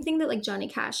singing thing that like Johnny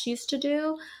Cash used to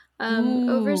do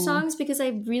over songs, because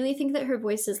I really think that her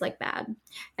voice is like bad.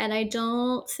 And I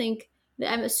don't think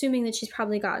that, I'm assuming that she's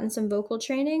probably gotten some vocal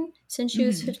training since she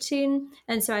was 15.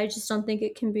 And so I just don't think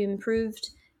it can be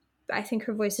improved. I think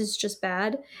her voice is just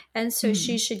bad. And so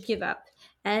she should give up.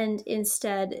 and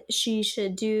instead she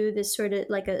should do this sort of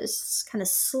like a kind of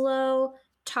slow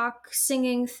talk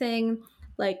singing thing,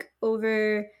 like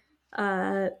over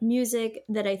music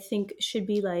that I think should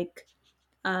be like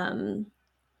kind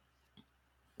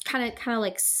of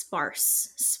like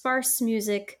sparse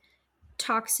music,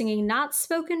 talk singing, not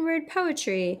spoken word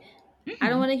poetry. I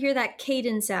don't want to hear that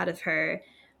cadence out of her.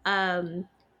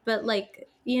 But like,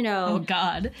 you Oh know,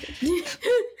 God,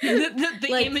 the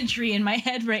like, imagery in my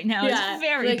head right now is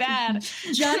very like bad.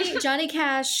 Johnny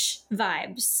Cash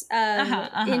vibes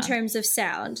in terms of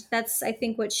sound. That's I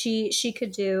think what she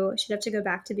could do. She'd have to go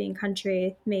back to being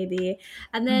country maybe,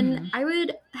 and then I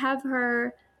would have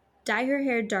her dye her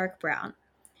hair dark brown.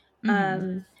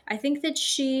 I think that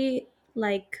she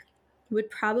like would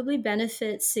probably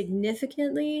benefit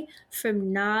significantly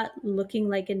from not looking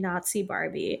like a Nazi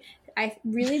Barbie. I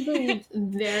really believe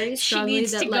very strongly she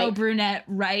needs that to like go brunette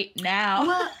right now.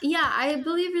 well, yeah, I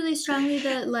believe really strongly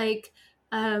that like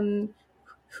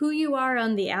who you are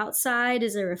on the outside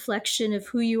is a reflection of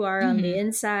who you are on the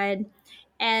inside.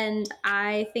 And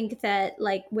I think that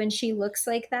like when she looks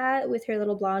like that with her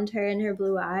little blonde hair and her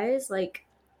blue eyes, like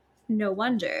no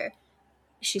wonder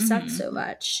she sucks so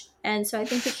much. And so I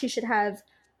think that she should have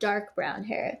dark brown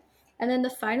hair. And then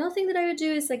the final thing that I would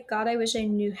do is like, God, I wish I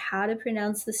knew how to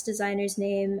pronounce this designer's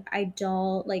name. I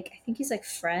don't like, I think he's like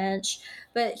French,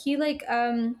 but he like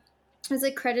was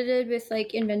like credited with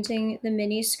like inventing the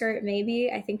mini skirt.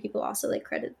 Maybe I think people also like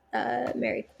credit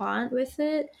Mary Quant with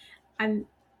it. I'm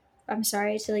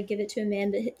sorry to like give it to a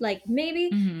man, but like maybe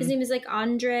his name is like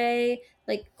Andre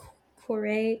like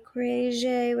Courage,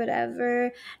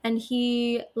 whatever, and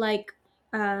he like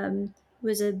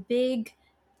was a big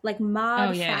like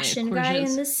mod fashion guy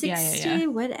in the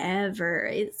 60s, whatever.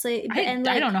 It's like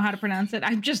I don't know how to pronounce it.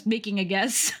 I'm just making a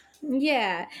guess.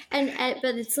 Yeah, and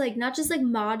but it's like not just like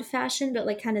mod fashion, but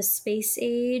like kind of space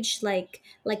age, like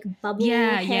bubble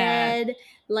head,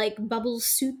 like bubble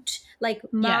suit, like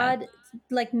mod,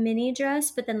 like mini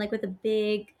dress, but then like with a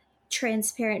big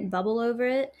transparent bubble over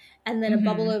it, and then a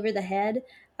bubble over the head,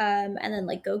 and then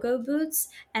like go-go boots.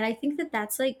 And I think that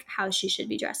that's like how she should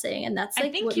be dressing, and that's like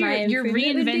I think what you're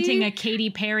reinventing a Katy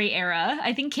Perry era.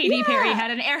 I think Katy Perry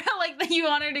had an era like that. You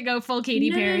want her to go full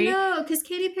Katy Perry. No, because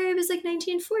Katy Perry was like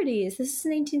 1940s. This is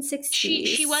 1960s.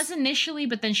 She was initially,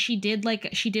 but then she did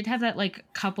have that like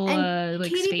couple of like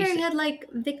Katy space. Perry had like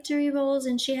victory rolls,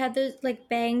 and she had those like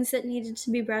bangs that needed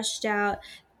to be brushed out.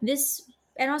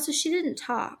 And also she didn't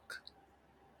talk.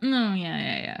 Oh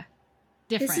yeah.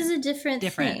 Different. This is a different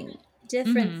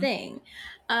thing.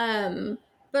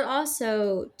 But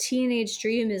also Teenage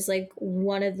Dream is like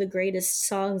one of the greatest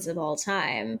songs of all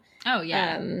time. Oh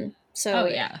yeah.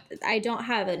 I don't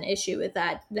have an issue with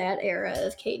that era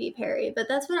of Katy Perry, but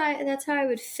that's how I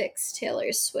would fix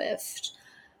Taylor Swift.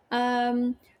 Okay,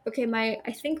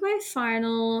 I think my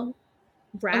final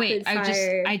rapid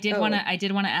fire. I did want to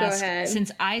ask, ahead.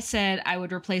 since I said I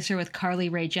would replace her with Carly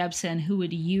Rae Jepsen, who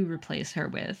would you replace her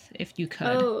with if you could?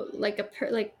 Oh,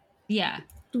 yeah.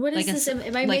 What is this?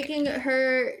 Am I making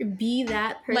her be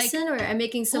that person, or am I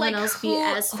making someone else be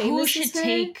as famous as her?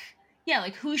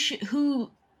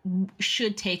 Who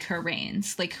should take her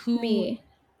reins? Like who? Me.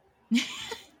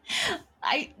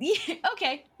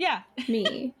 Okay, yeah.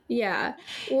 Me, yeah.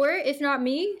 Or if not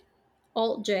me,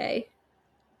 Alt J.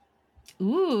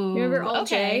 Ooh, remember Alt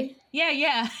J?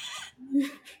 Yeah.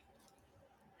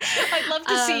 I'd love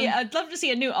to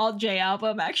see a new Alt J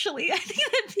album. Actually, I think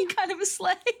that'd be kind of a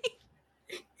slay.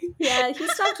 Yeah, he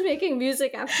stopped making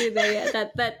music after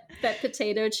that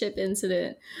potato chip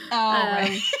incident. Oh,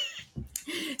 right.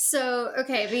 So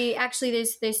okay,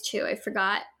 there's two. I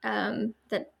forgot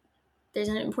that there's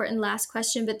an important last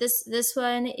question, but this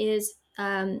one is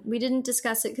we didn't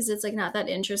discuss it because it's like not that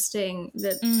interesting.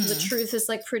 The truth is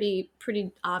like pretty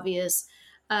obvious.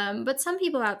 But some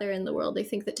people out there in the world, they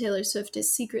think that Taylor Swift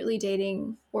is secretly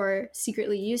dating or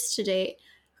secretly used to date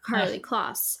Karlie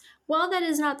Kloss. While that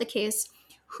is not the case,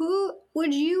 who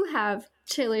would you have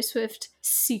Taylor Swift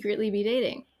secretly be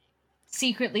dating?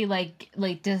 Secretly, like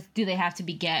do they have to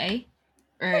be gay,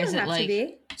 or is it like? To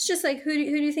be. It's just like who do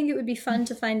you think it would be fun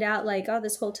to find out? Like, oh,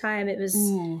 this whole time it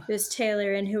was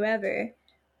Taylor and whoever.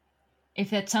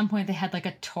 If at some point they had like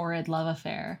a torrid love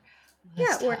affair.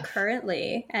 Yeah, or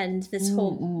currently, and this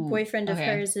whole boyfriend of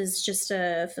hers is just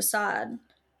a facade.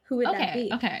 Who would that be?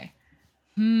 Okay.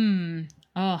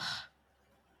 Oh.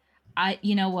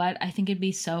 You know what? I think it'd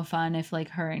be so fun if like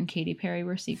her and Katy Perry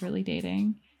were secretly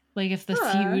dating. Like if the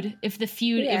feud, if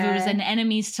it was an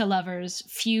enemies to lovers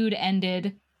feud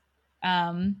ended,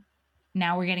 now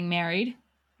we're getting married.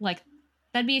 Like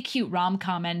that'd be a cute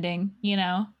rom-com ending, you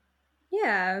know?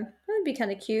 Yeah, that would be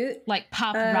kind of cute. Like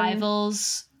pop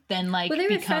rivals, then like Well, they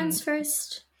were become friends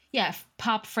first. yeah,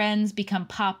 pop friends become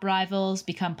pop rivals,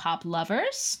 become pop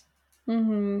lovers.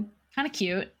 Mm-hmm. Kind of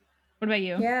cute. What about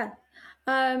you? Yeah.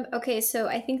 Okay, so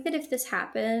I think that if this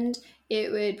happened,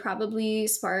 it would probably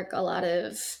spark a lot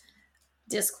of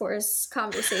discourse,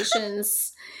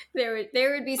 conversations. there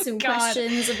would be some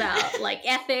questions about like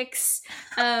ethics.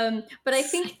 But I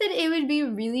think that it would be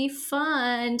really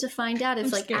fun to find out if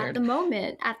I'm like scared.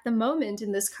 at the moment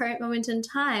in this current moment in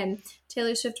time,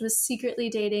 Taylor Swift was secretly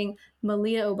dating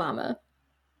Malia Obama.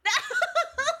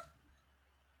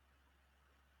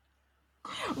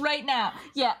 Right now.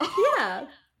 Yeah. Yeah.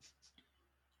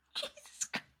 Jesus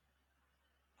Christ.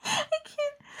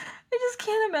 I just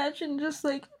can't imagine just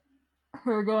like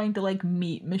her going to like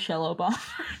meet Michelle Obama.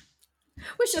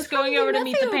 Which is going over to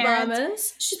meet the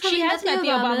parents. Obamas. She has met the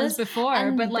Obamas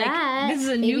before, but like this is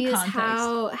a new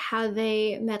context. How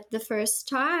they met the first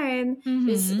time. Mhm.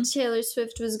 Is Taylor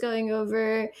Swift was going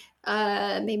over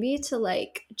maybe to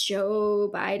like Joe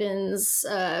Biden's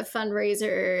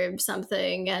fundraiser or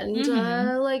something, and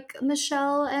like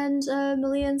Michelle and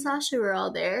Malia and Sasha were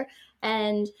all there,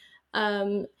 and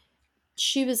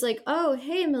she was like, "Oh,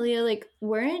 hey, Malia, like,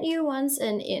 weren't you once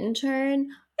an intern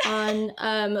on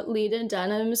Lena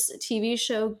Dunham's TV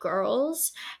show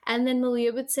Girls?" And then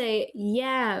Malia would say,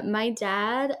 "Yeah, my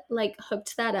dad like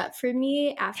hooked that up for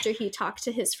me after he talked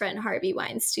to his friend Harvey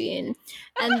Weinstein."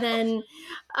 And then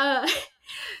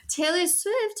Taylor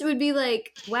Swift would be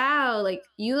like, "Wow, like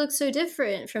you look so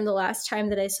different from the last time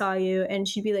that I saw you." And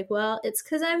she'd be like, "Well, it's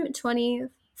because I'm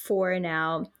 24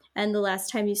 now. And the last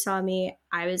time you saw me,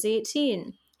 I was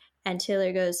 18. And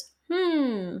Taylor goes,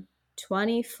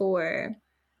 24.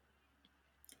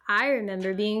 I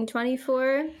remember being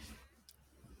 24.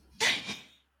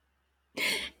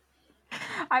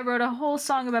 I wrote a whole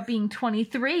song about being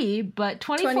 23, but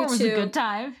 24 was a good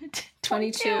time.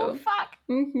 22. Fuck.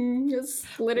 It's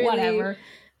literally whatever.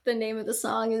 The name of the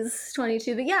song is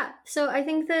 22. But yeah, so I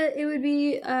think that it would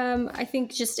be, I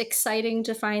think, just exciting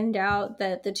to find out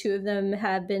that the two of them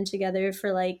have been together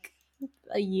for like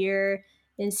a year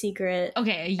in secret.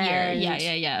 Okay, a year. And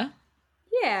yeah.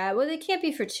 Yeah, well, they can't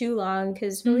be for too long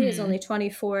because Malia's only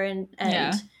 24 and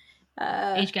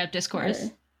age gap discourse.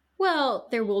 Well,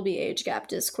 there will be age gap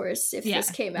discourse if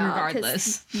this came out.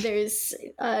 Regardless. There's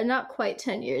not quite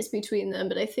 10 years between them,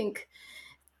 but I think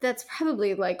that's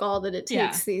probably like all that it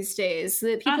takes these days.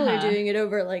 That people are doing it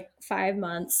over like 5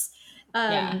 months.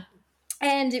 And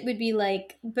it would be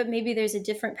like, but maybe there's a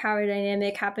different power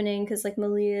dynamic happening because like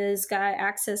Malia's got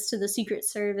access to the Secret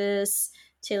Service.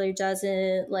 Taylor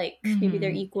doesn't. Like maybe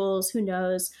they're equals. Who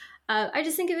knows? I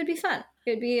just think it would be fun.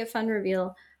 It would be a fun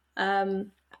reveal. The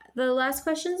last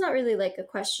question is not really like a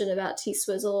question about T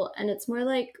Swizzle, and it's more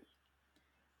like,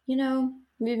 you know,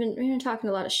 we've been talking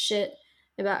a lot of shit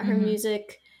about her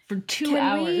music for 2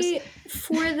 hours.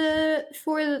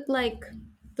 For like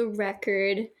the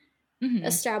record,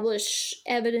 establish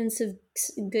evidence of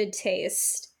good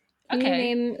taste. Can you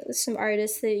name some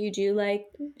artists that you do like,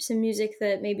 some music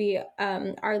that maybe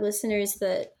our listeners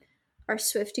that are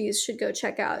Swifties should go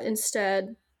check out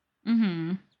instead?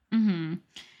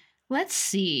 Let's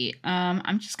see.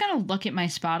 I'm just gonna look at my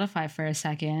Spotify for a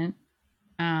second.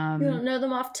 You don't know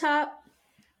them off top?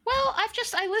 Well,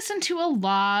 I listen to a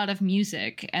lot of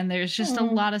music, and there's just a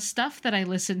lot of stuff that I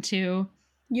listen to.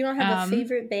 You don't have a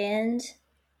favorite band?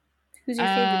 Who's your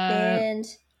favorite band?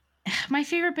 My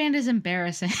favorite band is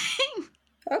embarrassing.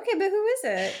 Okay, but who is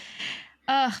it?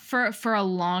 For a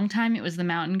long time, it was the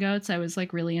Mountain Goats. I was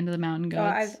like really into the Mountain Goats. Oh,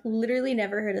 I've literally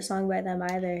never heard a song by them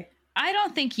either. I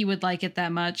don't think you would like it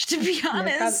that much, to be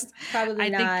honest. No, probably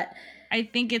not. I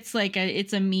think it's like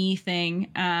it's a me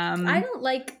thing. I don't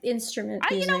like instrument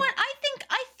music. You know what?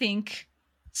 I think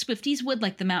Swifties would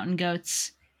like the Mountain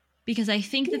Goats because I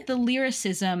think that the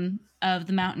lyricism of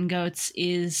the Mountain Goats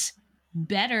is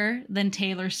better than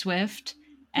Taylor Swift,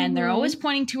 and they're always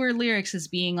pointing to her lyrics as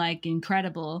being like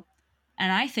incredible.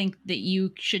 And I think that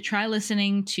you should try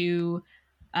listening to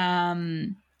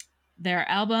their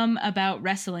album about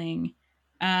wrestling,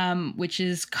 which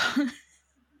is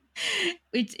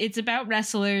it's about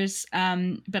wrestlers,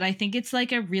 but I think it's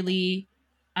like a really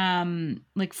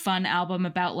like fun album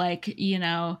about like, you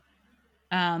know,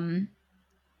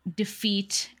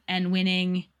 defeat and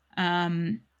winning,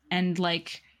 and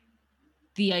like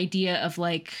the idea of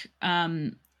like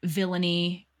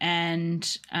villainy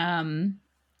and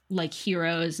like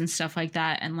heroes and stuff like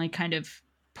that, and like kind of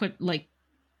put like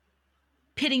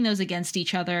pitting those against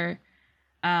each other,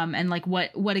 and like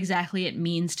what exactly it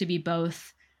means to be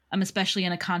both, especially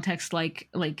in a context like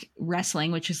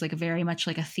wrestling, which is like a very much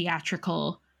like a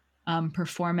theatrical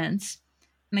performance.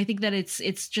 And I think that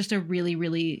it's just a really,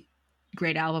 really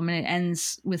great album, and it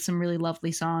ends with some really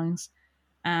lovely songs.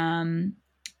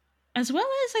 As well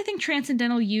as I think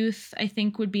Transcendental Youth, I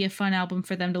think would be a fun album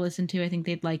for them to listen to. I think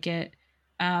they'd like it.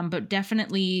 But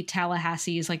definitely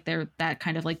Tallahassee is like that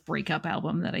kind of like breakup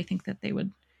album that I think that they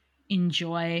would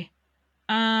enjoy.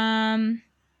 Let's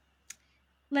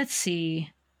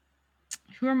see.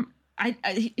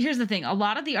 Here's the thing. A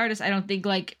lot of the artists I don't think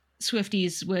like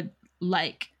Swifties would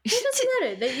like. It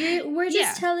doesn't matter. We're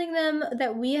just telling them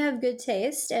that we have good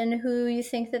taste and who you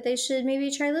think that they should maybe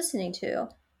try listening to.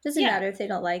 Doesn't matter if they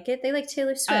don't like it. They like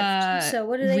Taylor Swift. So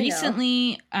what do they know?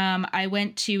 Recently, I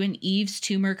went to an Eves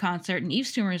Tumor concert, and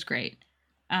Eves Tumor is great.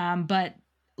 But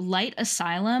Light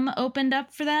Asylum opened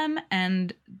up for them,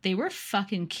 and they were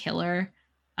fucking killer.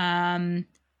 Their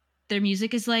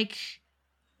music is like,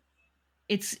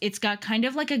 it's got kind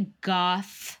of like a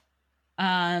goth,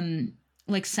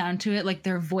 like sound to it. Like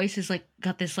their voice is like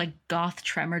got this like goth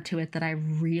tremor to it that I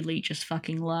really just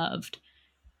fucking loved.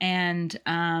 And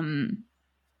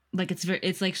like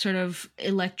it's like sort of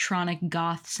electronic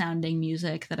goth sounding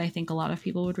music that I think a lot of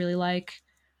people would really like.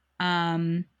 Yeah,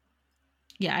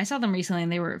 I saw them recently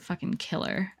and they were fucking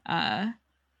killer.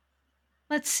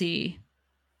 Let's see.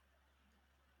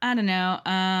 I don't know.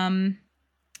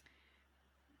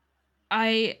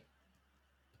 I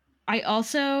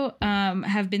also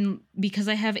have been, because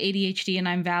I have ADHD and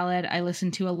I'm valid, I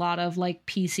listen to a lot of like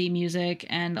PC music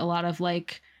and a lot of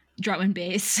like drum and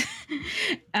bass.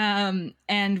 And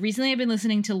recently I've been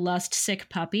listening to Lust Sick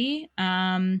Puppy.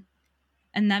 And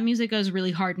that music goes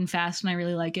really hard and fast and I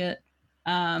really like it.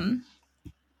 Yeah.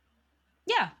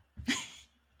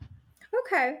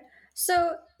 Okay.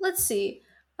 So let's see.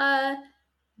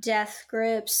 Death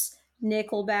Grips,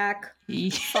 Nickelback,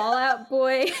 Fall Out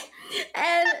Boy,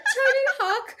 and Tony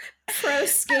Hawk Pro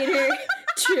Skater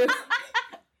 2.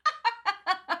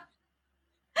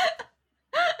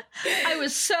 I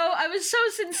was so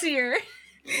sincere.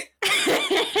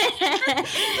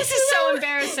 This is so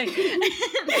embarrassing.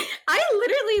 I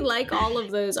literally like all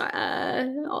of those.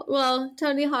 Well,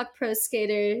 Tony Hawk Pro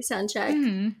Skater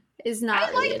soundtrack is not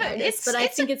really an artist, but I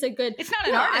think it's a good. It's not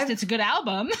an artist. It's a good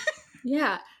album.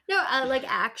 Yeah. No, like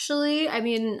actually, I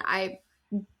mean, I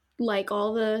like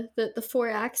all the 4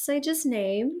 acts I just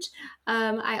named.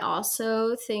 I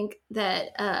also think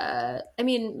that I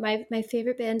mean, my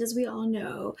favorite band, as we all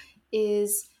know,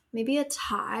 is maybe a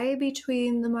tie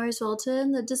between the Mars Volta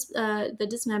and the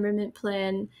Dismemberment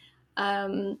Plan.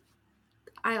 I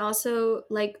also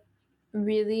like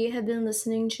really have been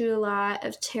listening to a lot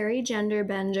of Terry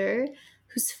Genderbender,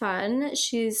 who's fun.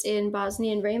 She's in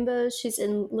Bosnian Rainbows, she's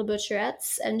in Le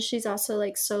Butcherettes, and she's also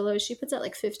like solo. She puts out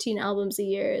like 15 albums a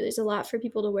year. There's a lot for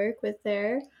people to work with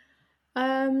there.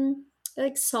 I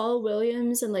like Saul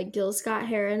Williams and like Gil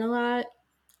Scott-Heron a lot.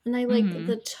 And I like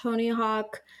the Tony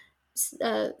Hawk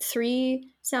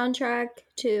 3 soundtrack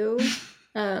too.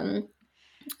 I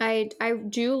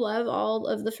do love all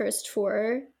of the first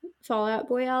 4 Fall Out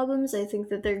Boy albums. I think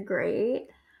that they're great.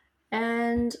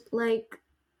 And like,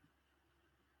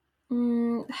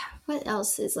 what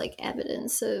else is like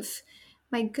evidence of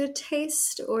my good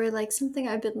taste or like something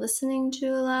I've been listening to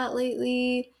a lot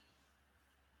lately?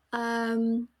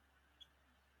 I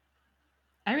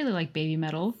really like Baby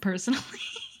Metal personally.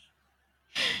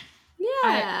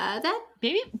 Yeah,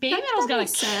 Baby Metal's got a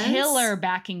killer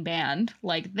backing band.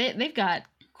 Like they've got,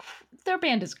 their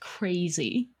band is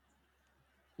crazy.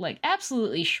 Like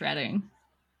absolutely shredding.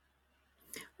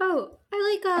 Oh,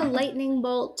 I like Lightning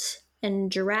Bolt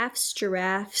and Giraffes.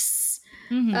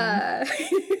 I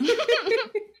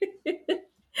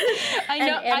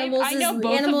know. I know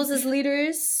both animals as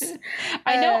leaders.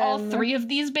 I know all 3 of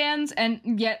these bands,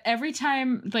 and yet every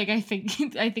time, like I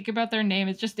think about their name,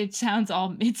 it sounds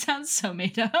so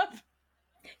made up.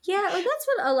 Yeah, like that's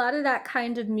what a lot of that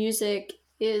kind of music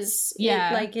is.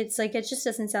 Yeah, it just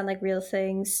doesn't sound like real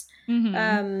things.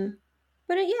 But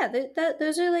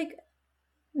those are like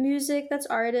music. That's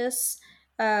artists.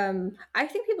 I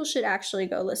think people should actually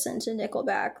go listen to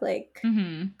Nickelback. Like,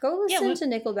 go listen to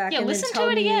Nickelback. Yeah, and listen then tell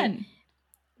to it me, again.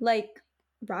 Like,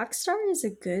 Rockstar is a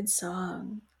good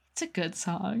song. It's a good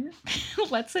song.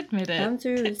 Let's admit it. Come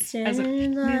through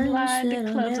standing line,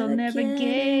 the clubs I'll never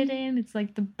get in. It's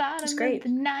like the bottom of the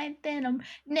ninth, and I'm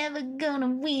never gonna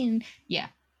win. Yeah.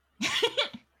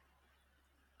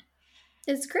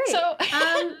 It's great. So,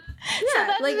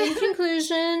 like in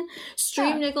conclusion,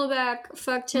 stream Nickelback,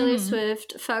 fuck Taylor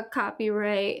Swift, fuck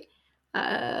copyright,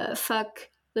 fuck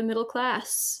the middle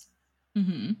class.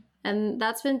 And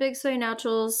that's been Big Soy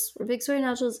Naturals. We're Big Soy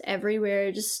Naturals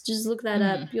everywhere. Just look that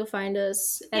up. You'll find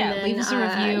us. And then, leave us a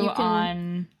review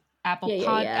on Apple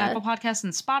Podcasts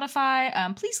and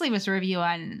Spotify. Please leave us a review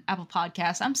on Apple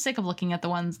Podcasts. I'm sick of looking at the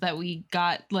ones that we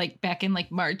got like back in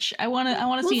like March. I want to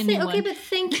see a new one. Okay, but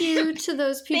thank you to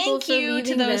those people. Thank you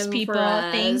to those people.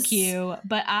 Thank you.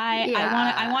 But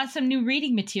I want some new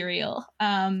reading material.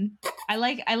 I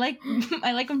like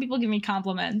when people give me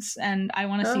compliments, and I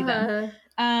want to see them.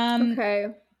 Okay.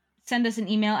 Send us an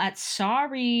email at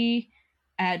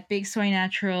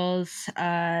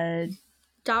sorry@bigsoynaturals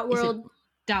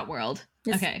 .world.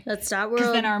 Okay, that's .world.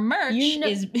 Because then our merch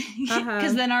is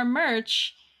because then our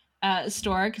merch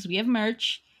store, because we have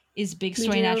merch, is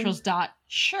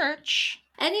bigsoynaturals.church.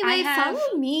 Anyway,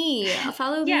 follow me.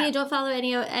 Follow me. Don't follow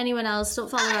anyone else. Don't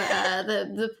follow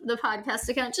the podcast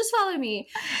account. Just follow me.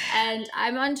 And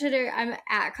I'm on Twitter. I'm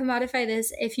at Commodify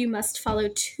This. If you must follow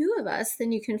two of us,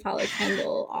 then you can follow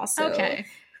Kendall also. Okay.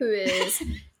 Who is?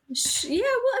 I'm just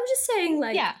saying,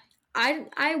 like. Yeah.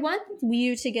 I want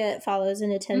you to get follows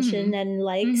and attention and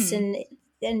likes and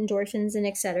endorphins and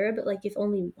etc. But like, if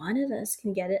only one of us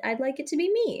can get it, I'd like it to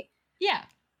be me. Yeah,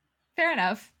 fair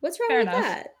enough. What's wrong with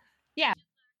that? Yeah.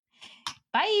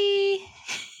 Bye. I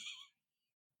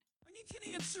need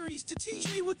Canadian series to teach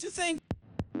me what to think.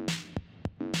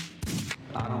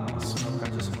 I don't want smoke, I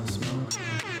just want smoke.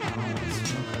 I don't want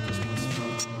smoke, I just want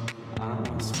smoke. I don't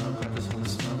want smoke, I just want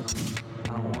smoke. I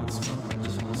don't want smoke, I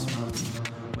just want smoke.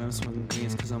 When I'm smoking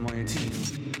greens, cause I'm on your team.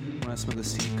 When I smoke the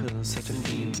seed, cause I'm such a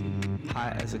fiend.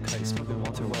 High as a kite, smoking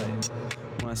Walter White.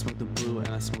 When I smoke the blue and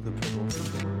I smoke the purple.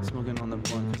 Smoking on the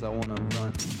blunt cause I wanna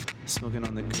run. Smoking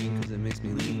on the green cause it makes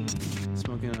me lean.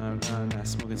 Smoking on the ground and I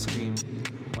smoke and scream.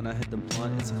 When I hit the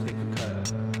blunt, it's a paper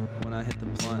cut. When I hit the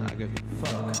blunt, I give a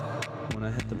fuck. When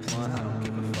I hit the blunt, I don't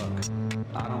give a fuck.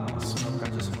 I don't want smoke, I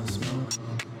just want smoke.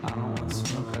 I don't want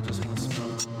smoke, I just want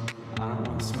smoke. I don't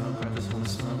want smoke, I just want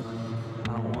smoke. I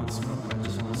don't want smoke, I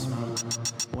just want smoke.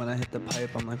 When I hit the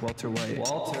pipe, I'm like Walter White.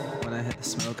 When I hit the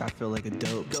smoke, I feel like a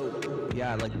dope.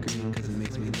 Yeah, I like green cause it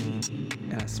makes me lean.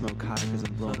 And I smoke high cause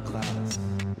I'm blowing clouds.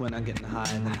 When I'm getting high,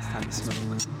 then it's time to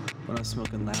smoke. When I'm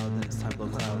smoking loud, then it's time to blow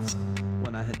clouds.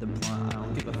 When I hit the blunt, I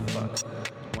don't give a fuck.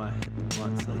 When I hit the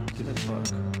blunt, it's like, give a fuck.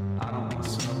 I don't want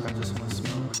smoke, I just want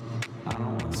smoke. I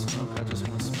don't want smoke, I just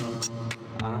want smoke.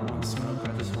 I don't want smoke,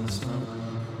 I just want smoke.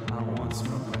 I don't want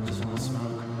smoke, I just want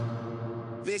smoke.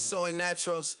 Big Soy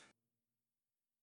Naturals.